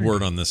been good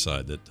word on this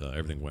side that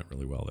everything went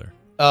really well there.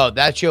 Oh,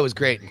 that show was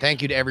great. And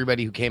thank you to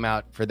everybody who came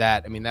out for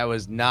that. I mean, that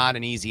was not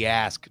an easy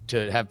ask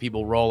to have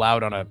people roll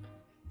out on a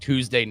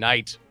Tuesday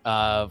night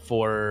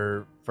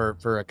for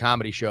a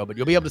comedy show, but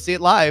you'll be able to see it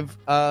live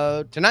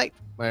tonight.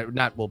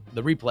 The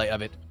replay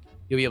of it.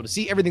 You'll be able to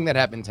see everything that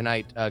happened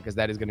tonight because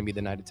that is going to be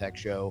the Night Attack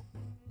show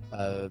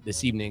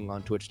this evening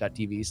on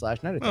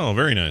twitch.tv/Night Attack. Oh,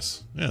 very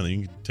nice. Yeah, then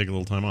you can take a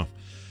little time off.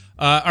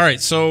 All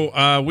right, so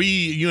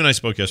you and I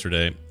spoke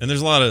yesterday, and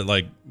there's a lot of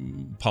like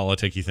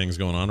politicky things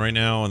going on right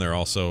now, and there are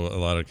also a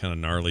lot of kind of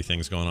gnarly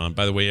things going on.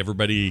 By the way,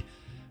 everybody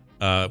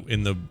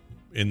in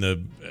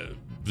the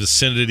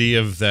vicinity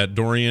of that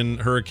Dorian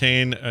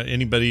hurricane,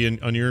 anybody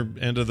on your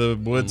end of the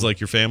woods, like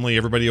your family,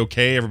 everybody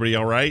okay? Everybody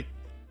all right?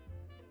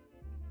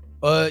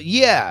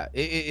 Yeah,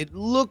 it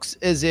looks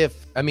as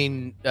if, I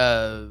mean,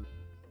 I've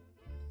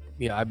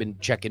been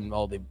checking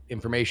all the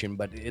information,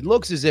 but it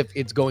looks as if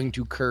it's going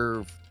to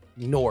curve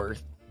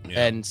north,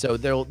 and so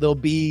there'll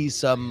be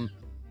some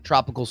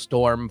tropical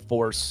storm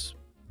force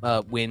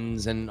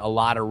winds and a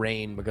lot of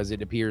rain because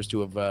it appears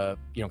to have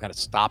kind of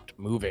stopped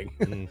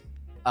moving.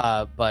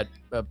 But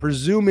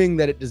presuming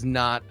that it does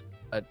not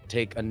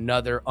take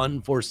another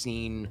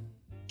unforeseen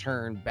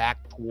turn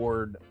back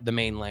toward the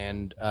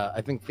mainland,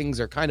 I think things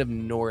are kind of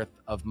north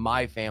of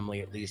my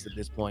family, at least at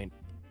this point.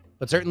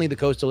 But certainly the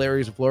coastal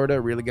areas of Florida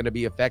are really going to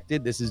be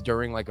affected. This is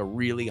during like a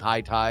really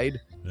high tide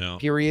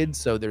period,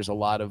 so there's a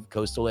lot of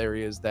coastal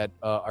areas that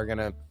are going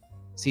to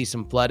see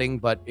some flooding.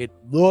 But it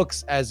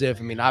looks as if,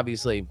 I mean,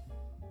 obviously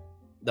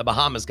the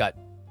Bahamas got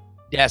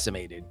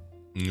decimated.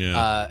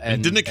 Yeah,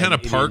 and didn't it kind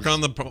of park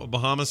on the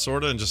Bahamas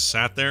sort of and just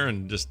sat there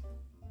and just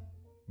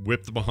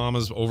whipped the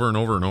Bahamas over and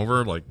over and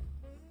over? Like,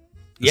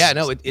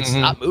 it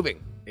stopped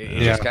moving. It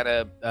just kind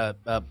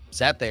of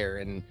sat there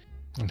and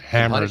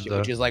hammered,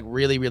 which is like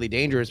really, really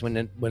dangerous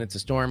when it's a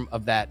storm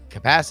of that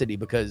capacity,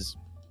 because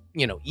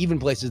even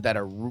places that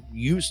are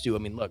used to, I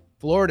mean, look,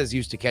 Florida's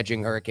used to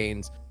catching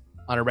hurricanes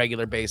on a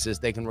regular basis.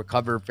 They can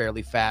recover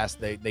fairly fast.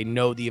 They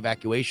know the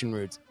evacuation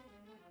routes.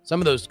 Some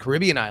of those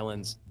Caribbean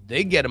islands,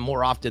 they get them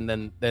more often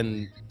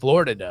than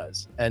Florida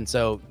does. And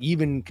so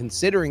even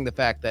considering the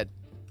fact that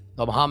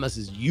the Bahamas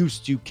is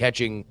used to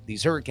catching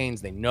these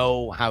hurricanes, they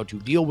know how to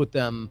deal with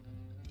them.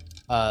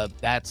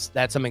 That's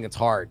something that's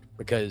hard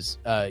because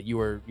you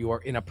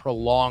are in a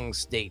prolonged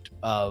state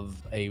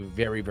of a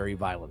very, very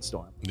violent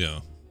storm. Yeah.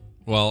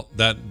 Well,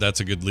 that's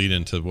a good lead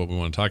into what we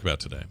want to talk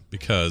about today,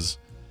 because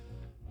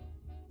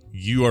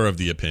you are of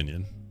the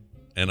opinion,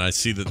 and I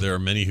see that there are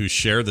many who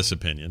share this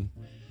opinion,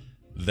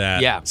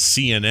 that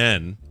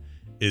CNN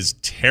is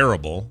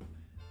terrible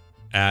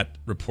at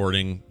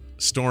reporting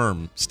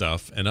storm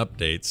stuff and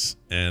updates,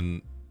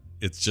 and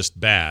it's just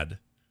bad.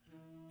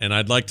 And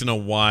I'd like to know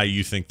why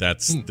you think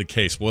that's the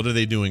case. What are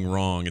they doing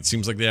wrong? It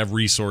seems like they have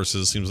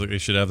resources. Seems like they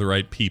should have the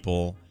right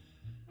people.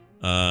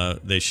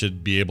 They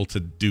should be able to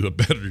do a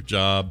better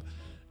job.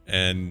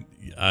 And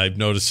I've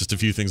noticed just a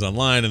few things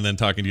online, and then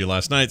talking to you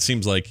last night,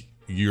 seems like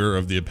you're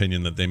of the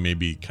opinion that they may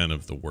be kind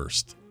of the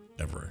worst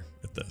ever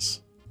at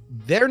this.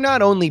 They're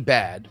not only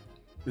bad,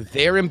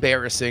 they're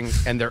embarrassing,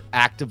 and they're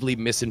actively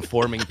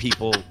misinforming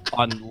people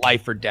on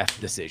life or death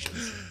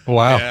decisions.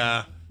 Wow.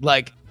 Yeah.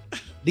 Like,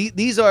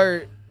 these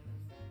are...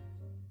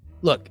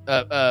 Look,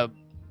 I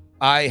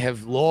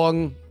have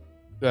long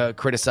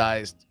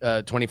criticized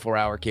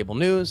 24-hour cable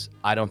news.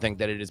 I don't think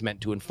that it is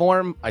meant to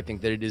inform. I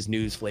think that it is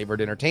news-flavored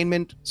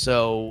entertainment.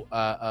 So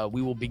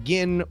we will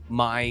begin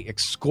my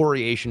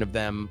excoriation of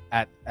them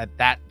at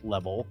that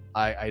level.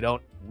 I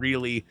don't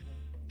really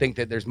think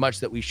that there's much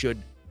that we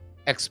should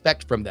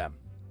expect from them.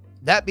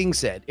 That being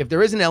said, if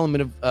there is an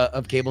element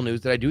of cable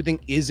news that I do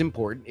think is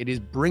important, it is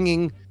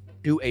bringing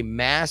to a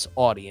mass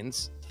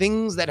audience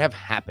things that have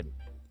happened.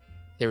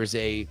 There is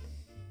a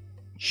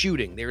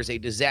shooting, there's a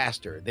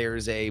disaster,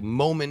 there's a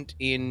moment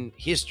in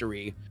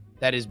history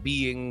that is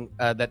being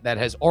that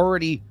has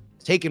already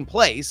taken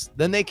place.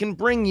 Then they can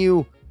bring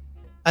you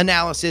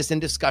analysis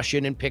and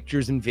discussion and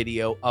pictures and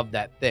video of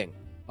that thing.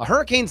 A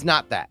hurricane's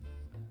not that.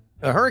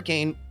 A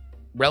hurricane,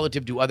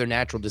 relative to other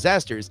natural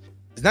disasters,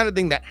 is not a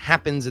thing that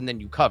happens and then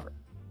you cover.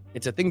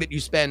 It's a thing that you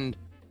spend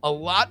a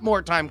lot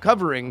more time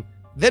covering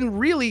than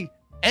really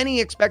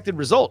any expected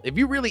result. If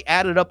you really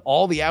added up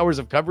all the hours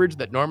of coverage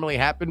that normally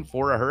happen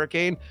for a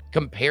hurricane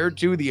compared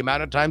to the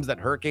amount of times that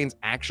hurricanes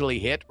actually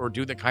hit or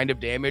do the kind of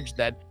damage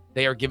that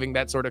they are giving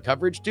that sort of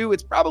coverage to,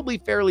 it's probably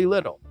fairly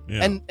little.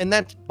 Yeah. And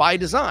that's by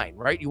design,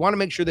 right? You want to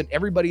make sure that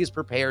everybody is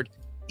prepared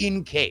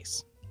in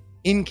case.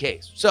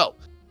 So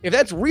if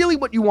that's really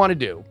what you want to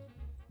do,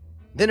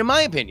 then in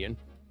my opinion,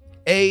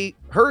 a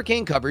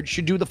hurricane coverage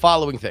should do the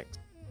following things.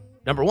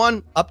 Number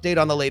one,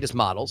 update on the latest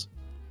models.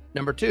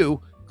 Number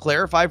two,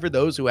 clarify for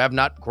those who have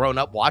not grown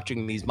up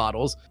watching these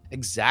models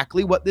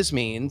exactly what this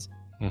means,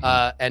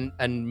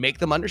 and make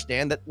them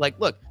understand that, like,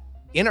 look,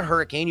 in a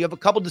hurricane, you have a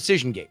couple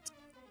decision gates.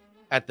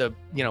 At the,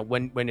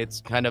 when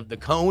it's kind of the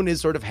cone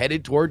is sort of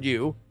headed toward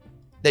you,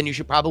 then you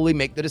should probably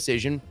make the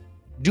decision,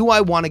 do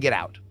I want to get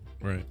out?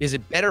 Right. Is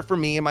it better for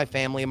me and my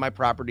family and my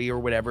property or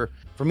whatever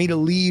for me to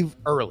leave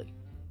early?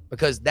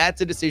 Because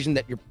that's a decision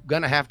that you're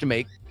going to have to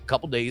make a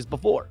couple days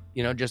before,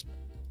 just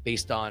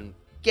based on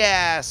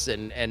gas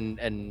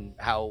and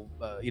how,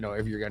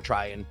 if you're going to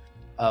try and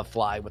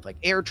fly with like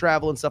air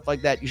travel and stuff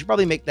like that, you should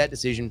probably make that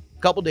decision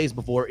a couple days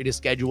before it is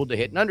scheduled to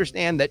hit and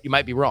understand that you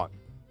might be wrong.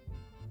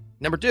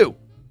 Number two,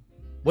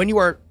 when you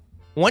are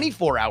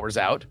 24 hours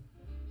out,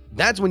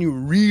 that's when you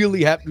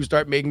really have to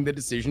start making the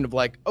decision of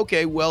like,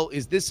 okay, well,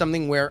 is this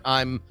something where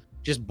I'm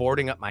just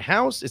boarding up my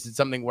house? Is it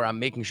something where I'm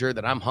making sure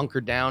that I'm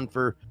hunkered down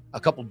for a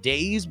couple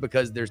days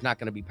because there's not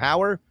going to be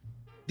power?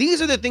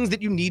 These are the things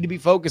that you need to be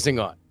focusing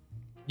on.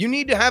 You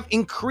need to have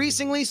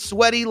increasingly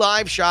sweaty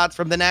live shots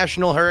from the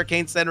National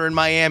Hurricane Center in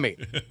Miami.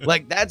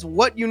 Like, that's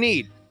what you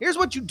need. Here's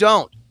what you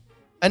don't.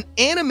 An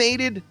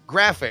animated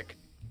graphic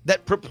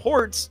that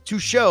purports to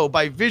show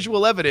by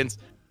visual evidence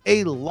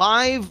a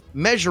live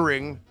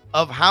measuring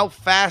of how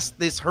fast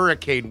this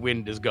hurricane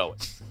wind is going.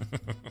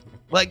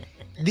 Like,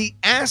 the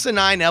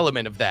asinine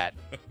element of that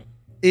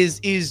is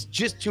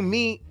just, to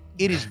me,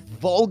 it is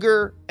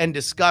vulgar and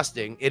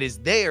disgusting. It is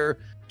there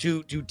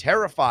to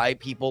terrify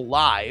people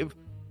live,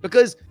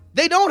 because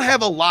they don't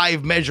have a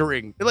live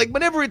measuring. Like,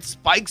 whenever it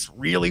spikes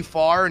really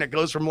far and it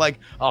goes from like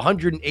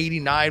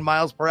 189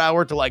 miles per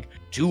hour to like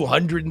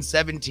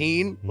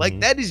 217, like,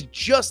 that is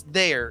just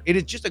there. It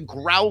is just a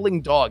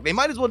growling dog. They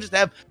might as well just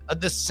have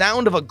the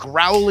sound of a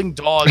growling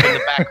dog in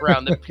the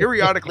background that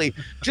periodically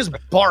just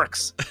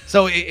barks.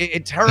 So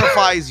it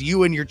terrifies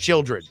you and your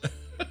children.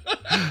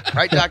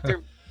 Right,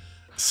 Doctor?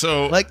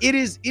 So, like, it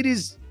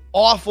is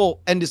awful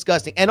and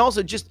disgusting. And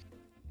also just,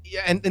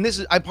 and this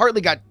is, I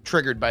partly got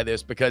triggered by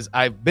this because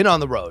I've been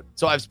on the road.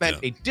 So I've spent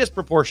a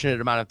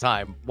disproportionate amount of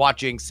time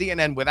watching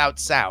CNN without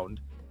sound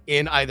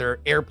in either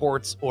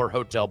airports or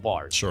hotel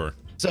bars. Sure.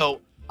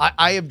 So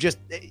I have just,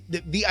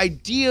 the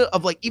idea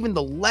of like even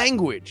the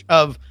language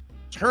of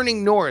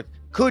turning north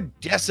could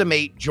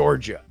decimate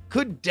Georgia,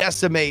 could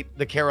decimate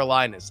the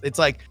Carolinas. It's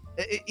like,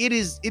 it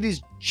is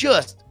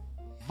just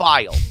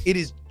vile. It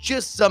is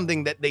just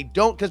something that they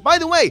don't, because by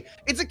the way,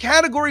 it's a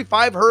Category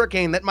 5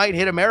 hurricane that might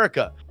hit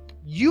America.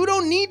 You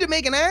don't need to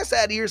make an ass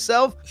out of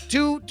yourself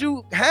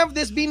to have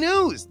this be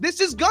news. This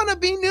is gonna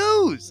be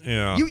news.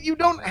 Yeah. You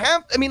don't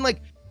have, I mean,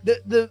 like,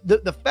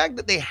 the fact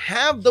that they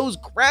have those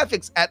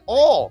graphics at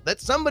all,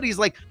 that somebody's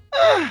like,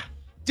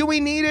 do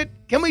we need it?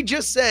 Can we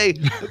just say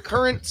the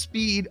current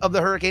speed of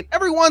the hurricane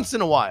every once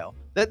in a while?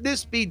 That this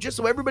speed, just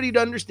so everybody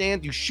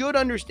understands, you should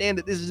understand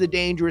that this is a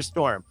dangerous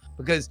storm.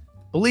 Because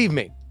believe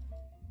me,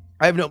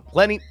 I have known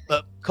plenty,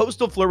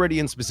 coastal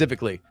Floridians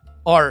specifically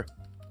are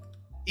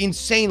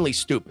insanely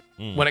stupid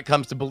when it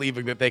comes to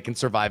believing that they can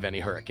survive any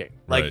hurricane.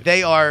 Like, right.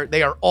 they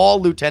are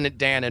all Lieutenant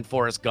Dan and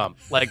Forrest Gump.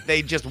 Like,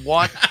 they just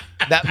want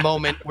that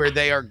moment where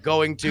they are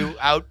going to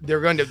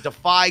they're going to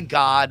defy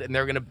God and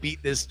they're going to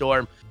beat this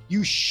storm.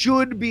 You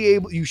should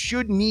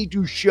need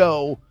to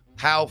show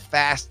how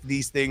fast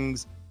these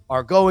things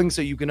are going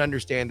so you can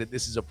understand that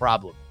this is a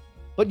problem.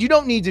 But you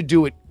don't need to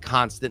do it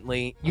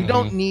constantly. You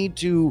don't need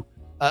to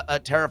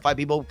terrify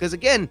people, because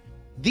again,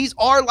 these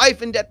are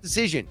life and death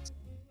decisions.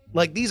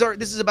 Like, this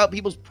is about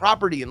people's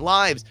property and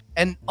lives.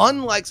 And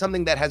unlike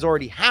something that has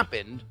already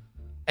happened,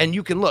 and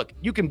you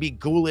can be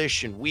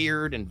ghoulish and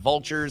weird and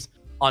vultures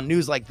on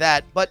news like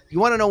that, but you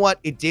want to know what?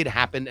 It did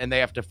happen and they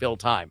have to fill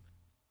time.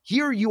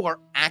 Here you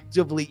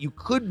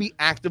could be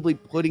actively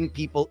putting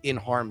people in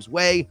harm's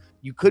way.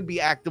 You could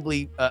be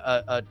actively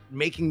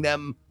making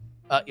them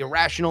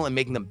irrational and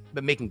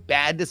making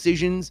bad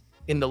decisions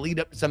in the lead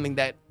up to something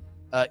that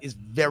is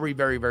very,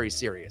 very, very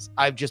serious.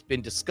 I've just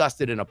been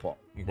disgusted and appalled.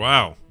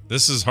 Wow,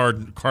 this is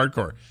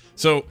hardcore.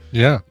 So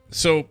yeah.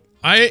 So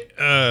I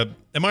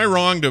am I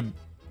wrong to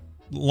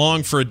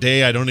long for a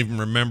day I don't even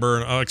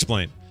remember? I'll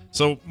explain.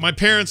 So my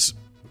parents,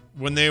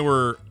 when they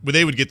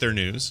would get their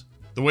news,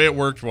 the way it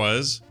worked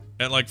was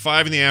at like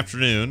 5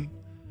 p.m.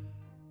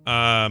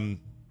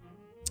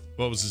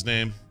 What was his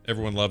name?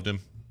 Everyone loved him.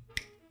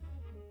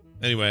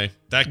 Anyway,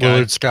 that guy.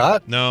 Willard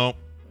Scott? No.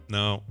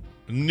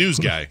 News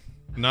guy,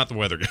 not the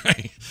weather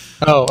guy.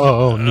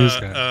 Oh, news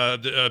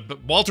guy.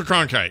 Walter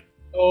Cronkite.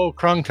 Oh,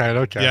 Cronkite,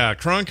 okay. Yeah,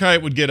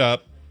 Cronkite would get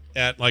up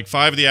at like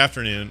 5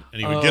 p.m.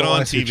 and he would get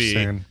on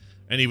TV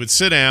and he would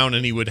sit down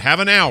and he would have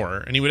an hour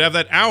and he would have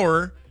that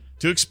hour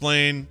to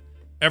explain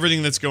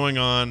everything that's going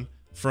on,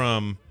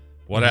 from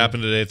what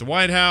happened today at the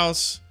White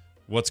House,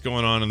 what's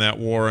going on in that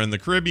war in the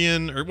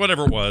Caribbean or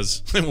whatever it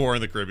was, war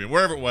in the Caribbean,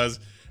 wherever it was,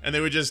 and they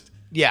would just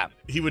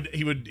he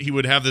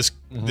would have this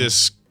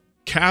this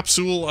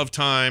capsule of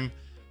time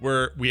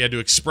where we had to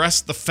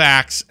express the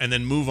facts and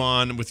then move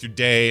on with your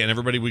day, and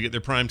everybody would get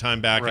their prime time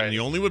back, and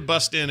you only would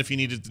bust in if you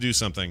needed to do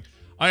something.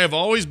 I have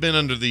always been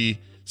under the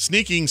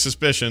sneaking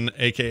suspicion,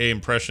 aka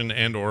impression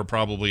and or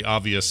probably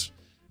obvious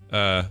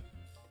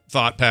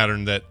thought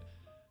pattern, that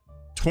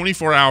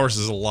 24 hours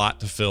is a lot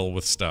to fill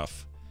with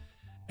stuff,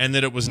 and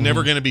that it was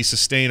never going to be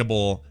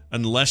sustainable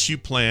unless you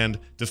planned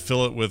to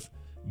fill it with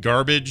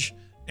garbage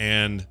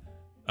and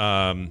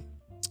sort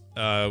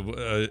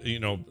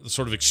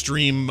of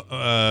extreme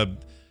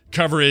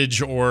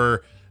coverage,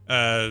 or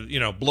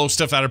blow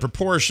stuff out of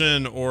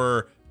proportion,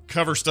 or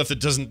cover stuff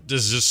that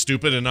is just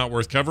stupid and not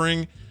worth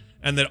covering,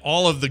 and that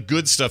all of the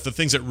good stuff, the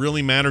things that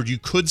really mattered, you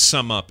could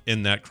sum up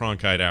in that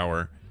Cronkite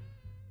hour.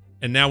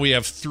 And now we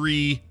have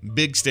 3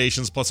 big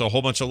stations plus a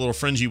whole bunch of little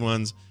fringy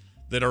ones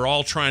that are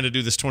all trying to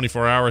do this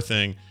 24-hour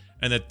thing,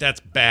 and that's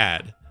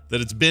bad.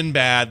 That it's been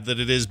bad, that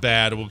it is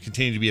bad, it will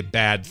continue to be a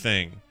bad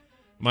thing.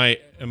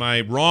 Am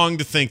I wrong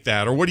to think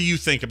that? Or what do you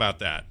think about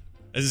that?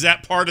 Is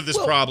that part of this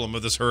problem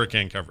of this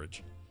hurricane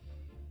coverage?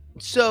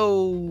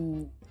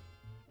 So,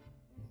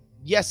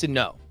 yes and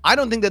no. I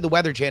don't think that the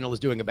Weather Channel is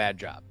doing a bad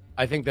job.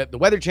 I think that the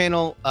Weather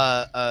Channel,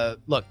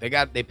 look,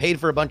 they paid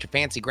for a bunch of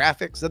fancy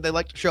graphics that they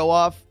like to show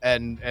off,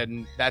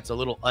 and that's a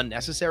little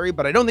unnecessary,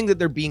 but I don't think that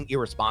they're being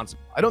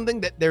irresponsible. I don't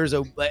think that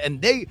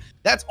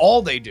that's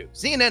all they do.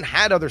 CNN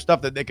had other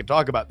stuff that they could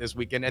talk about this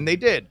weekend, and they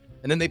did.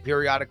 And then they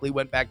periodically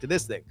went back to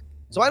this thing.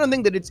 So I don't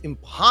think that it's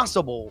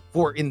impossible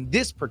in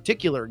this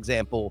particular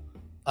example,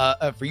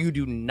 for you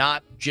to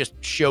not just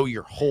show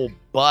your whole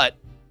butt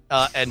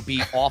and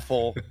be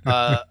awful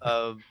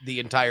the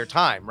entire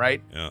time,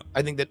 right? Yeah.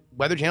 I think that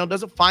Weather Channel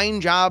does a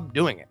fine job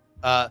doing it.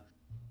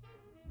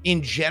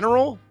 In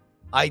general,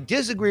 I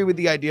disagree with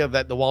the idea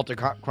that the Walter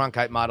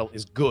Cronkite model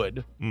is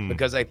good,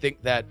 because I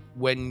think that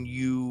when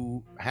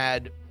you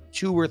had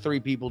 2 or 3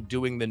 people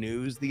doing the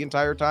news the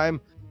entire time,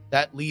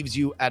 that leaves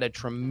you at a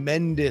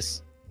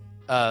tremendous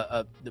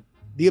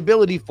the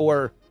ability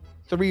for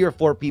 3 or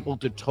 4 people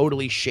to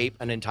totally shape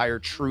an entire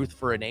truth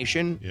for a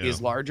nation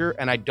is larger,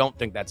 and I don't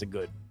think that's a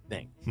good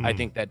thing. I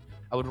think that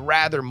I would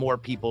rather more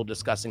people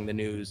discussing the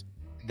news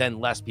than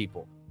less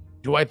people.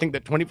 Do I think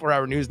that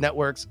 24-hour news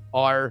networks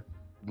are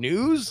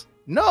news?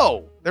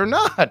 No, they're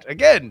not.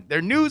 Again,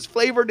 they're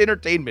news-flavored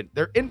entertainment.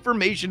 They're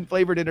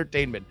information-flavored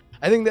entertainment.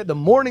 I think that the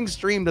morning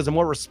stream does a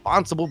more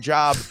responsible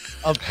job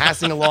of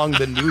passing along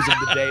the news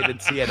of the day than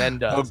CNN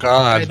does. Oh,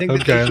 God. I think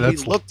that they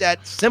should be looked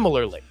at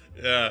similarly.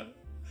 Yeah.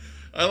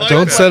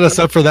 Don't set us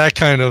up for that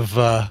kind of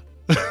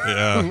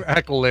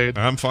accolade.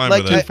 I'm fine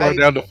with it. Too far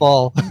down to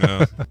fall.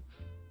 Yeah.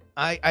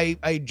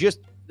 I just,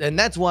 and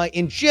that's why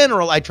in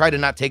general I try to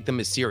not take them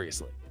as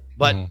seriously.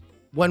 But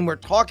when we're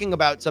talking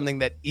about something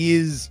that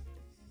is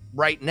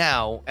right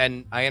now,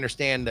 and I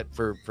understand that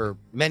for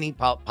many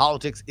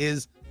politics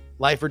is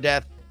life or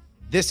death,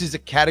 this is a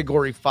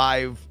Category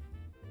 5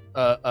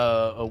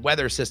 a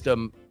weather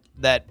system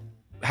that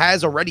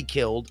has already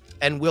killed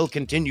and will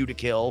continue to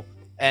kill,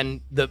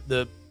 and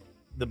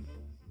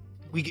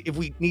if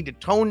we need to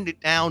tone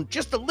it down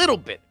just a little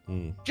bit,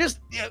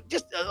 just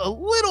a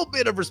little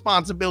bit of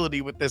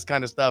responsibility with this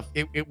kind of stuff,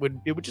 it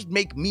would just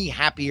make me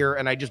happier.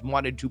 And I just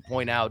wanted to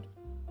point out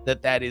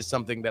that is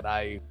something that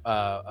I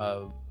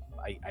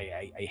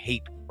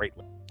hate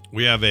greatly.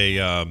 We have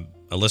a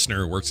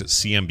listener who works at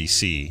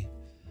CNBC,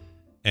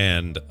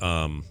 and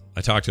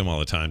I talk to him all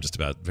the time just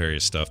about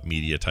various stuff,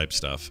 media type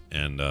stuff,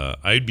 and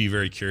I'd be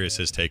very curious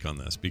his take on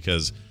this,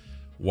 because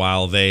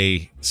while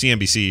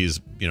CNBC is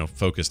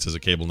focused as a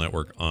cable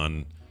network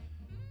on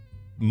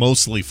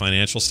mostly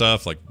financial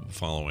stuff, like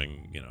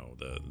following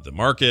the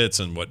markets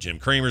and what Jim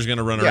Cramer's going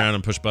to run around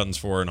and push buttons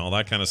for and all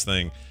that kind of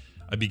thing,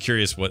 I'd be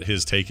curious what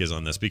his take is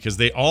on this, because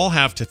they all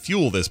have to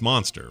fuel this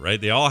monster, right?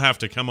 They all have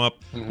to come up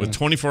with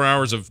 24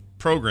 hours of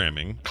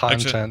programming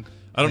content. Actually,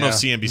 I don't know if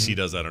CNBC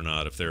does that or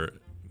not. If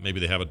Maybe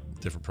they have a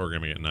different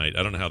programming at night.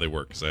 I don't know how they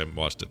work because I haven't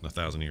watched it in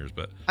 1,000 years.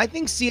 But I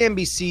think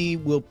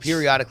CNBC will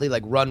periodically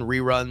like run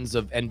reruns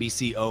of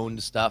NBC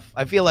owned stuff.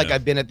 I feel like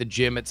I've been at the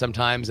gym at some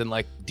times and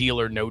like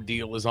Deal or No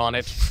Deal is on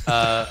it,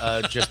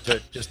 just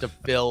to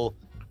fill.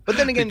 But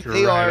then again,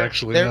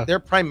 they're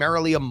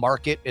primarily a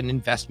market and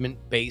investment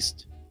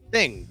based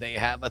thing. They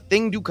have a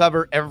thing to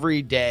cover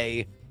every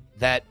day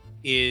that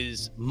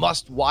is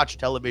must watch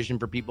television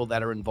for people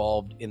that are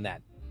involved in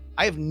that.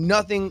 I have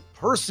nothing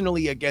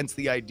personally against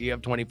the idea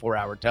of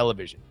 24-hour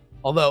television.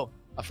 Although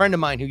a friend of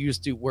mine who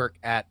used to work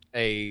at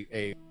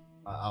I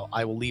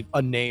will leave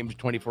unnamed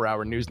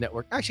 24-hour news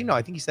network. Actually, no,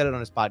 I think he said it on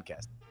his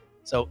podcast.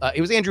 So it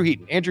was Andrew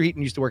Heaton. Andrew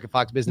Heaton used to work at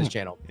Fox Business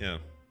Channel. Yeah.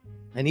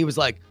 And he was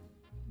like,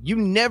 you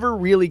never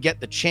really get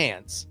the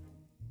chance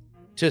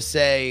to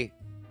say,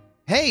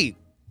 hey,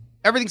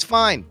 everything's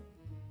fine.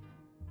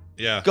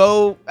 Yeah.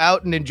 Go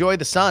out and enjoy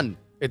the sun.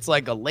 It's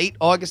like a late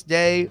August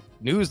day.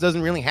 News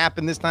doesn't really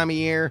happen this time of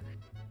year.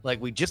 Like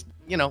we just,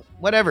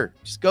 whatever.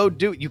 Just go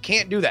do it. You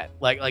can't do that.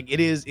 Like it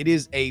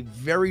is a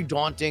very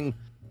daunting,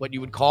 what you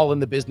would call in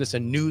the business a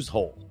news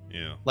hole.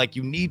 Yeah. Like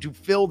you need to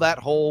fill that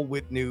hole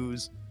with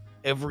news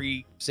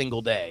every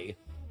single day.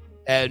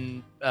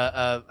 And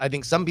I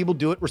think some people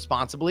do it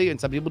responsibly and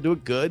some people do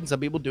it good and some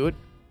people do it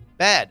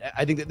bad.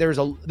 I think that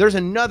there's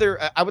another,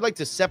 I would like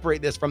to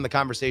separate this from the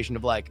conversation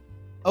of like,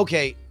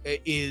 okay,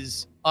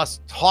 is us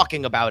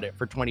talking about it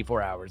for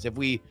 24 hours. If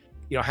we,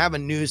 have a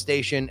news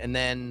station and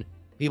then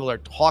people are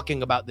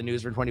talking about the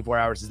news for 24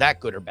 hours, is that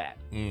good or bad?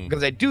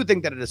 Because I do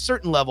think that at a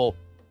certain level,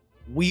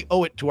 we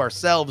owe it to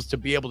ourselves to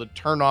be able to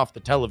turn off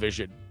the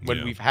television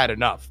when we've had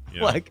enough.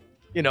 Yeah. Like,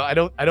 I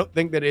don't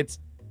think that it's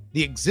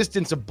the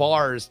existence of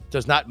bars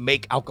does not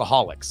make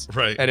alcoholics.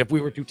 Right. And if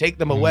we were to take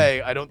them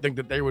away, I don't think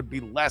that there would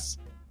be less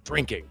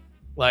drinking.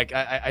 Like,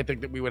 I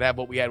think that we would have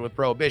what we had with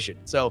Prohibition.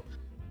 So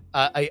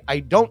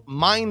I don't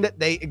mind that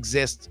they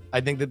exist.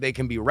 I think that they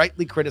can be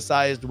rightly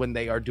criticized when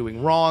they are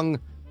doing wrong,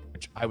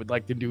 which I would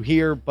like to do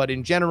here. But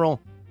in general,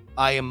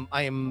 I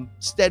am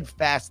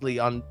steadfastly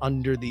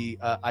under the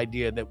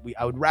idea that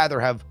I would rather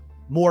have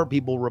more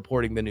people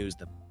reporting the news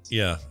than us.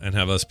 Yeah, and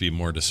have us be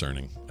more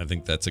discerning. I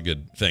think that's a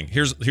good thing.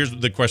 Here's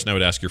the question I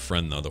would ask your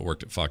friend, though, that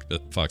worked at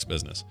Fox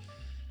Business.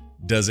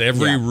 Does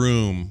every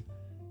room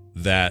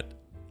that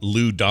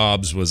Lou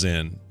Dobs was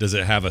in, does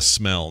it have a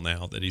smell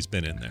now that he's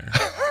been in there?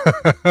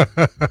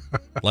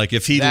 Like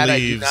if he leaves, I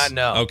do not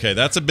know. Okay,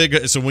 that's a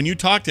big. So when you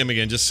talk to him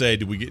again, just say,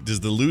 does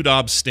the Lou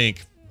Dobs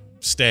stink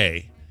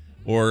stay,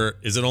 or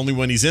is it only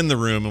when he's in the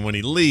room and when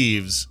he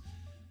leaves?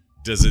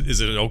 Is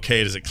it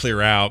okay? Does it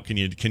clear out? Can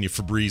you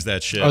Febreze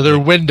that shit? Are there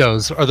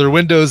windows? Are there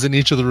windows in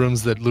each of the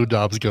rooms that Lou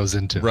Dobs goes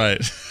into?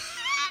 Right.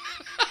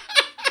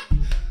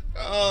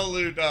 Oh,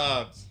 Lou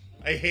Dobs.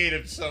 I hate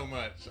him so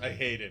much. I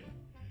hate him.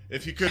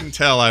 If you couldn't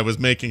tell, I was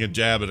making a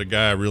jab at a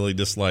guy I really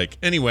dislike.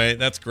 Anyway,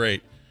 that's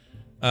great.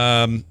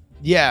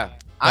 Yeah.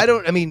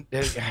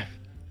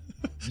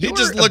 He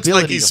just looks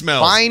like he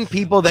smells. Find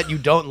people that you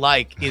don't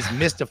like is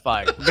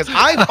mystifying because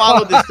I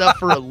follow this stuff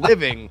for a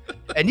living,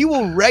 and you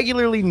will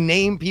regularly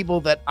name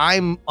people that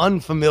I'm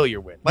unfamiliar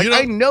with. Like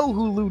I know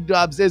who Lou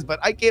Dobs is, but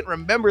I can't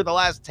remember the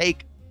last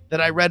take that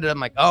I read. And I'm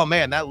like, oh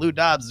man, that Lou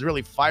Dobs is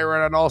really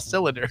firing on all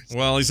cylinders.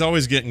 Well, he's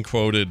always getting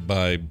quoted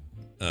by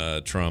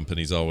Trump, and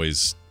he's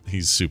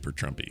super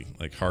Trumpy,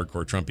 like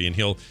hardcore Trumpy.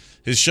 And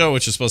his show,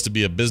 which is supposed to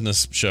be a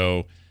business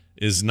show,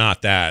 is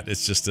not that.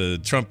 It's just a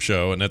Trump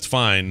show, and that's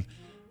fine.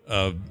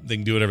 They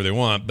can do whatever they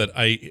want, but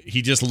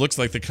he just looks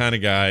like the kind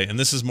of guy, and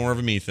this is more of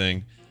a me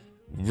thing,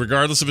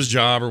 regardless of his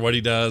job or what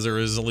he does or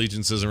his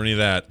allegiances or any of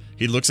that,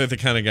 he looks like the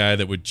kind of guy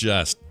that would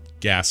just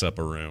gas up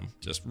a room,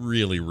 just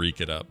really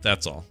reek it up.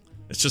 That's all.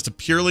 It's just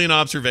purely an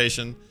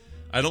observation.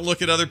 I don't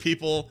look at other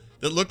people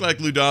that look like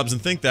Lou Dobs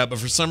and think that, but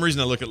for some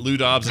reason I look at Lou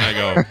Dobs and I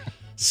go,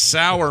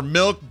 sour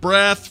milk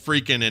breath,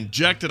 freaking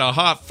injected a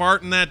hot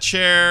fart in that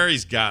chair.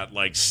 He's got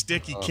like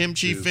sticky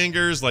kimchi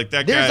fingers, like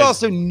that guy. There's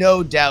also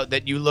no doubt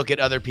that you look at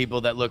other people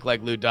that look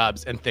like Lou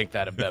Dobs and think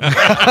that of them.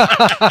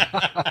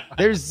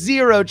 There's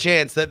zero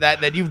chance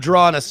that you've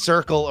drawn a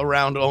circle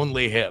around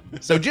only him.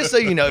 So just so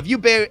you know, if you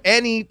bear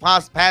any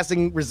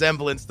passing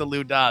resemblance to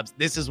Lou Dobbs,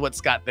 this is what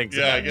Scott thinks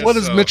about you. What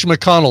does Mitch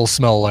McConnell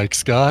smell like,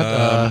 Scott?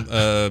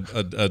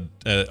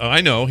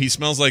 I know. He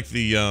smells like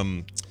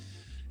the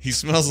he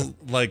smells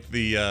like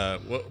the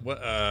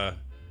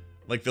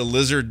like the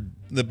lizard,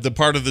 the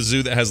part of the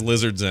zoo that has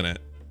lizards in it.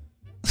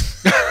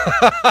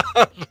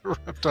 The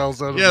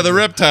reptiles out of the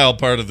reptile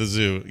part of the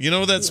zoo. You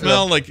know that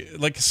smell? Like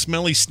a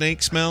smelly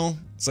snake smell?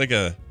 It's like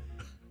a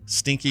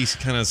stinky,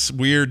 kind of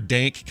weird,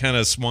 dank, kind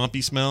of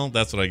swampy smell.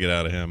 That's what I get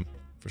out of him,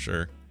 for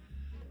sure.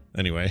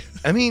 Anyway.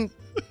 I mean,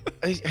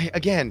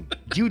 again,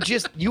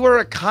 you are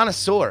a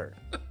connoisseur.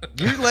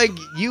 You're like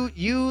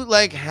you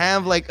like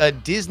have like a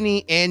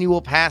Disney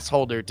annual pass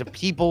holder to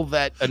people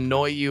that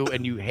annoy you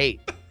and you hate.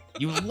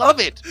 You love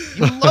it.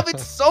 You love it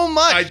so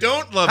much. I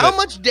don't love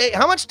it.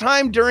 How much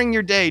time during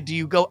your day do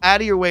you go out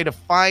of your way to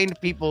find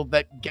people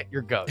that get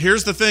your goat?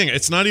 Here's the thing.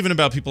 It's not even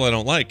about people I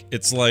don't like.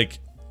 It's like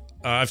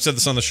I've said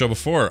this on the show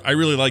before. I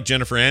really like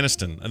Jennifer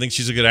Aniston. I think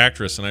she's a good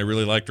actress, and I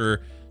really liked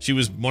her. She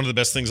was one of the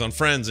best things on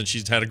Friends, and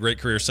she's had a great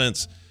career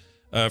since.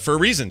 For a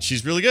reason.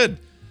 She's really good.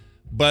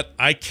 But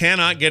I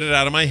cannot get it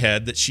out of my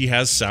head that she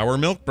has sour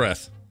milk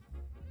breath.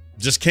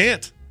 Just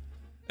can't.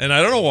 And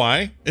I don't know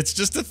why. It's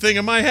just a thing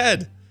in my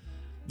head.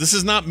 This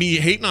is not me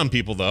hating on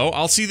people, though.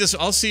 I'll see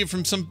it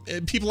from some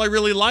people I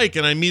really like,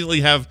 and I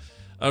immediately have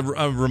a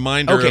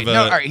reminder of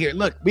all right, here,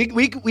 look, we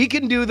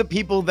can do the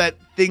people that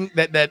think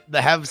that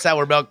have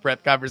sour milk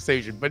breath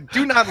conversation, but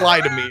do not lie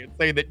to me and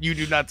say that you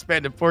do not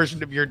spend a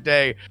portion of your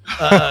day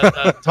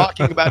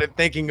talking about and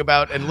thinking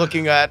about and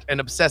looking at and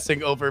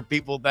obsessing over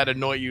people that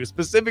annoy you,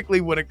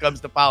 specifically when it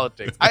comes to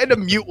politics. I had to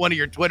mute one of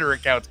your Twitter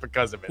accounts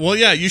because of it. Well,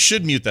 yeah, you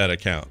should mute that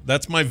account.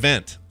 That's my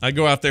vent. I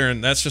go out there,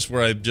 and that's just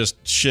where I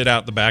just shit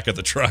out the back of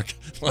the truck.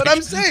 But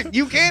I'm saying,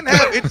 you can't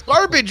have, it's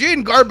garbage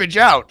in, garbage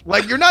out.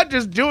 Like, you're not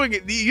just doing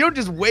it, you don't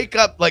just wake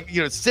up, like,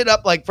 sit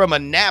up like from a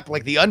nap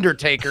like the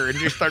Undertaker and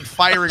just start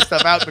firing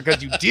stuff out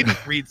because you didn't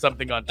read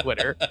something on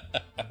Twitter.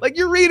 Like,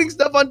 you're reading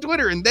stuff on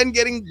Twitter and then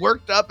getting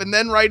worked up and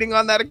then writing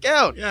on that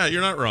account. Yeah, you're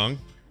not wrong.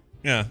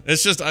 Yeah,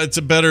 it's just it's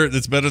better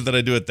that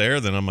I do it there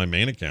than on my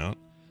main account.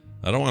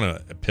 I don't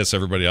want to piss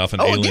everybody off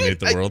and alienate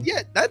the world.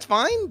 Yeah, that's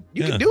fine.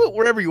 You can do it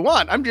wherever you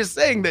want. I'm just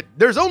saying that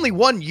there's only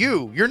one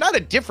you. You're not a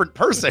different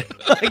person.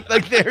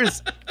 like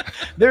there's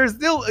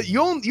still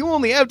you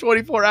only have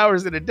 24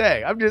 hours in a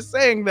day. I'm just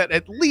saying that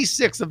at least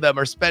 6 of them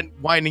are spent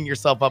winding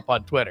yourself up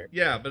on Twitter.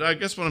 Yeah, but I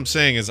guess what I'm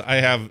saying is I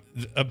have,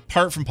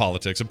 apart from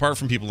politics, apart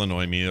from people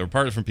annoying me, or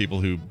apart from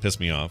people who piss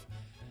me off,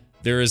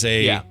 there is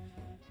a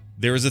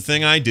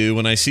thing I do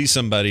when I see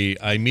somebody.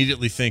 I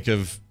immediately think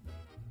of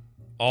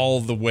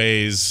all the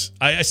ways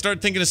I start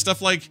thinking of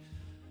stuff like,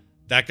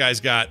 that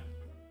guy's got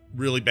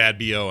really bad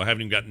BO. I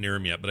haven't even gotten near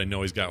him yet, but I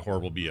know he's got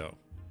horrible BO.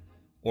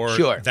 Or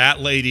that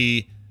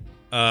lady,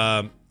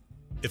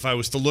 if I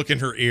was to look in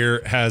her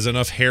ear, has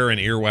enough hair and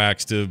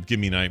earwax to give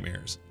me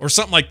nightmares, or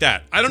something like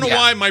that. I don't know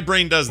why my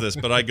brain does this,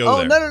 but I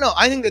go there. No.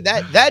 I think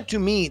that to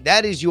me,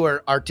 that is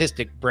your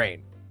artistic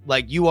brain.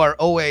 Like, you are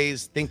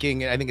always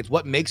thinking, and I think it's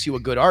what makes you a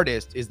good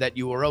artist, is that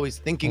you are always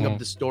thinking of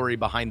the story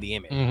behind the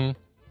image.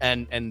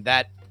 And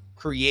that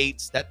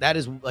creates that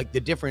is like the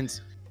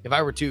difference. If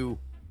I were to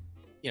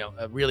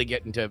really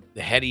get into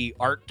the heady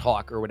art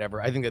talk or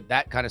whatever, I think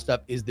that kind of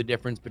stuff is the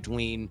difference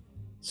between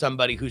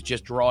somebody who's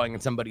just drawing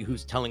and somebody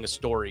who's telling a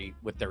story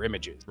with their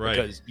images. Right.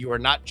 Because you are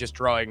not just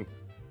drawing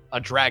a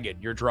dragon,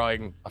 you're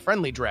drawing a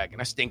friendly dragon,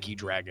 a stinky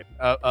dragon,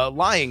 a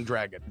lying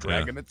dragon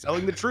that's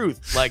telling the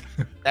truth. Like,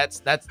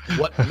 that's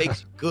what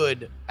makes you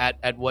good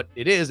at what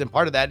it is. And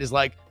part of that is,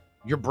 like,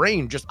 your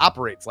brain just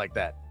operates like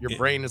that. Your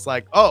brain is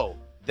like, oh,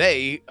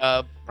 they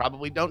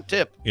probably don't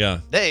tip. Yeah.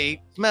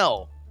 They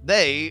smell.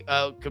 They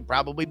could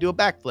probably do a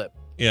backflip.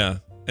 Yeah.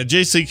 And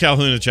JC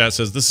Calhoun in the chat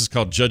says, this is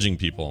called judging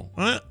people.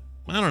 I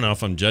don't know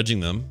if I'm judging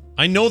them.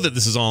 I know that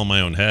this is all in my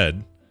own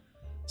head.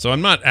 So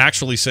I'm not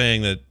actually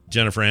saying that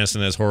Jennifer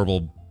Aniston has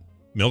horrible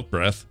milk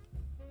breath.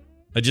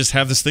 I just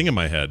have this thing in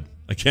my head.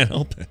 I can't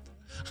help it.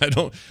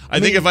 I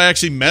think if I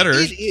actually met her,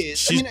 it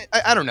is.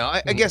 I don't know.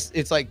 I guess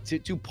it's like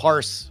to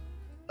parse.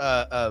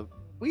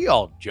 We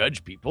all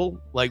judge people.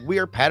 Like, we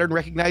are pattern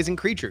recognizing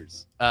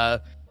creatures.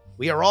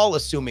 We are all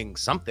assuming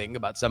something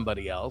about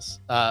somebody else.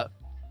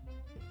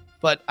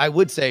 But I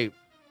would say,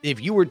 if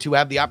you were to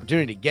have the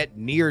opportunity to get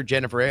near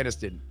Jennifer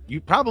Aniston,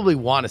 you probably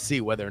want to see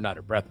whether or not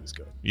her breath is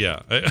good.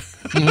 Yeah.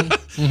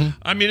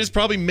 I mean, it's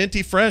probably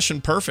minty fresh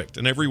and perfect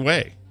in every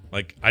way.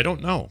 Like, I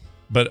don't know,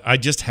 but I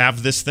just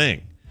have this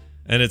thing,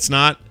 and it's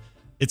not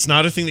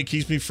a thing that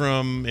keeps me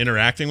from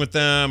interacting with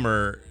them.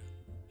 Or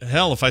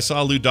hell, if I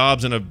saw Lou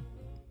Dobs in a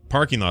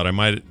parking lot, I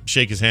might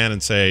shake his hand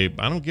and say,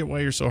 I don't get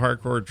why you're so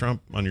hardcore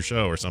Trump on your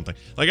show, or something.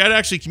 Like, I'd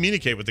actually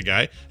communicate with the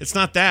guy. It's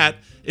not that.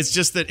 It's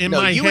just that in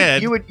my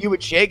head, you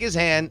would shake his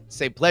hand,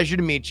 say pleasure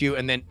to meet you,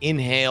 and then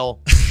inhale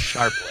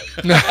sharply,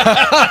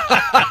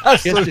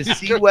 just to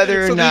see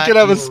whether or not you could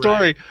have a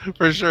story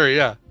for sure.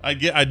 Yeah,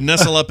 I'd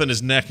nestle up in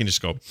his neck and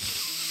just go.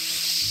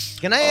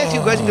 Can I ask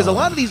you a question? Because a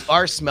lot of these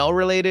are smell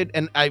related,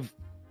 and I've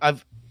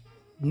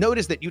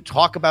noticed that you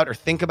talk about or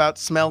think about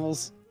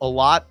smells a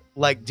lot.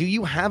 Like, do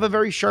you have a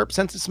very sharp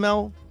sense of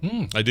smell?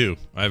 I do.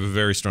 I have a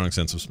very strong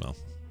sense of smell.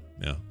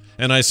 Yeah.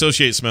 And I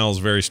associate smells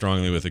very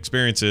strongly with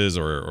experiences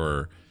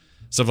or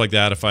stuff like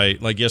that. If I,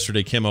 like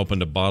yesterday, Kim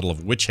opened a bottle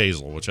of witch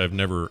hazel, which I'd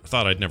never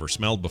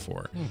smelled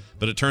before.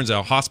 But it turns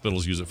out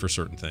hospitals use it for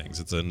certain things.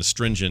 It's an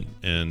astringent,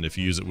 and if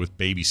you use it with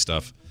baby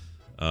stuff,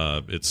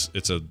 it's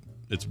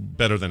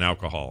better than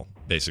alcohol,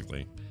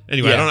 basically.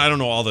 Anyway, I don't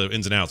know all the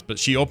ins and outs, but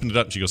she opened it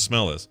up and she goes,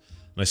 smell this.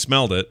 And I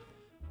smelled it.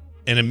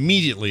 And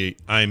immediately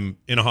I'm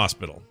in a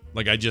hospital.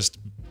 Like, I just,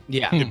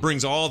 it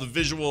brings all the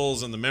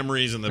visuals and the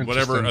memories and the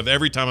whatever of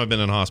every time I've been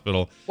in a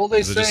hospital. Well,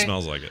 it just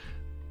smells like it.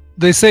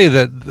 They say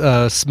that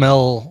the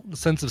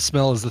sense of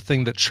smell is the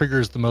thing that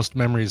triggers the most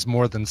memories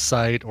more than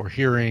sight or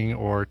hearing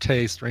or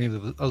taste or any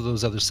of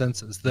those other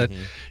senses. That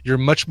you're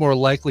much more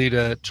likely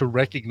to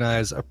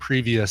recognize a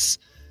previous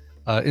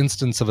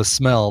instance of a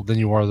smell than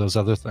you are those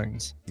other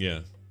things.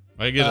 Yeah.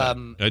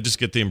 I just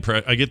get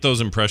I get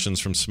those impressions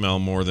from smell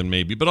more than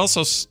maybe, but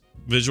also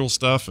visual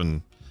stuff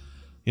and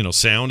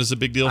sound is a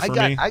big deal for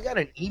me. I got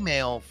an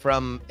email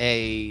from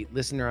a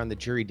listener on the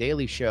Jury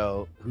Daily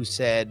Show who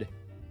said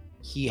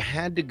he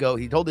had to go.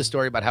 He told this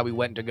story about how he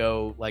went to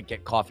go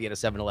get coffee at a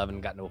 7-Eleven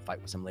and got into a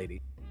fight with some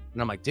lady.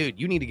 And I'm like, dude,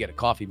 you need to get a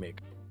coffee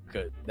maker.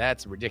 Good.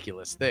 That's a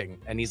ridiculous thing.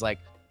 And he's like,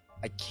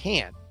 I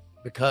can't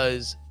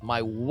because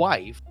my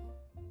wife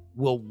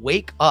will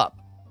wake up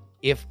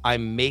if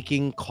I'm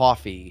making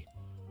coffee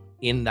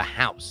in the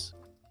house.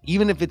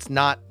 Even if it's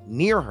not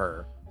near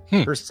her,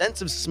 her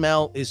sense of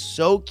smell is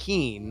so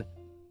keen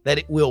that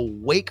it will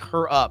wake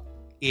her up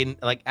in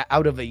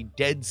out of a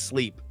dead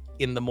sleep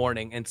in the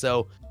morning. And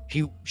so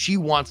she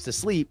wants to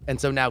sleep. And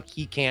so now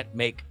he can't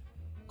make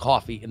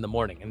coffee in the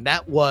morning. And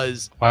that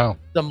was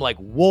some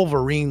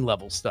Wolverine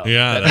level stuff.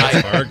 Yeah,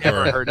 that I've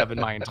never heard of in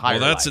my entire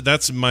life.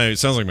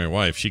 Sounds like my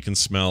wife. She can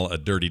smell a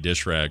dirty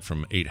dish rag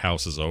from 8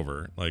 houses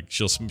over.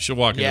 She'll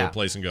walk into a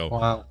place and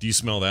go, do you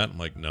smell that? I'm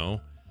like, no,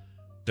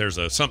 there's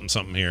a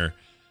something here.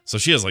 So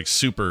she has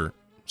super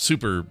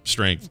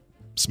strength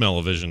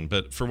smell-o-vision,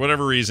 but for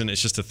whatever reason,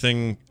 it's just a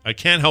thing. I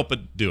can't help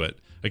but do it.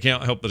 I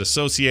can't help but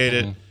associate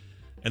it.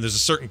 And there's a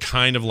certain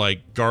kind of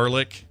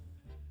garlic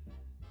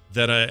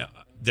that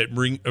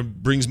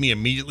brings me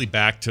immediately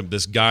back to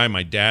this guy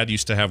my dad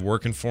used to have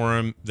working for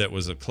him that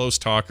was a close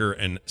talker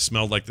and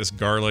smelled like this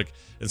garlic.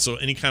 And so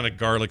any kind of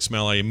garlic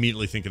smell, I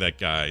immediately think of that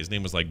guy. His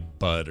name was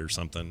Bud or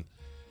something.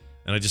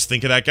 And I just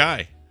think of that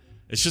guy.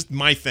 It's just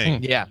my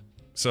thing. Yeah.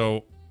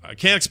 So I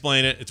can't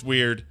explain it. It's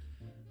weird.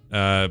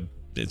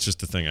 It's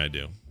just a thing I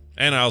do.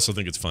 And I also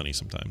think it's funny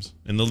sometimes.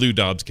 In the Lou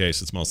Dobs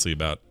case, it's mostly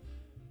about,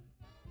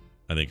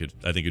 I think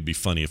it'd be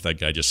funny if that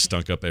guy just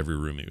stunk up every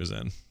room he was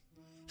in.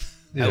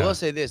 Yeah. I will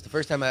say this. The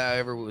first time I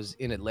ever was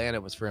in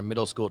Atlanta was for a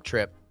middle school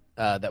trip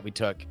that we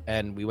took,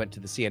 and we went to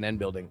the CNN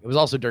building. It was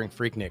also during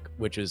Freaknik,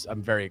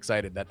 I'm very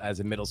excited that as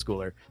a middle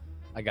schooler,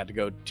 I got to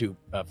go to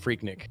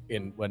Freaknik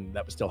when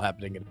that was still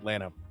happening in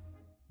Atlanta.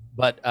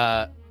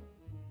 But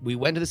we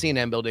went to the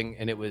CNN building,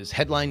 and it was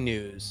headline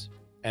news.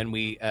 And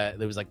there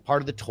was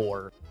part of the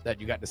tour that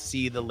you got to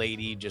see the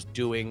lady just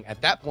doing. At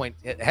that point,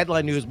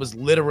 headline news was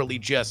literally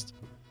just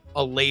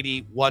a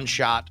lady, one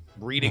shot,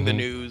 reading the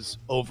news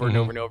over and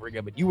over and over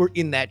again. But you were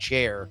in that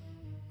chair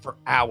for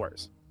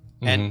hours.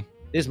 And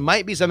this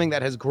might be something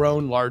that has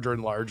grown larger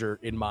and larger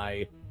in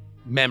my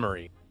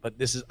memory. But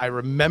I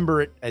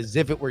remember it as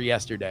if it were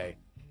yesterday.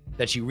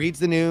 That she reads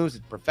the news,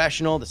 it's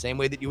professional, the same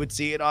way that you would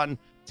see it on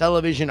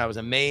television. I was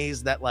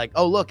amazed that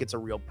oh, look, it's a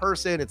real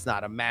person. It's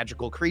not a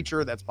magical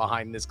creature that's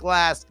behind this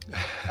glass.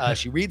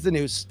 She reads the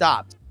news,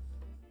 stopped.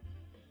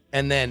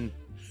 And then,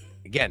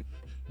 again,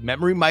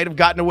 memory might have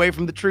gotten away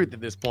from the truth at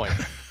this point.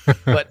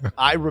 But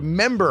I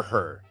remember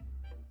her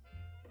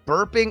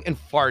burping and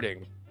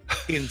farting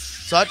in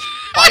such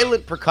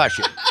violent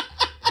percussion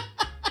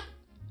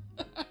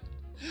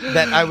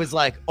that I was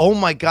like, oh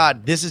my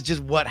God, this is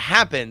just what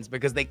happens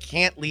because they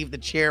can't leave the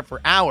chair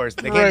for hours.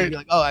 They can't be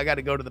like, oh, I got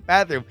to go to the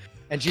bathroom.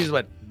 And she just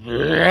went,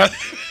 and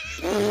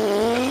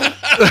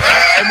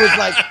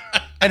was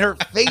and her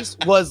face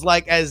was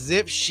as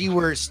if she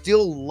were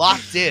still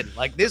locked in.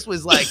 This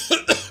was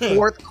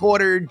fourth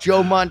quarter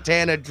Joe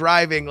Montana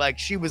driving.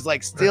 She was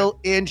still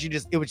in.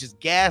 It was just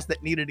gas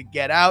that needed to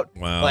get out.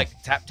 Wow.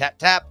 Tap, tap,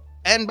 tap,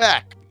 and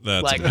back.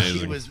 That's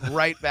amazing. She was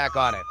right back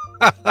on it.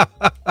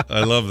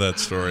 I love that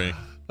story.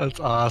 That's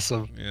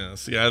awesome. Yeah.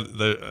 See,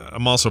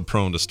 I'm also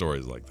prone to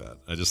stories like that.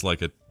 I just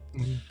like it.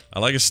 I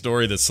like a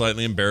story that's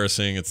slightly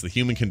embarrassing. It's the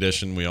human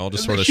condition. We all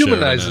just sort of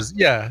humanizes.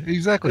 Yeah,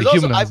 exactly.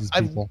 Humanizes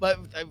people.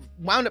 I've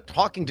wound up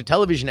talking to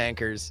television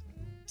anchors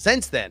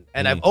since then,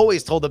 and I've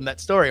always told them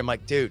that story. I'm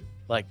like, dude,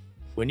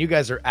 when you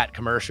guys are at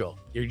commercial,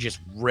 you're just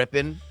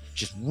ripping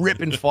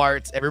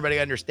farts. Everybody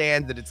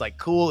understands that it's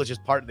cool. It's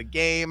just part of the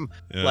game.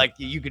 Yeah.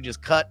 You could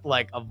just cut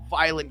a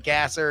violent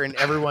gasser, and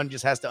everyone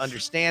just has to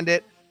understand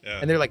it. Yeah.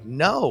 And they're like,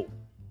 no.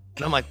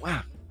 And I'm like,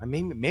 wow,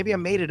 maybe I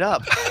made it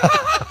up.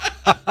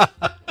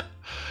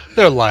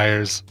 They're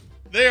liars.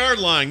 They are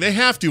lying. They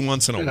have to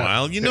once in a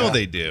while.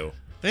 They do.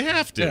 They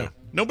have to. Yeah.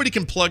 Nobody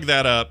can plug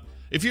that up.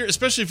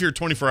 Especially if you're a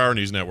 24-hour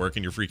news network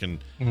and you're freaking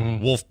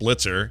Wolf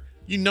Blitzer,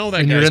 that and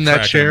guy's you're in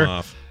that chair.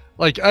 Off.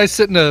 I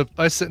sit in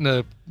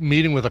a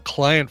meeting with a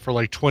client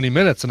for 20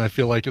 minutes, and I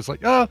feel it's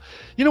oh,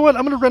 you know what?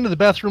 I'm going to run to the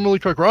bathroom really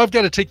quick, or I've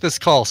got to take this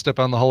call. Step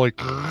on the hallway.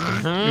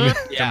 Come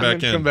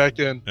back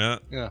in.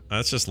 Yeah.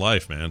 That's just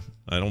life, man.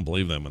 I don't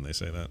believe them when they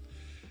say that.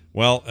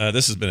 Well,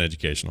 this has been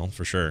educational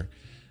for sure.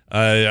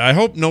 I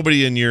hope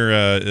nobody in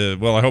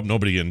I hope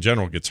nobody in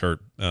general gets hurt.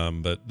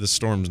 But this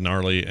storm's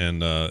gnarly,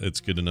 and it's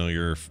good to know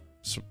your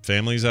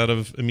family's out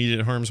of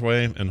immediate harm's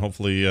way, and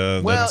hopefully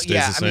that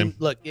stays the same.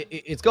 Look,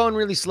 it's going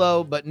really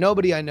slow, but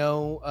nobody I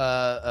know,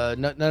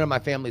 none of my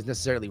family is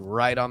necessarily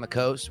right on the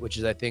coast, which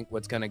is, I think,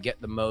 what's going to get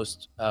the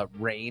most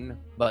rain.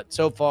 But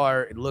so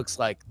far, it looks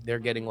like they're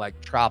getting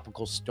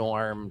tropical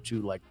storm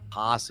to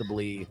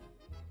possibly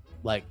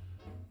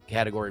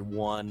Category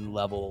 1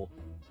 level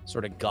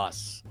sort of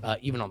gusts,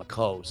 even on the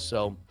coast.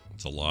 So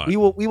It's a lot. We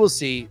will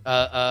see.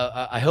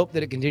 I hope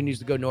that it continues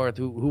to go north.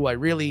 Who I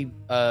really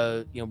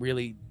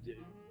really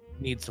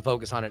needs to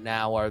focus on it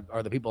now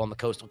are the people on the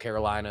coastal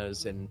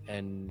Carolinas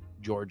and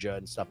Georgia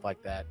and stuff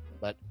like that.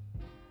 But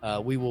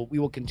we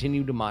will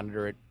continue to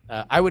monitor it.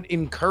 I would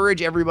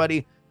encourage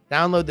everybody,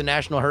 download the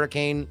National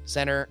Hurricane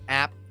Center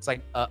app. It's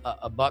like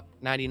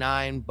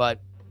 $1.99,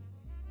 but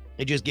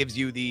it just gives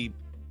you the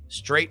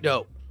straight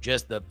dope,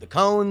 just the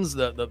cones,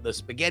 the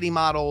spaghetti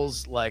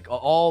models, like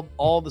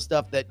all the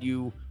stuff that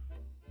you,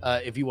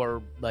 if you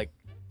are like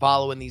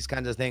following these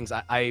kinds of things,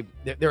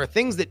 there are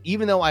things that,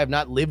 even though I have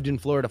not lived in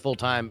Florida full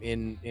time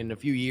in a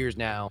few years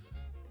now,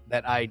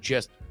 that I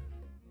just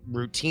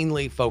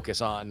routinely focus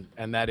on,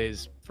 and that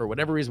is, for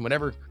whatever reason,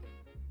 whenever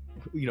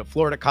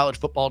Florida college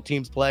football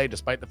teams play,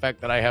 despite the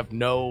fact that I have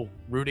no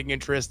rooting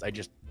interest, I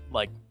just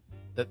like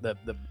the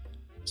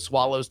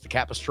Swallows to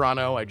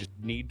Capistrano. I just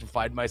need to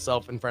find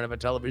myself in front of a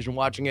television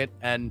watching it.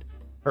 And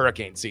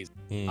hurricane season,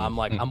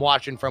 I'm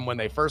watching from when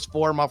they first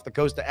form off the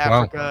coast of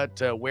Africa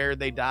to where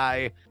they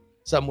die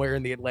somewhere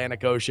in the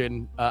Atlantic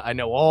Ocean. I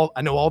know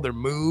all their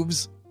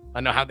moves.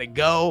 I know how they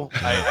go.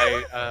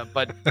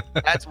 But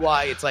that's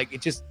why it's like,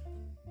 it just,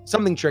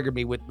 something triggered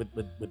me with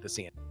the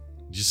CNN.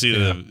 Did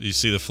you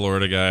see the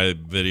Florida guy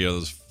video that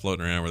was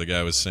floating around where the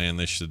guy was saying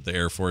the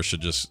Air Force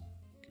should just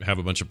have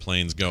a bunch of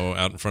planes go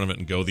out in front of it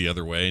and go the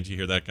other way? Did you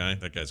hear that guy?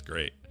 That guy's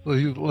great.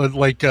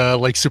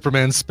 Like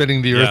Superman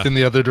spinning the Earth in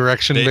the other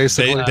direction,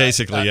 basically.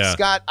 Basically, yeah.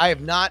 Scott, I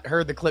have not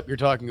heard the clip you're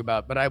talking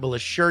about, but I will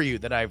assure you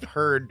that I've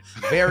heard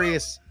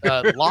various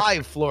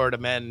live Florida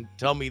men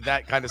tell me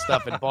that kind of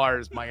stuff in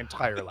bars my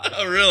entire life.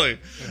 Oh, really?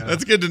 Yeah.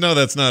 That's good to know.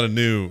 That's not a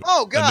new.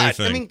 Oh God!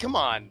 I mean, come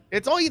on.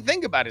 It's all you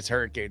think about is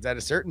hurricanes at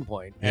a certain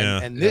point,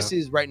 and this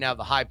is right now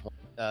the high point.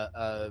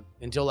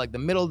 Until like the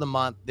middle of the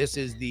month, this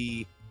is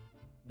the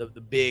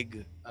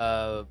big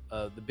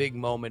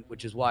moment,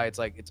 which is why it's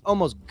like, it's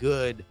almost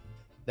good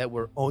that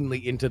we're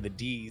only into the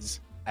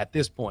D's at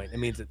this point. It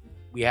means that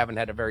we haven't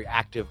had a very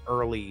active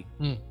early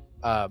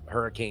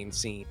hurricane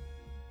scene.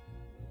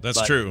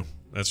 That's true.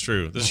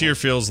 This year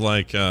feels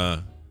like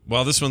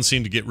while this one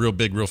seemed to get real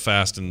big real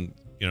fast and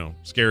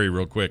scary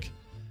real quick,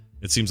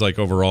 it seems like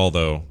overall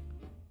though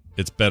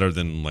it's better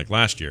than like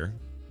last year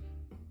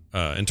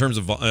in terms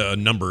of a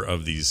number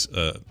of these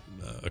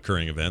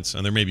occurring events,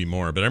 and there may be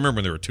more, but I remember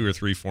when there were 2 or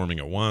 3 forming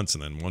at once,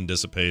 and then one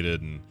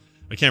dissipated, and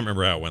I can't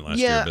remember how it went last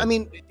year. Yeah, I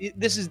mean,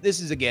 this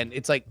is again,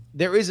 it's like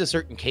there is a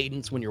certain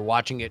cadence when you're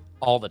watching it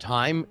all the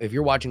time. If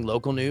you're watching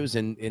local news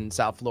in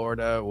South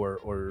Florida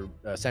or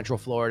Central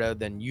Florida,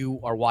 then you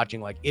are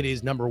watching like it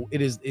is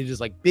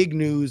like big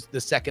news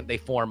the second they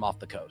form off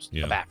the coast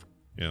of Africa,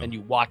 and you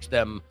watch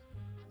them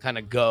kind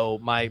of go.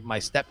 My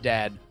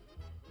stepdad,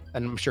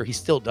 and I'm sure he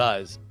still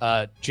does,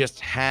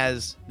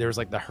 there's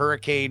like the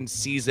hurricane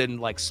season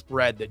like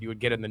spread that you would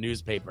get in the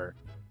newspaper,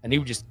 and he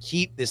would just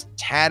keep this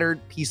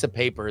tattered piece of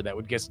paper that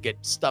would just get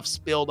stuff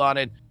spilled on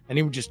it, and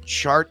he would just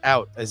chart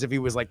out as if he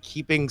was like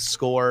keeping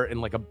score in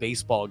like a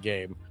baseball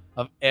game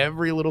of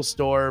every little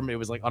storm. It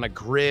was like on a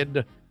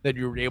grid that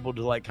you were able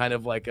to like kind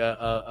of like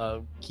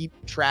keep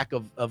track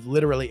of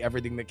literally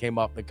everything that came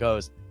off the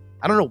coast.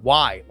 I don't know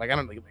why. Like, I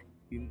don't know.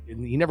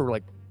 He never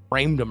like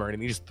framed them or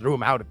anything. He just threw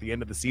them out at the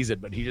end of the season,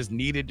 but he just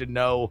needed to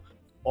know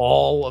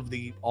all of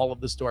the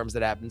storms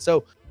that happened.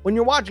 So when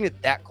you're watching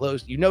it that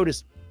close, you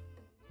notice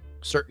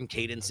certain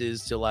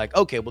cadences to like,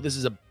 okay, well, this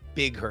is a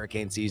big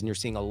hurricane season. You're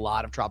seeing a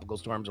lot of tropical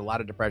storms, a lot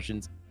of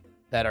depressions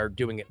that are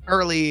doing it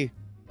early.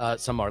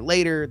 Some are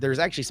later. There's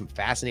actually some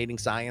fascinating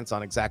science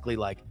on exactly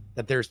like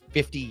that. There's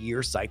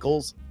 50-year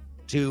cycles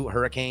to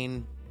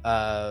hurricane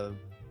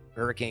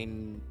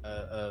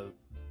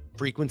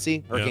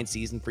frequency, hurricane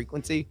season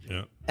frequency.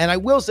 Yeah. And I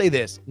will say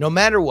this, no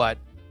matter what,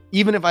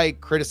 even if I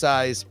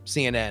criticize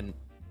CNN,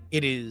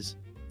 it is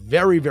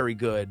very, very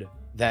good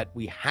that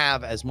we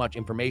have as much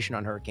information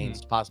on hurricanes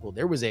as possible.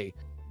 There was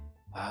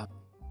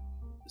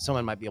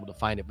someone might be able to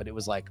find it, but it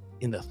was like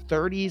in the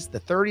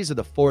 30s or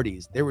the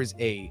 40s, there was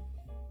a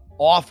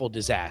awful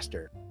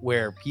disaster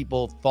where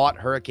people thought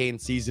hurricane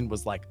season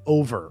was like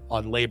over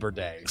on Labor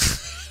Day.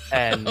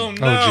 And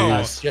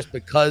just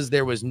because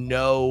there was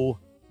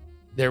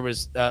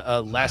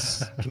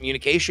less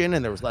communication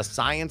and there was less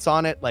science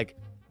on it. Like,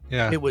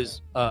 it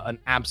was an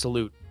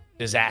absolute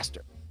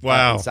disaster.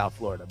 Wow. In South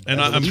Florida.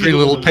 And I'm 3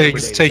 little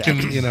pigs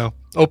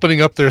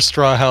opening up their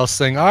straw house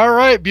saying, all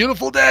right,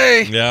 beautiful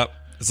day. Yeah.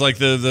 It's like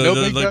no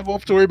big bad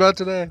wolf to worry about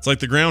today. It's like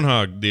the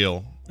groundhog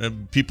deal.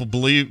 People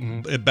believe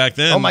it back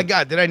then. Oh my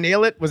God. Did I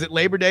nail it? Was it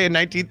Labor Day in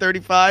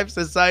 1935?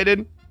 Says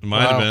Sidon. It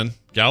might have been.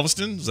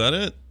 Galveston? Is that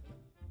it?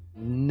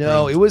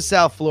 No, it was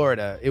South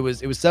Florida. It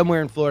was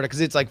somewhere in Florida,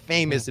 because it's like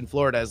famous in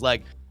Florida as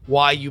like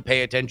why you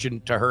pay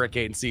attention to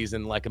hurricane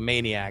season like a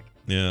maniac.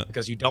 Yeah.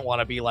 Because you don't want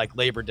to be like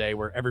Labor Day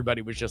where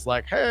everybody was just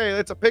like, hey,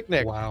 it's a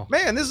picnic. Wow.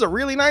 Man, this is a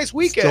really nice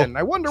weekend.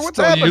 I wonder what's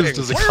happening. Used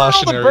as a where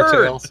cautionary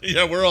are all the birds?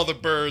 Yeah, where are all the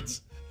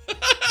birds?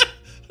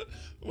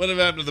 What have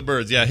happened to the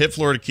birds? Yeah, hit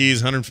Florida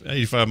Keys,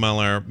 185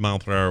 mile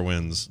per hour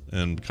winds,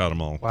 and caught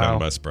them all down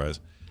by surprise.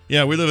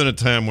 Yeah, we live in a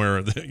time where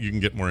you can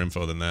get more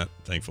info than that,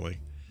 thankfully.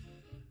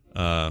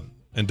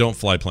 And don't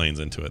fly planes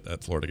into it.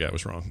 That Florida guy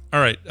was wrong. All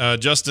right,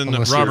 Justin,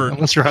 unless Robert.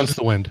 Unless your hunt's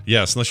the wind.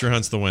 Yes, unless your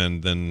hunt's the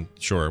wind, then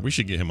sure. We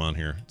should get him on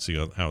here, see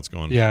how it's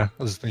going. Yeah,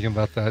 I was thinking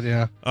about that,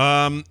 yeah.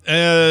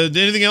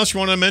 Anything else you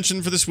want to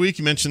mention for this week?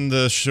 You mentioned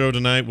the show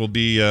tonight will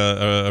be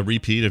a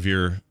repeat of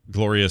your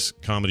glorious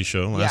comedy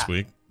show last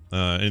week.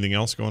 Anything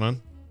else going on?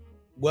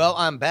 Well,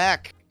 I'm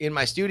back in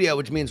my studio,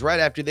 which means right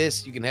after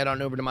this, you can head on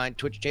over to my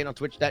Twitch channel,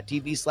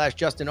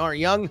 twitch.tv/Justin R.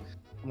 Young.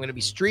 I'm going to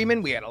be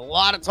streaming. We had a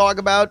lot to talk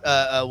about.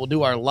 We'll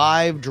do our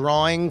live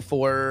drawing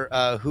for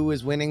who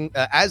is winning.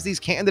 As these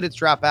candidates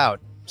drop out,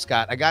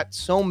 Scott, I got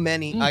so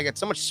many. I got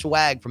so much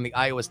swag from the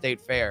Iowa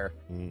State Fair,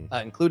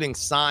 including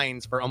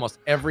signs for almost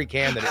every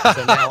candidate.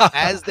 So now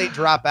as they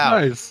drop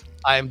out,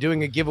 I am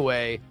doing a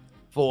giveaway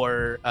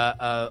for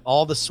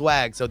all the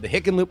swag. So the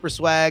Hickenlooper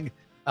swag,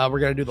 we're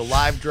going to do the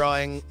live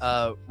drawing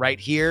right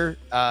here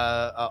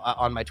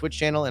on my Twitch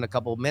channel in a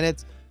couple of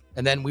minutes.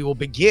 And then we will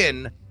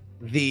begin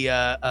the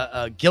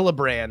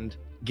Gillibrand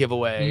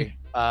giveaway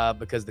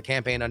because the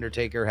campaign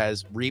undertaker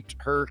has reaped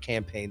her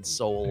campaign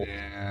soul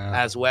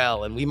as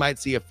well, and we might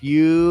see a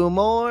few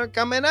more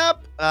coming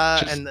up,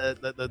 and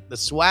the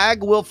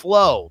swag will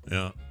flow.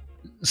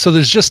 So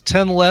there's just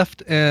 10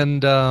 left,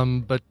 and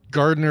but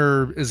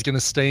Gardner is going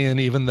to stay in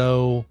even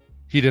though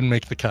he didn't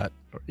make the cut,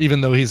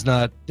 even though he's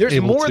not there's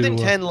able more to, than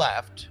 10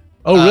 left.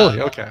 Oh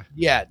really? Okay.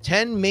 Yeah,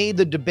 10 made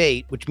the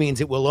debate, which means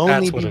it will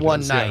only be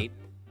one night.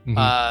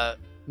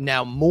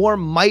 Now, more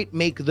might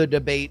make the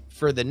debate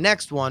for the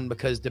next one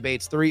because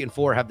debates 3 and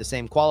 4 have the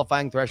same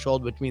qualifying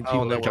threshold, which means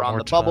people that were on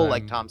the bubble,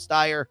 like Tom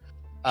Steyer,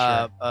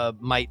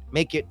 might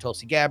make it.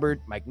 Tulsi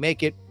Gabbard might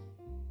make it.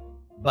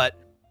 But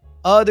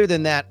other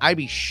than that, I'd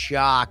be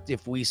shocked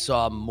if we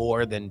saw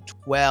more than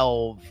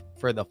 12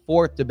 for the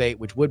 4th debate,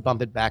 which would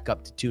bump it back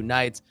up to 2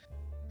 nights.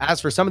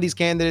 As for some of these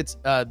candidates,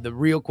 the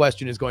real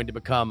question is going to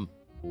become,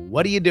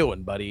 what are you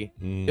doing, buddy?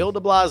 Bill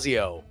de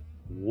Blasio.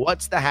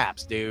 What's the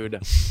haps, dude?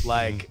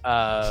 Like,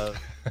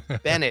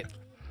 Bennett,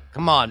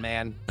 come on,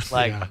 man.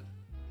 Like,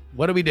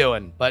 what are we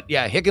doing? But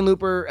yeah,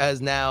 Hickenlooper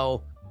has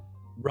now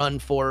run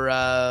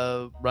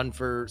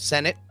for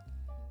Senate.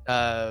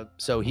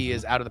 So he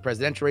is out of the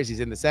presidential race. He's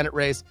in the Senate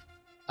race.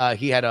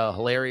 He had a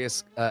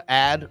hilarious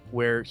ad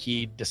where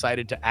he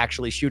decided to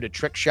actually shoot a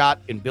trick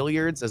shot in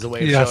billiards as a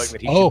way of showing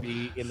that he should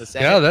be in the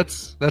Senate. Yeah,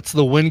 that's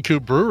the Chicken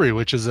Coop Brewery,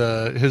 which is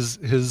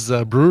his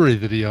brewery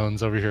that he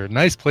owns over here.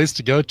 Nice place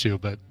to go to,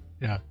 but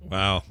yeah.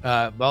 Wow.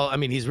 Well, I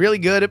mean, he's really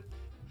good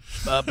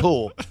at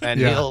pool, and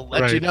he'll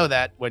let you know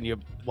that when you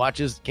watch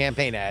his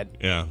campaign ad.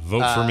 Yeah,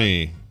 vote for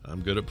me.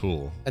 I'm good at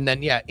pool. And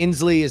then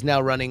Inslee is now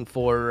running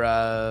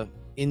for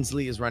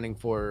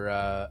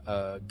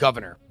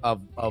governor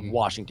of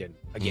Washington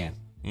again.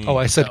 Oh,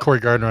 I said Cory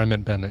Gardner. I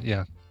meant Bennett.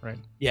 Yeah, right.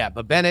 Yeah,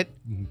 but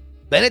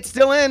Bennett's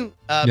still in.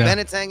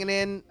 Bennett's hanging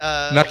in.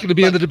 Not going to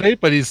be in the debate,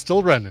 but he's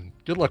still running.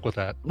 Good luck with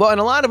that. Well, and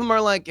a lot of them are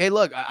like, hey,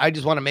 look, I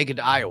just want to make it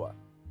to Iowa,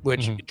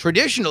 which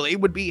traditionally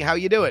would be how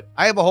you do it.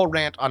 I have a whole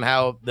rant on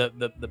how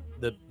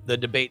the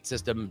debate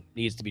system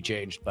needs to be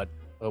changed, but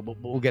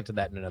we'll get to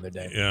that in another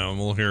day. Yeah, and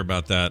we'll hear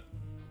about that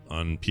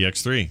on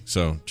PX3.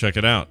 So check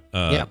it out.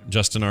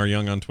 Justin R.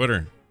 Young on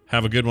Twitter.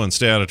 Have a good one.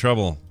 Stay out of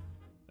trouble.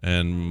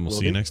 And we'll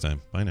see you next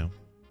time. Bye now.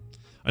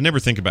 I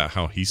never think about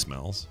how he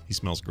smells. He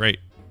smells great.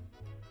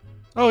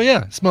 Oh,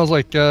 yeah. It smells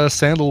like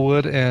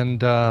sandalwood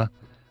and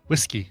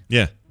whiskey.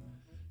 Yeah.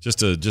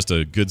 Just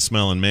a good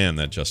smelling man,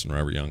 that Justin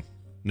Robert Young.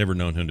 Never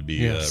known him to be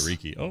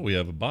reeky. Oh, we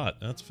have a bot.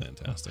 That's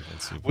fantastic.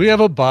 Let's see. We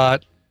have a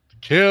bot.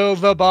 Kill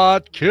the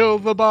bot. Kill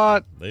the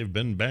bot. They've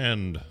been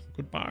banned.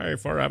 Goodbye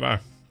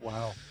forever.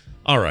 Wow.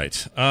 All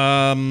right.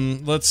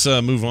 Let's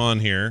move on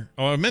here.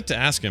 Oh, I meant to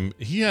ask him.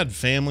 He had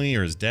family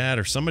or his dad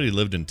or somebody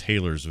lived in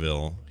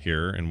Taylorsville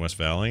here in West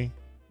Valley.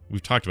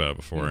 We've talked about it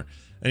before.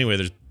 Anyway,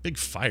 there's big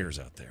fires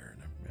out there.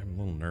 And I'm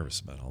a little nervous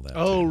about all that.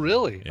 Oh, too.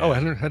 Really? Yeah. Oh, I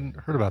hadn't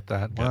heard about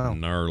that. Wow.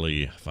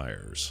 Gnarly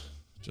fires.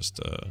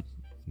 Just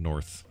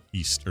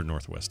northeast or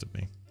northwest of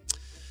me.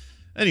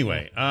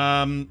 Anyway,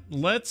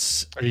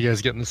 let's... Are you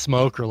guys getting the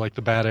smoke or like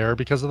the bad air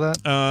because of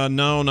that?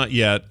 No, not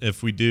yet.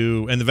 If we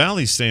do... And the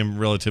valley's staying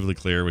relatively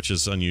clear, which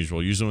is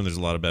unusual. Usually when there's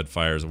a lot of bad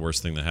fires, the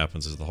worst thing that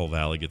happens is the whole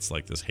valley gets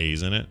like this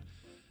haze in it.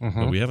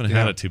 But we haven't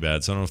had it too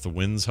bad, so I don't know if the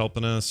wind's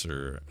helping us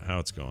or how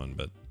it's going,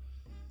 but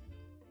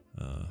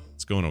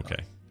it's going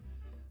okay.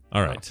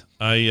 All right.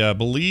 I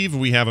believe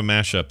we have a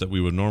mashup that we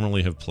would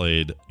normally have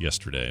played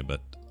yesterday, but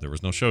there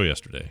was no show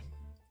yesterday.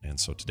 And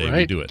so today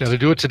we do it. Got to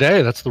do it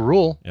today. That's the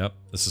rule. Yep.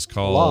 This is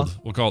called,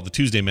 we'll call it the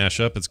Tuesday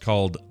mashup. It's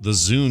called the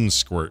Zune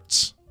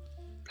Squirts.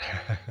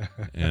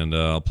 And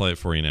I'll play it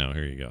for you now.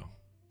 Here you go.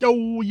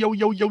 Yo, yo,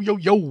 yo, yo, yo,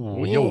 yo.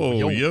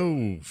 Whoa,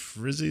 yo,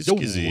 Frizzy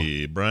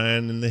Skizzy.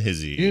 Brian in the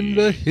hizzy. In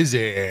the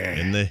hizzy.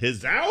 In the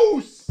his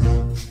house.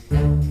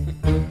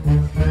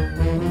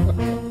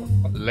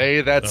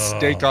 Lay that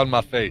steak on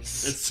my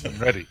face. I'm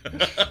ready.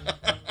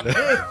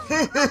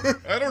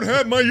 I don't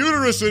have my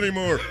uterus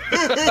anymore.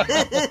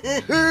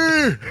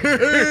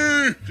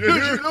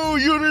 There's no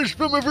uterus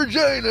from a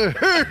vagina.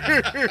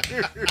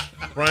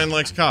 Brian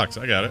likes cocks.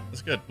 I got it.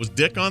 That's good. Was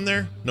Dick on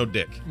there? No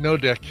Dick. No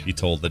Dick. He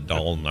told the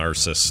doll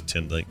Narcissus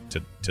Tidningar.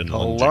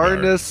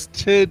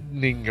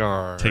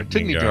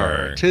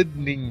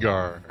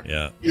 Tidningar.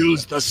 Yeah.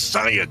 Use the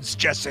science,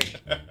 Jesse.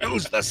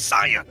 Use the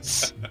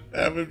science.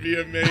 That would be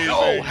amazing.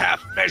 No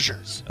half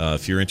measures.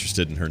 If you're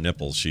interested in her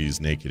nipples, she's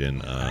naked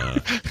in.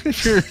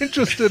 If you're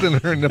interested in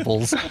her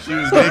nipples, she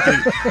was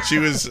naked. She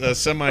was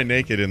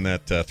semi-naked in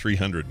that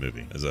 300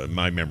 movie. Is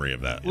my memory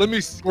of that. Let me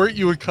squirt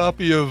you a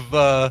copy of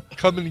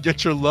 "Come and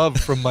Get Your Love"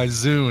 from my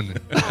Zune.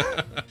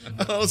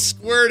 Oh,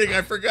 squirting!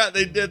 I forgot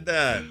they did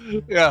that.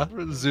 Yeah,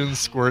 Zune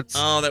squirts.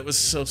 Oh, that was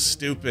so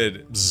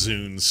stupid.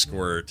 Zune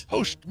squirt.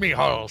 Post me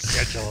whole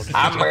schedule.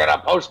 I'm gonna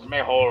post my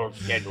whole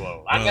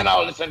schedule. I'm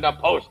gonna listen to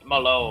Post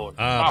Malone.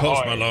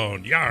 Post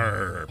Malone.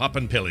 Yar.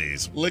 Popping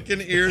pillies.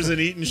 Licking ears and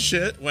eating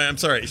shit. Wait, I'm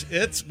sorry.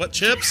 It's what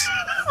chips?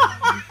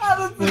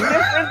 That's a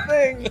different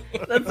thing.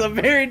 That's a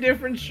very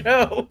different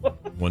show.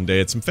 One day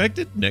it's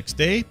infected. Next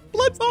day,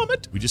 blood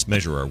vomit. We just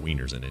measure our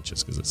wieners in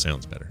inches because it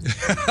sounds better.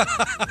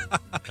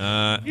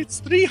 It's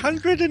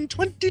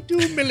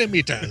 322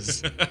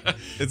 millimeters.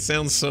 It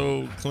sounds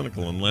so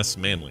clinical and less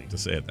manly to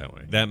say it that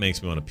way. That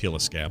makes me want to peel a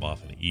scab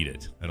off and eat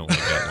it. I don't like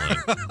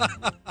that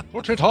line.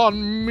 Put it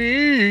on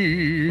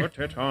me. Put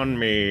it on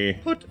me.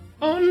 Put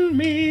on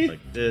me.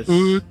 Like this.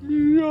 Put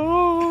me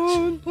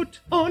on. Put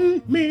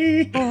on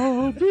me.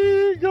 I'll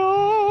be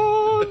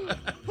gone.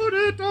 Put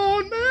it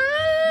on me.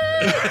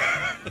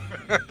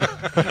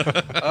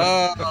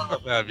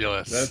 Oh,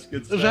 fabulous. That's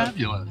good stuff.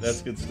 Fabulous.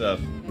 That's good stuff.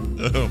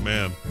 Oh,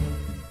 man.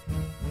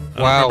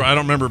 Wow. I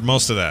don't remember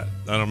most of that.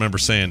 I don't remember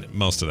saying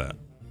most of that.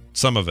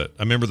 Some of it.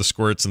 I remember the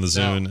squirts and the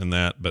Zune and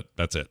that, but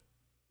that's it.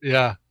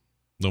 Yeah.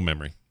 No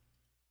memory.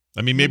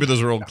 I mean, maybe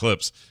those are old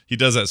clips. He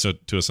does that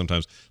to us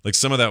sometimes. Like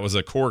some of that was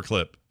a core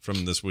clip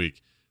from this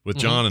week with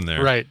John in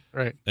there. Right.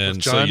 And with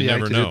John, so you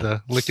never know.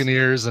 The licking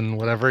ears and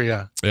whatever,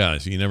 yeah. Yeah,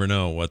 so you never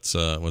know what's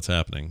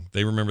happening.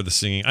 They remember the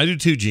singing. I do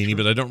too, Jeannie,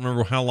 but I don't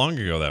remember how long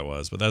ago that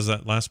was. But was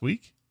that last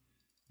week?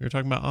 We were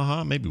talking about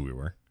Aha? Maybe we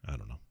were. I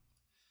don't know.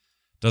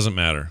 Doesn't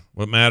matter.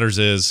 What matters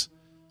is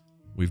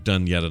we've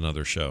done yet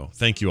another show.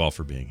 Thank you all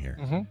for being here.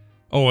 Mm-hmm.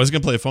 Oh, I was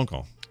going to play a phone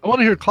call. I want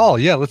to hear a call.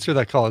 Yeah, let's hear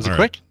that call. Is it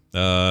quick?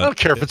 I don't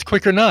care if it's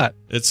quick or not.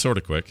 It's sort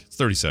of quick. It's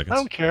 30 seconds. I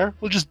don't care.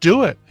 We'll just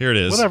do it. Here it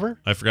is. Whatever.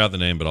 I forgot the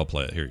name, but I'll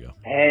play it. Here you go.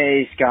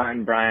 Hey, Scott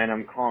and Brian.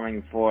 I'm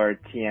calling for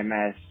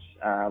TMS.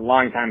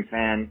 Longtime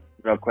fan.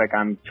 Real quick,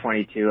 I'm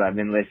 22. I've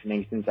been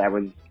listening since I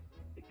got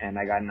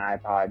an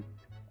iPod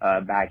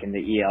back in the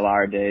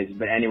ELR days.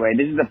 But anyway,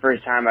 this is the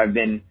first time I've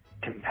been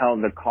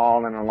compelled to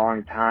call in a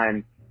long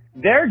time.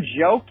 They're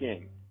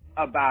joking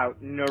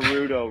about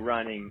Naruto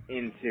running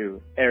into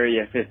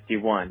Area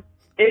 51.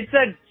 It's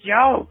a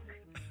joke.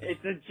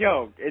 It's a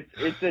joke.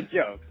 It's a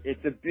joke.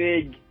 It's a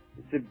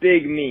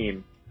big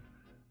meme.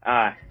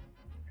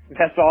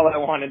 That's all I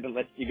wanted to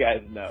let you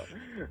guys know.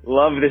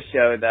 Love the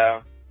show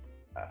though.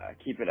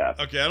 Keep it up.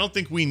 Okay, I don't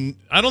think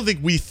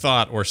we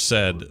thought or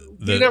said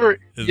that.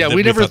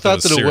 We never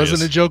thought that it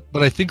wasn't a joke,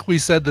 but I think we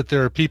said that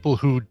there are people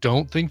who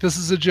don't think this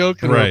is a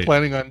joke and are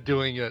planning on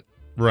doing it.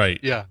 Right.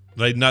 Yeah.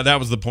 That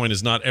was the point,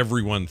 is not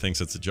everyone thinks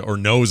it's a joke or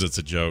knows it's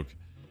a joke.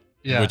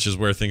 Yeah. Which is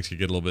where things could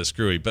get a little bit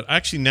screwy. But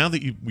actually, now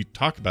that we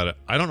talk about it,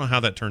 I don't know how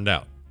that turned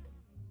out.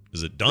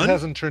 Is it done? It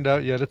hasn't turned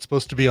out yet. It's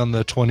supposed to be on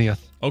the 20th.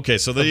 Okay,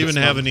 so they even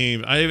have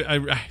any...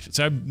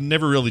 I've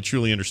never really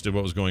truly understood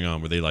what was going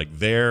on. Were they like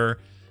there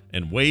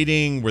and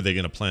waiting? Were they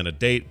going to plan a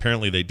date?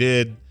 Apparently they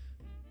did.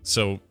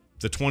 So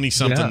the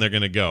 20-something, they're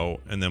going to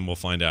go, and then we'll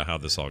find out how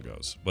this all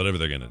goes. Whatever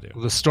they're going to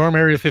do. The Storm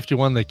Area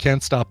 51, they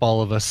can't stop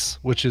all of us,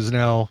 which is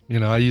now,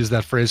 I use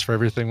that phrase for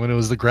everything. When it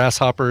was the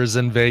Grasshoppers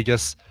in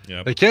Vegas,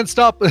 they can't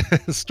stop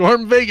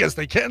Storm Vegas.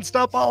 They can't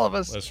stop all of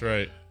us. That's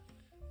right.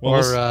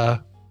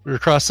 Well, we were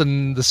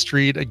crossing the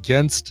street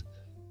against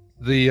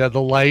the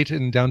light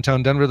in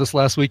downtown Denver this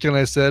last weekend.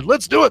 I said,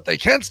 let's do it. They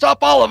can't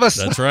stop all of us.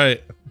 That's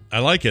right. I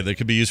like it. They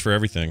could be used for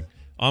everything.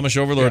 Amish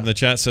Overlord in the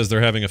chat says they're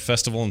having a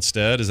festival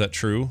instead. Is that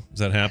true? Is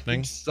that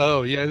happening?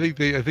 So I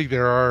think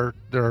there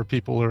are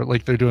people who are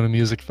like they're doing a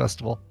music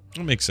festival.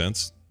 That makes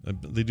sense.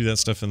 They do that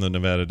stuff in the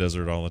Nevada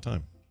desert all the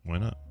time. Why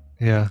not?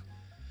 Yeah.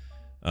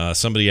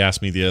 Somebody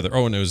asked me the other.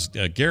 Oh, and it was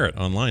Garrett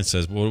online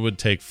says, "What would it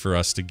take for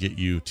us to get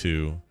you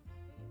to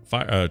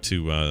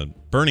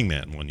Burning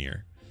Man one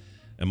year?"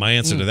 And my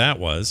answer to that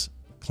was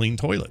clean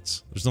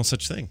toilets. There's no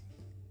such thing.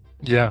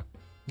 Yeah.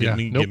 Get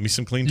me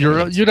some clean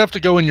toilets. You'd have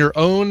to go in your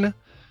own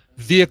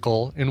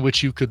vehicle in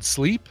which you could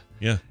sleep.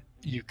 Yeah.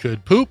 You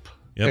could poop.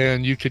 Yep.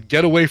 And you could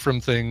get away from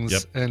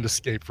things and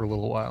escape for a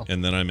little while.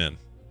 And then I'm in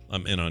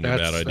on your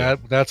bad idea.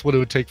 That's what it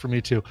would take for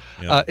me too.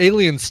 Yep.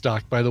 Alien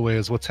Stock, by the way,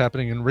 is what's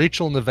happening in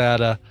Rachel,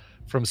 Nevada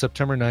from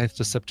September 9th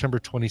to September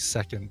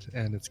 22nd.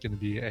 And it's going to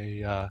be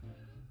a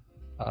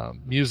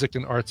music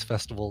and arts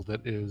festival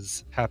that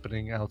is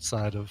happening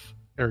outside of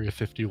Area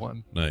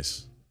 51.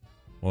 Nice.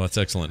 Well, that's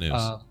excellent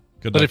news.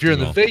 But if you're in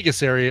the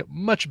Vegas area,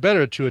 much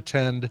better to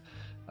attend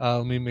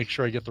Let me make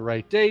sure I get the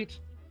right date.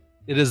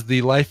 It is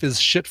the Life is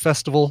Shit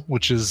Festival,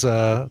 which is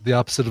the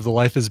opposite of the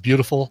Life is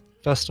Beautiful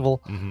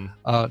Festival.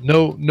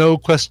 No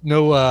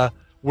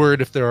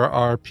word if there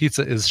are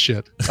pizza is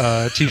shit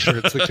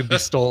t-shirts that can be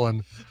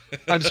stolen.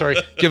 I'm sorry,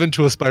 given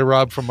to us by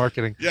Rob from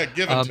marketing. Yeah,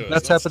 given to us.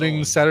 That's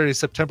happening Saturday,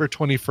 September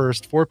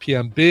 21st, 4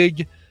 p.m.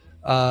 Big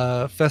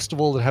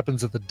festival that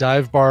happens at the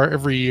Dive Bar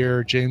every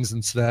year. James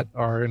and Svet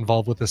are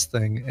involved with this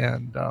thing,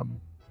 and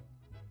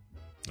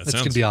it's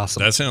going to be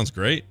awesome. That sounds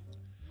great.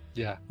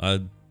 Yeah.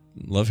 I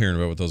love hearing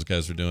about what those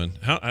guys are doing.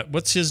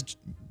 What's his...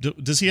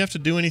 Does he have to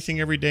do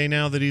anything every day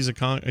now that he's a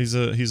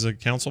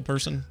council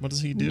person? What does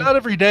he do? Not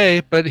every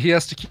day, but he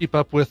has to keep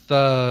up with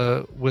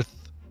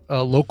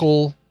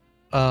local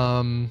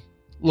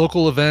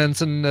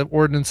events and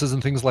ordinances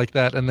and things like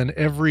that. And then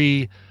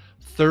every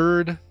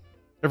 3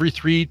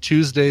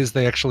 Tuesdays,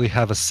 they actually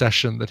have a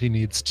session that he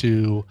needs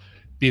to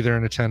be there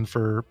and attend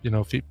for,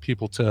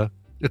 people to.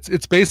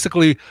 It's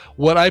basically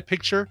what I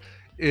picture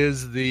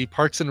is the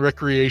Parks and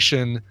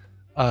Recreation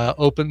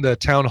the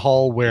town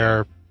hall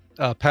where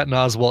Patton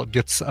Oswalt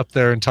gets up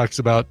there and talks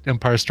about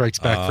Empire Strikes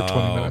Back for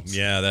 20 minutes.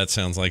 Yeah, that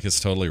sounds like it's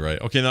totally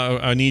right. Okay, now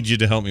I need you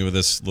to help me with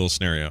this little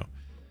scenario.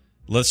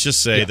 Let's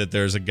just say that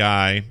there's a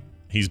guy,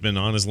 he's been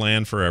on his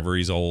land forever,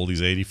 he's old,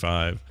 he's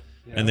 85,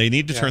 and they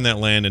need to turn that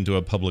land into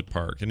a public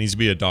park. It needs to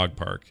be a dog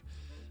park.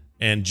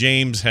 And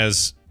James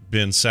has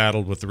been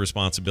saddled with the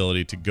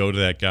responsibility to go to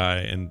that guy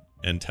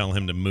and tell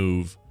him to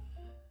move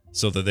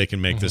so that they can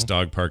make this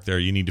dog park there.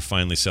 You need to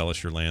finally sell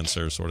us your land,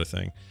 sir, sort of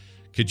thing.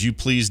 Could you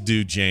please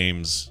do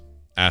James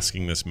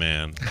asking this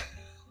man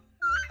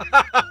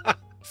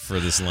for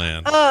this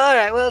land? Oh, all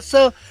right. Well,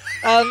 so,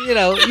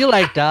 you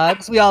like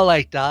dogs. We all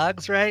like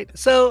dogs, right?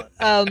 So,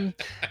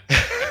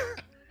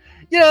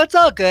 it's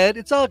all good.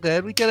 It's all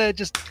good. We gotta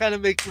just kind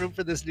of make room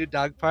for this new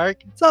dog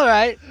park. It's all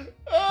right.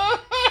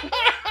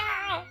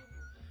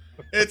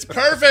 It's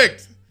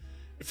perfect.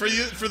 For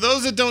you, for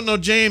those that don't know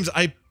James,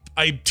 I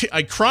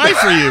cry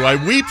for you. I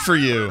weep for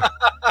you.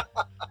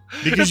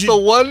 Because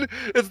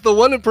it's the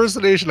one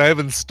impersonation I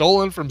haven't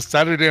stolen from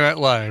Saturday Night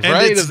Live, and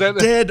right? It's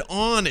dead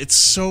on. It's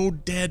so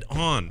dead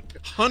on.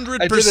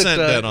 100%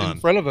 dead on. In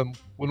front of him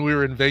when we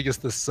were in Vegas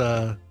this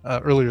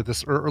earlier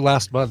this or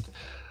last month.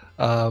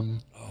 Oh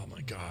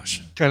my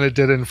gosh! Kind of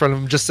did it in front of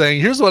him, just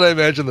saying, "Here's what I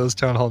imagine those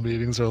town hall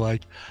meetings are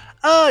like."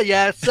 Oh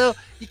yeah, so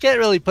you can't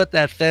really put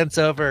that fence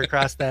over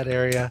across that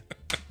area.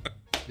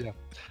 Yeah,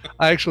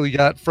 I actually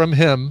got from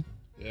him.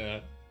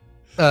 Yeah.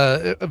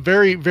 A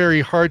very,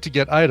 very hard to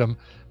get item,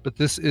 but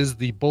this is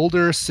the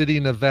Boulder City,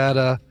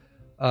 Nevada,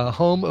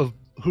 home of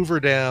Hoover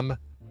Dam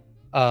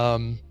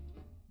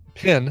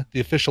pin, the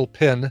official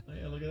pin. Oh,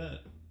 yeah, look at that.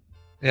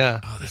 Yeah,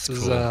 this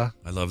is cool.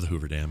 I love the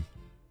Hoover Dam.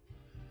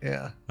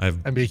 Yeah,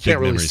 you can't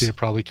really see it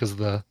probably because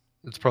it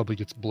probably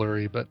gets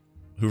blurry, but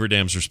Hoover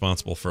Dam's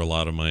responsible for a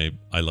lot of my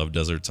I love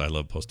deserts, I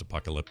love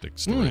post-apocalyptic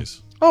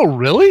stories. Oh,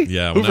 really?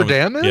 Yeah, Hoover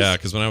Dam is? Yeah,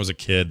 because when I was a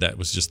kid, that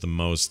was just the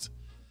most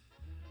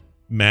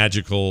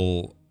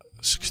magical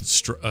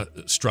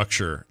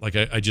structure. Like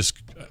I just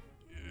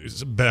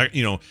back,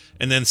 and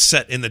then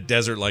set in the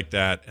desert like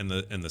that, and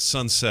the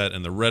sunset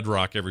and the red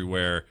rock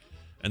everywhere,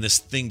 and this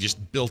thing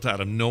just built out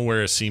of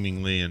nowhere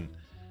seemingly, and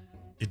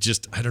it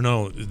just, I don't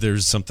know,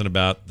 there's something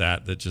about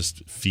that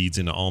just feeds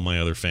into all my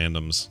other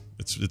fandoms.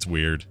 It's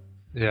weird.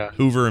 Yeah,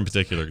 Hoover in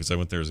particular, because I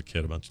went there as a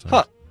kid a bunch of times.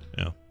 Huh.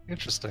 Yeah,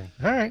 interesting.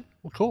 All right,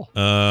 well, cool.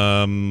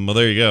 Well,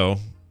 there you go.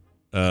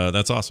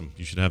 That's awesome.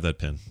 You should have that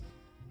pin.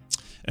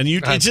 And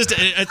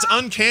it's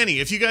uncanny.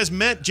 If you guys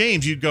met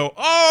James, you'd go,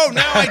 "Oh,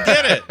 now I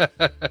get it."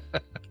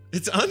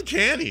 It's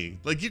uncanny.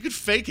 Like, you could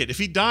fake it. If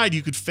he died,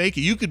 you could fake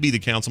it. You could be the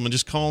councilman.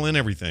 Just call in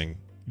everything.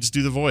 Just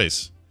do the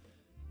voice.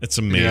 It's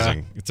amazing.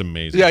 Yeah. It's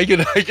amazing. Yeah, I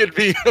could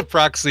be a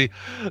proxy.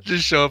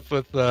 Just show up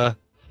with, a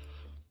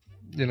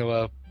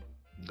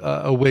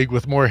wig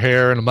with more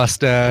hair and a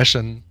mustache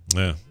and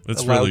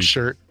it's a really loud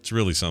shirt. It's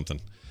really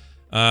something.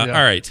 All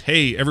right.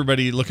 Hey,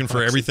 everybody looking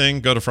for everything,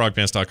 go to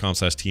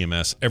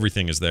frogpants.com/TMS.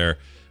 Everything is there.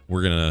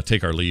 We're going to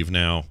take our leave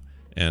now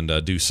and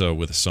do so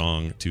with a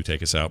song to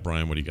take us out.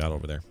 Brian, what do you got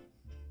over there?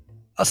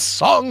 A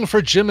song for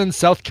Jim in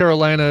South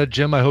Carolina.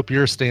 Jim, I hope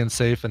you're staying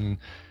safe and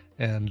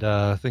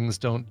things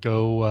don't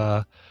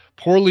go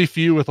poorly for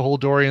you with the whole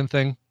Dorian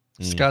thing.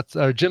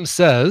 Jim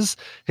says,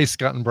 "Hey,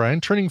 Scott and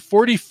Brian, turning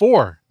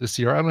 44 this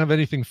year. I don't have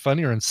anything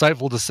funny or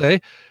insightful to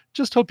say.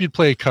 Just hope you'd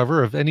play a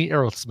cover of any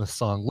Aerosmith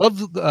song.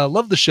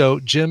 Love the show,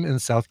 Jim in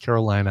South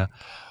Carolina."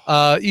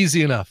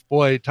 Easy enough.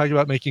 Boy, talk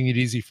about making it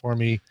easy for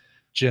me,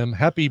 Jim.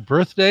 Happy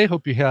birthday.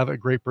 Hope you have a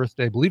great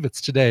birthday. I believe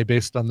it's today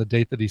based on the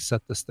date that he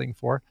set this thing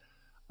for.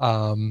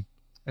 And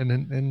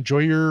enjoy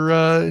your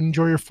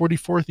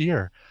 44th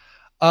year.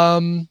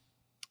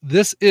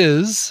 This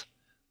is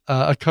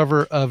a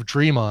cover of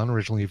Dream On,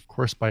 originally, of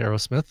course, by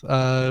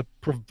Aerosmith,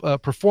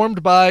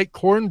 performed by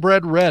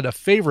Cornbread Red, a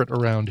favorite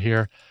around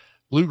here.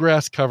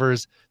 Bluegrass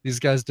covers. These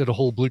guys did a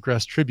whole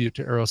bluegrass tribute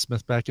to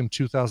Aerosmith back in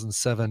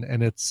 2007,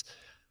 and it's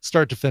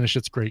start to finish,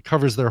 it's great.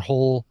 Covers their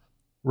whole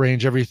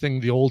range, everything,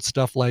 the old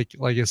stuff, like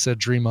I said,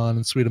 Dream On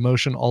and Sweet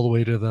Emotion, all the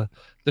way to the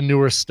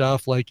newer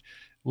stuff, like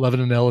Love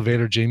in an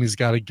Elevator, Jamie's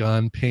Got a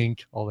Gun,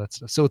 Pink, all that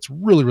stuff. So it's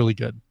really, really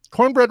good.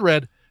 Cornbread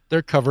Red,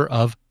 their cover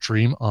of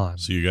Dream On.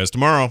 See you guys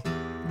tomorrow.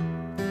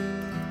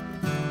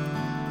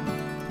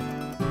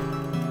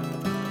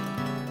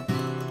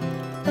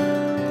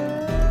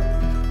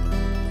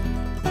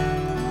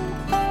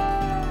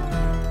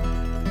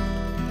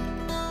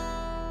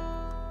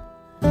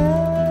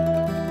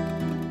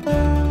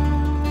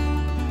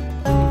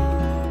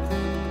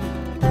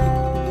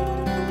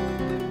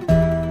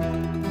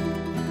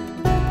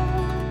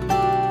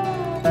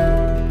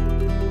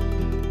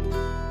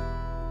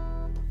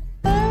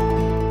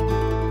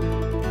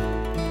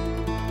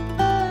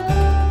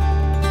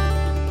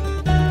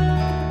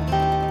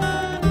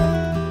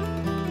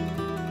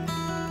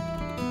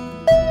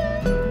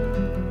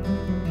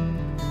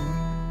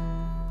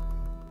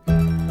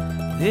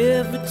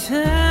 Every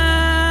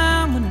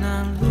time when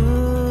I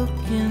look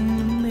in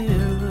the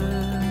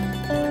mirror,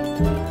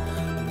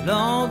 with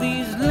all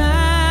these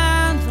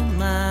lines on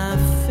my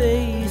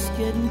face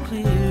getting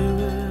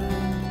clearer,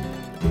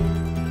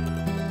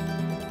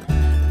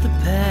 the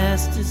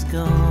past is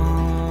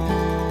gone.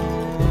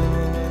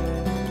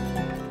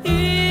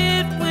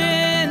 It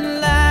went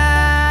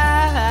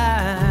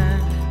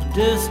like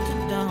dust to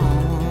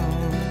dawn.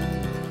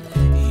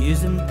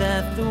 Isn't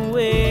that the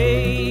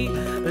way?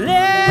 Well,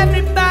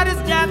 everybody's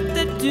got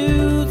the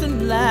dues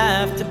in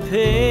life to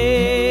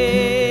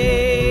pay.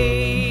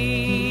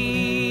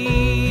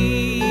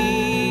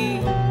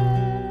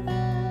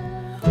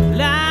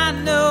 Well, I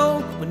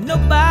know, but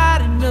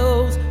nobody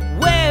knows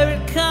where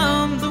it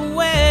comes or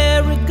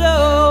where it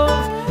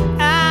goes.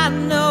 I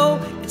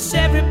know it's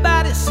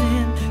everybody's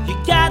sin. You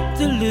got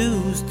to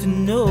lose to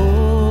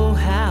know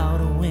how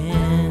to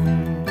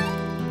win.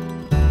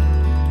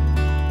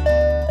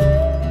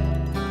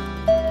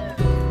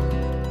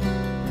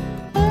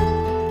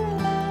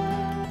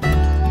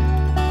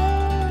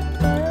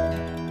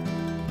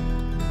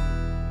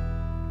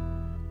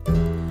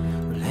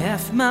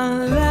 Half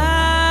my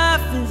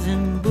life is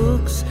in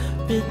books,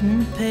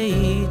 written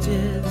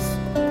pages.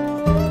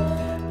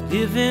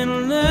 Live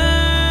and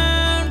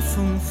learn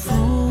from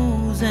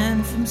fools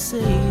and from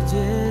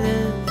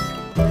sages.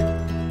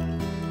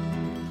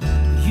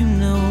 You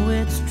know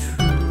it's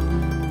true.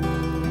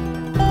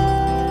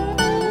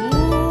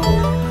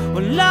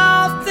 Well,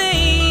 all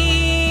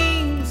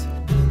things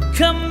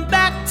come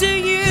back to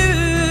you.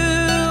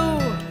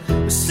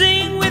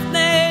 Sing with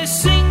me,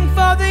 sing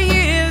for the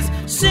years,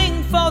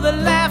 sing for the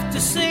laughter,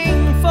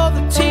 sing for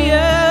the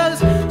tears.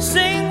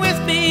 Sing with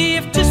me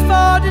if just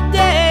for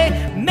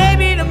today.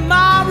 Maybe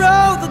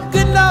tomorrow the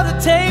good Lord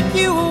will take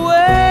you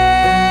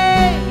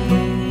away.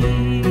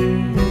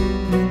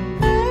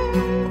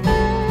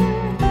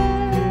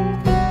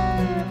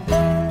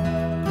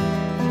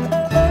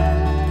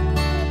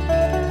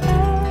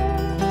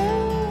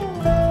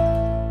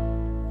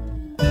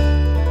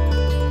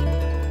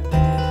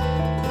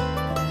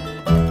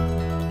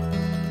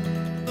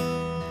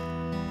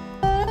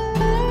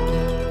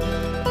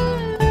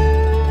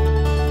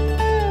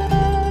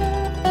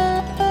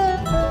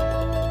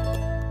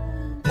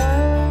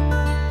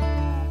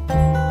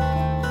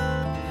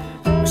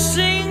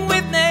 Sing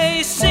with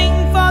me, sing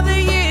for the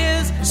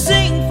years,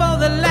 sing for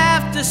the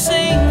laughter,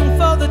 sing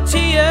for the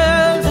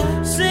tears.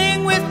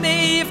 Sing with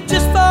me if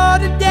just for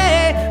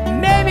today.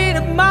 Maybe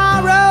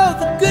tomorrow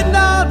the good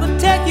Lord will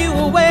take you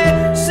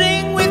away.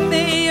 Sing with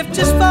me if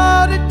just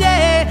for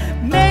today.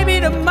 Maybe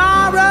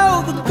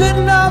tomorrow the good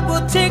Lord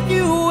will take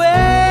you away.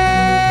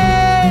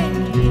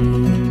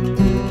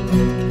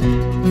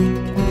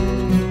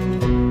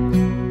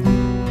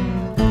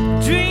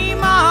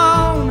 Dream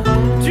on,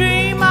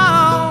 dream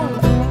on,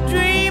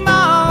 dream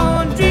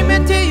on, dream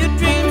until your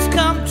dreams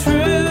come true.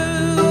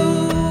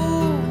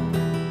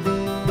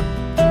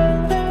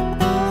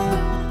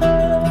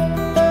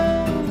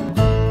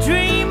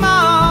 Dream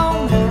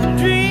on,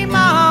 dream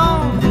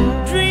on,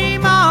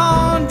 dream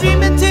on,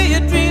 dream until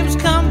your dreams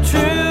come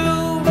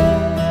true.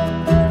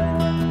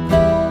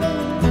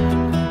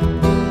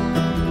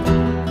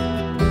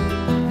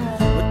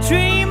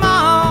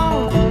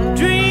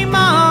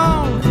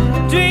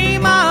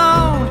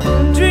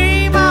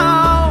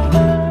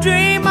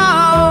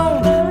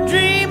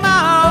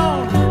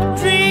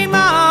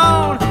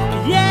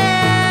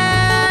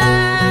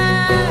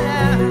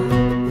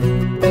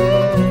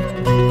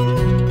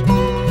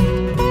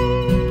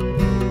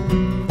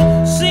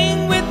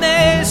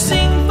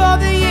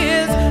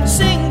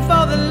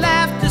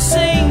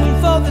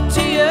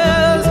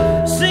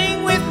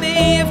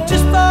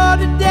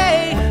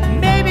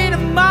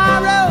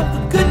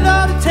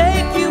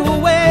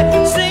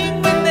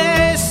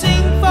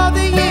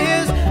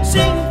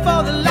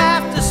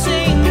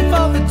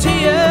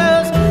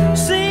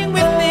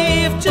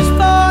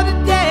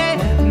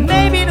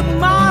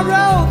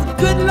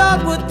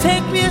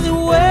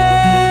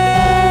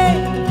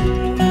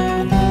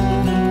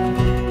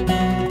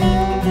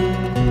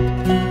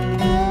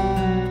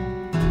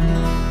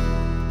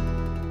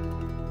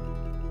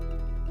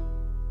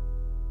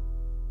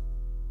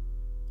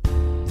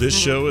 This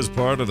show is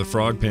part of the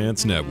Frog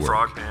Pants Network.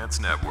 Frog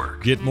Pants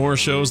Network. Get more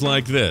shows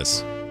like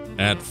this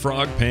at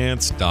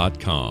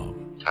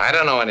frogpants.com. I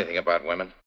don't know anything about women.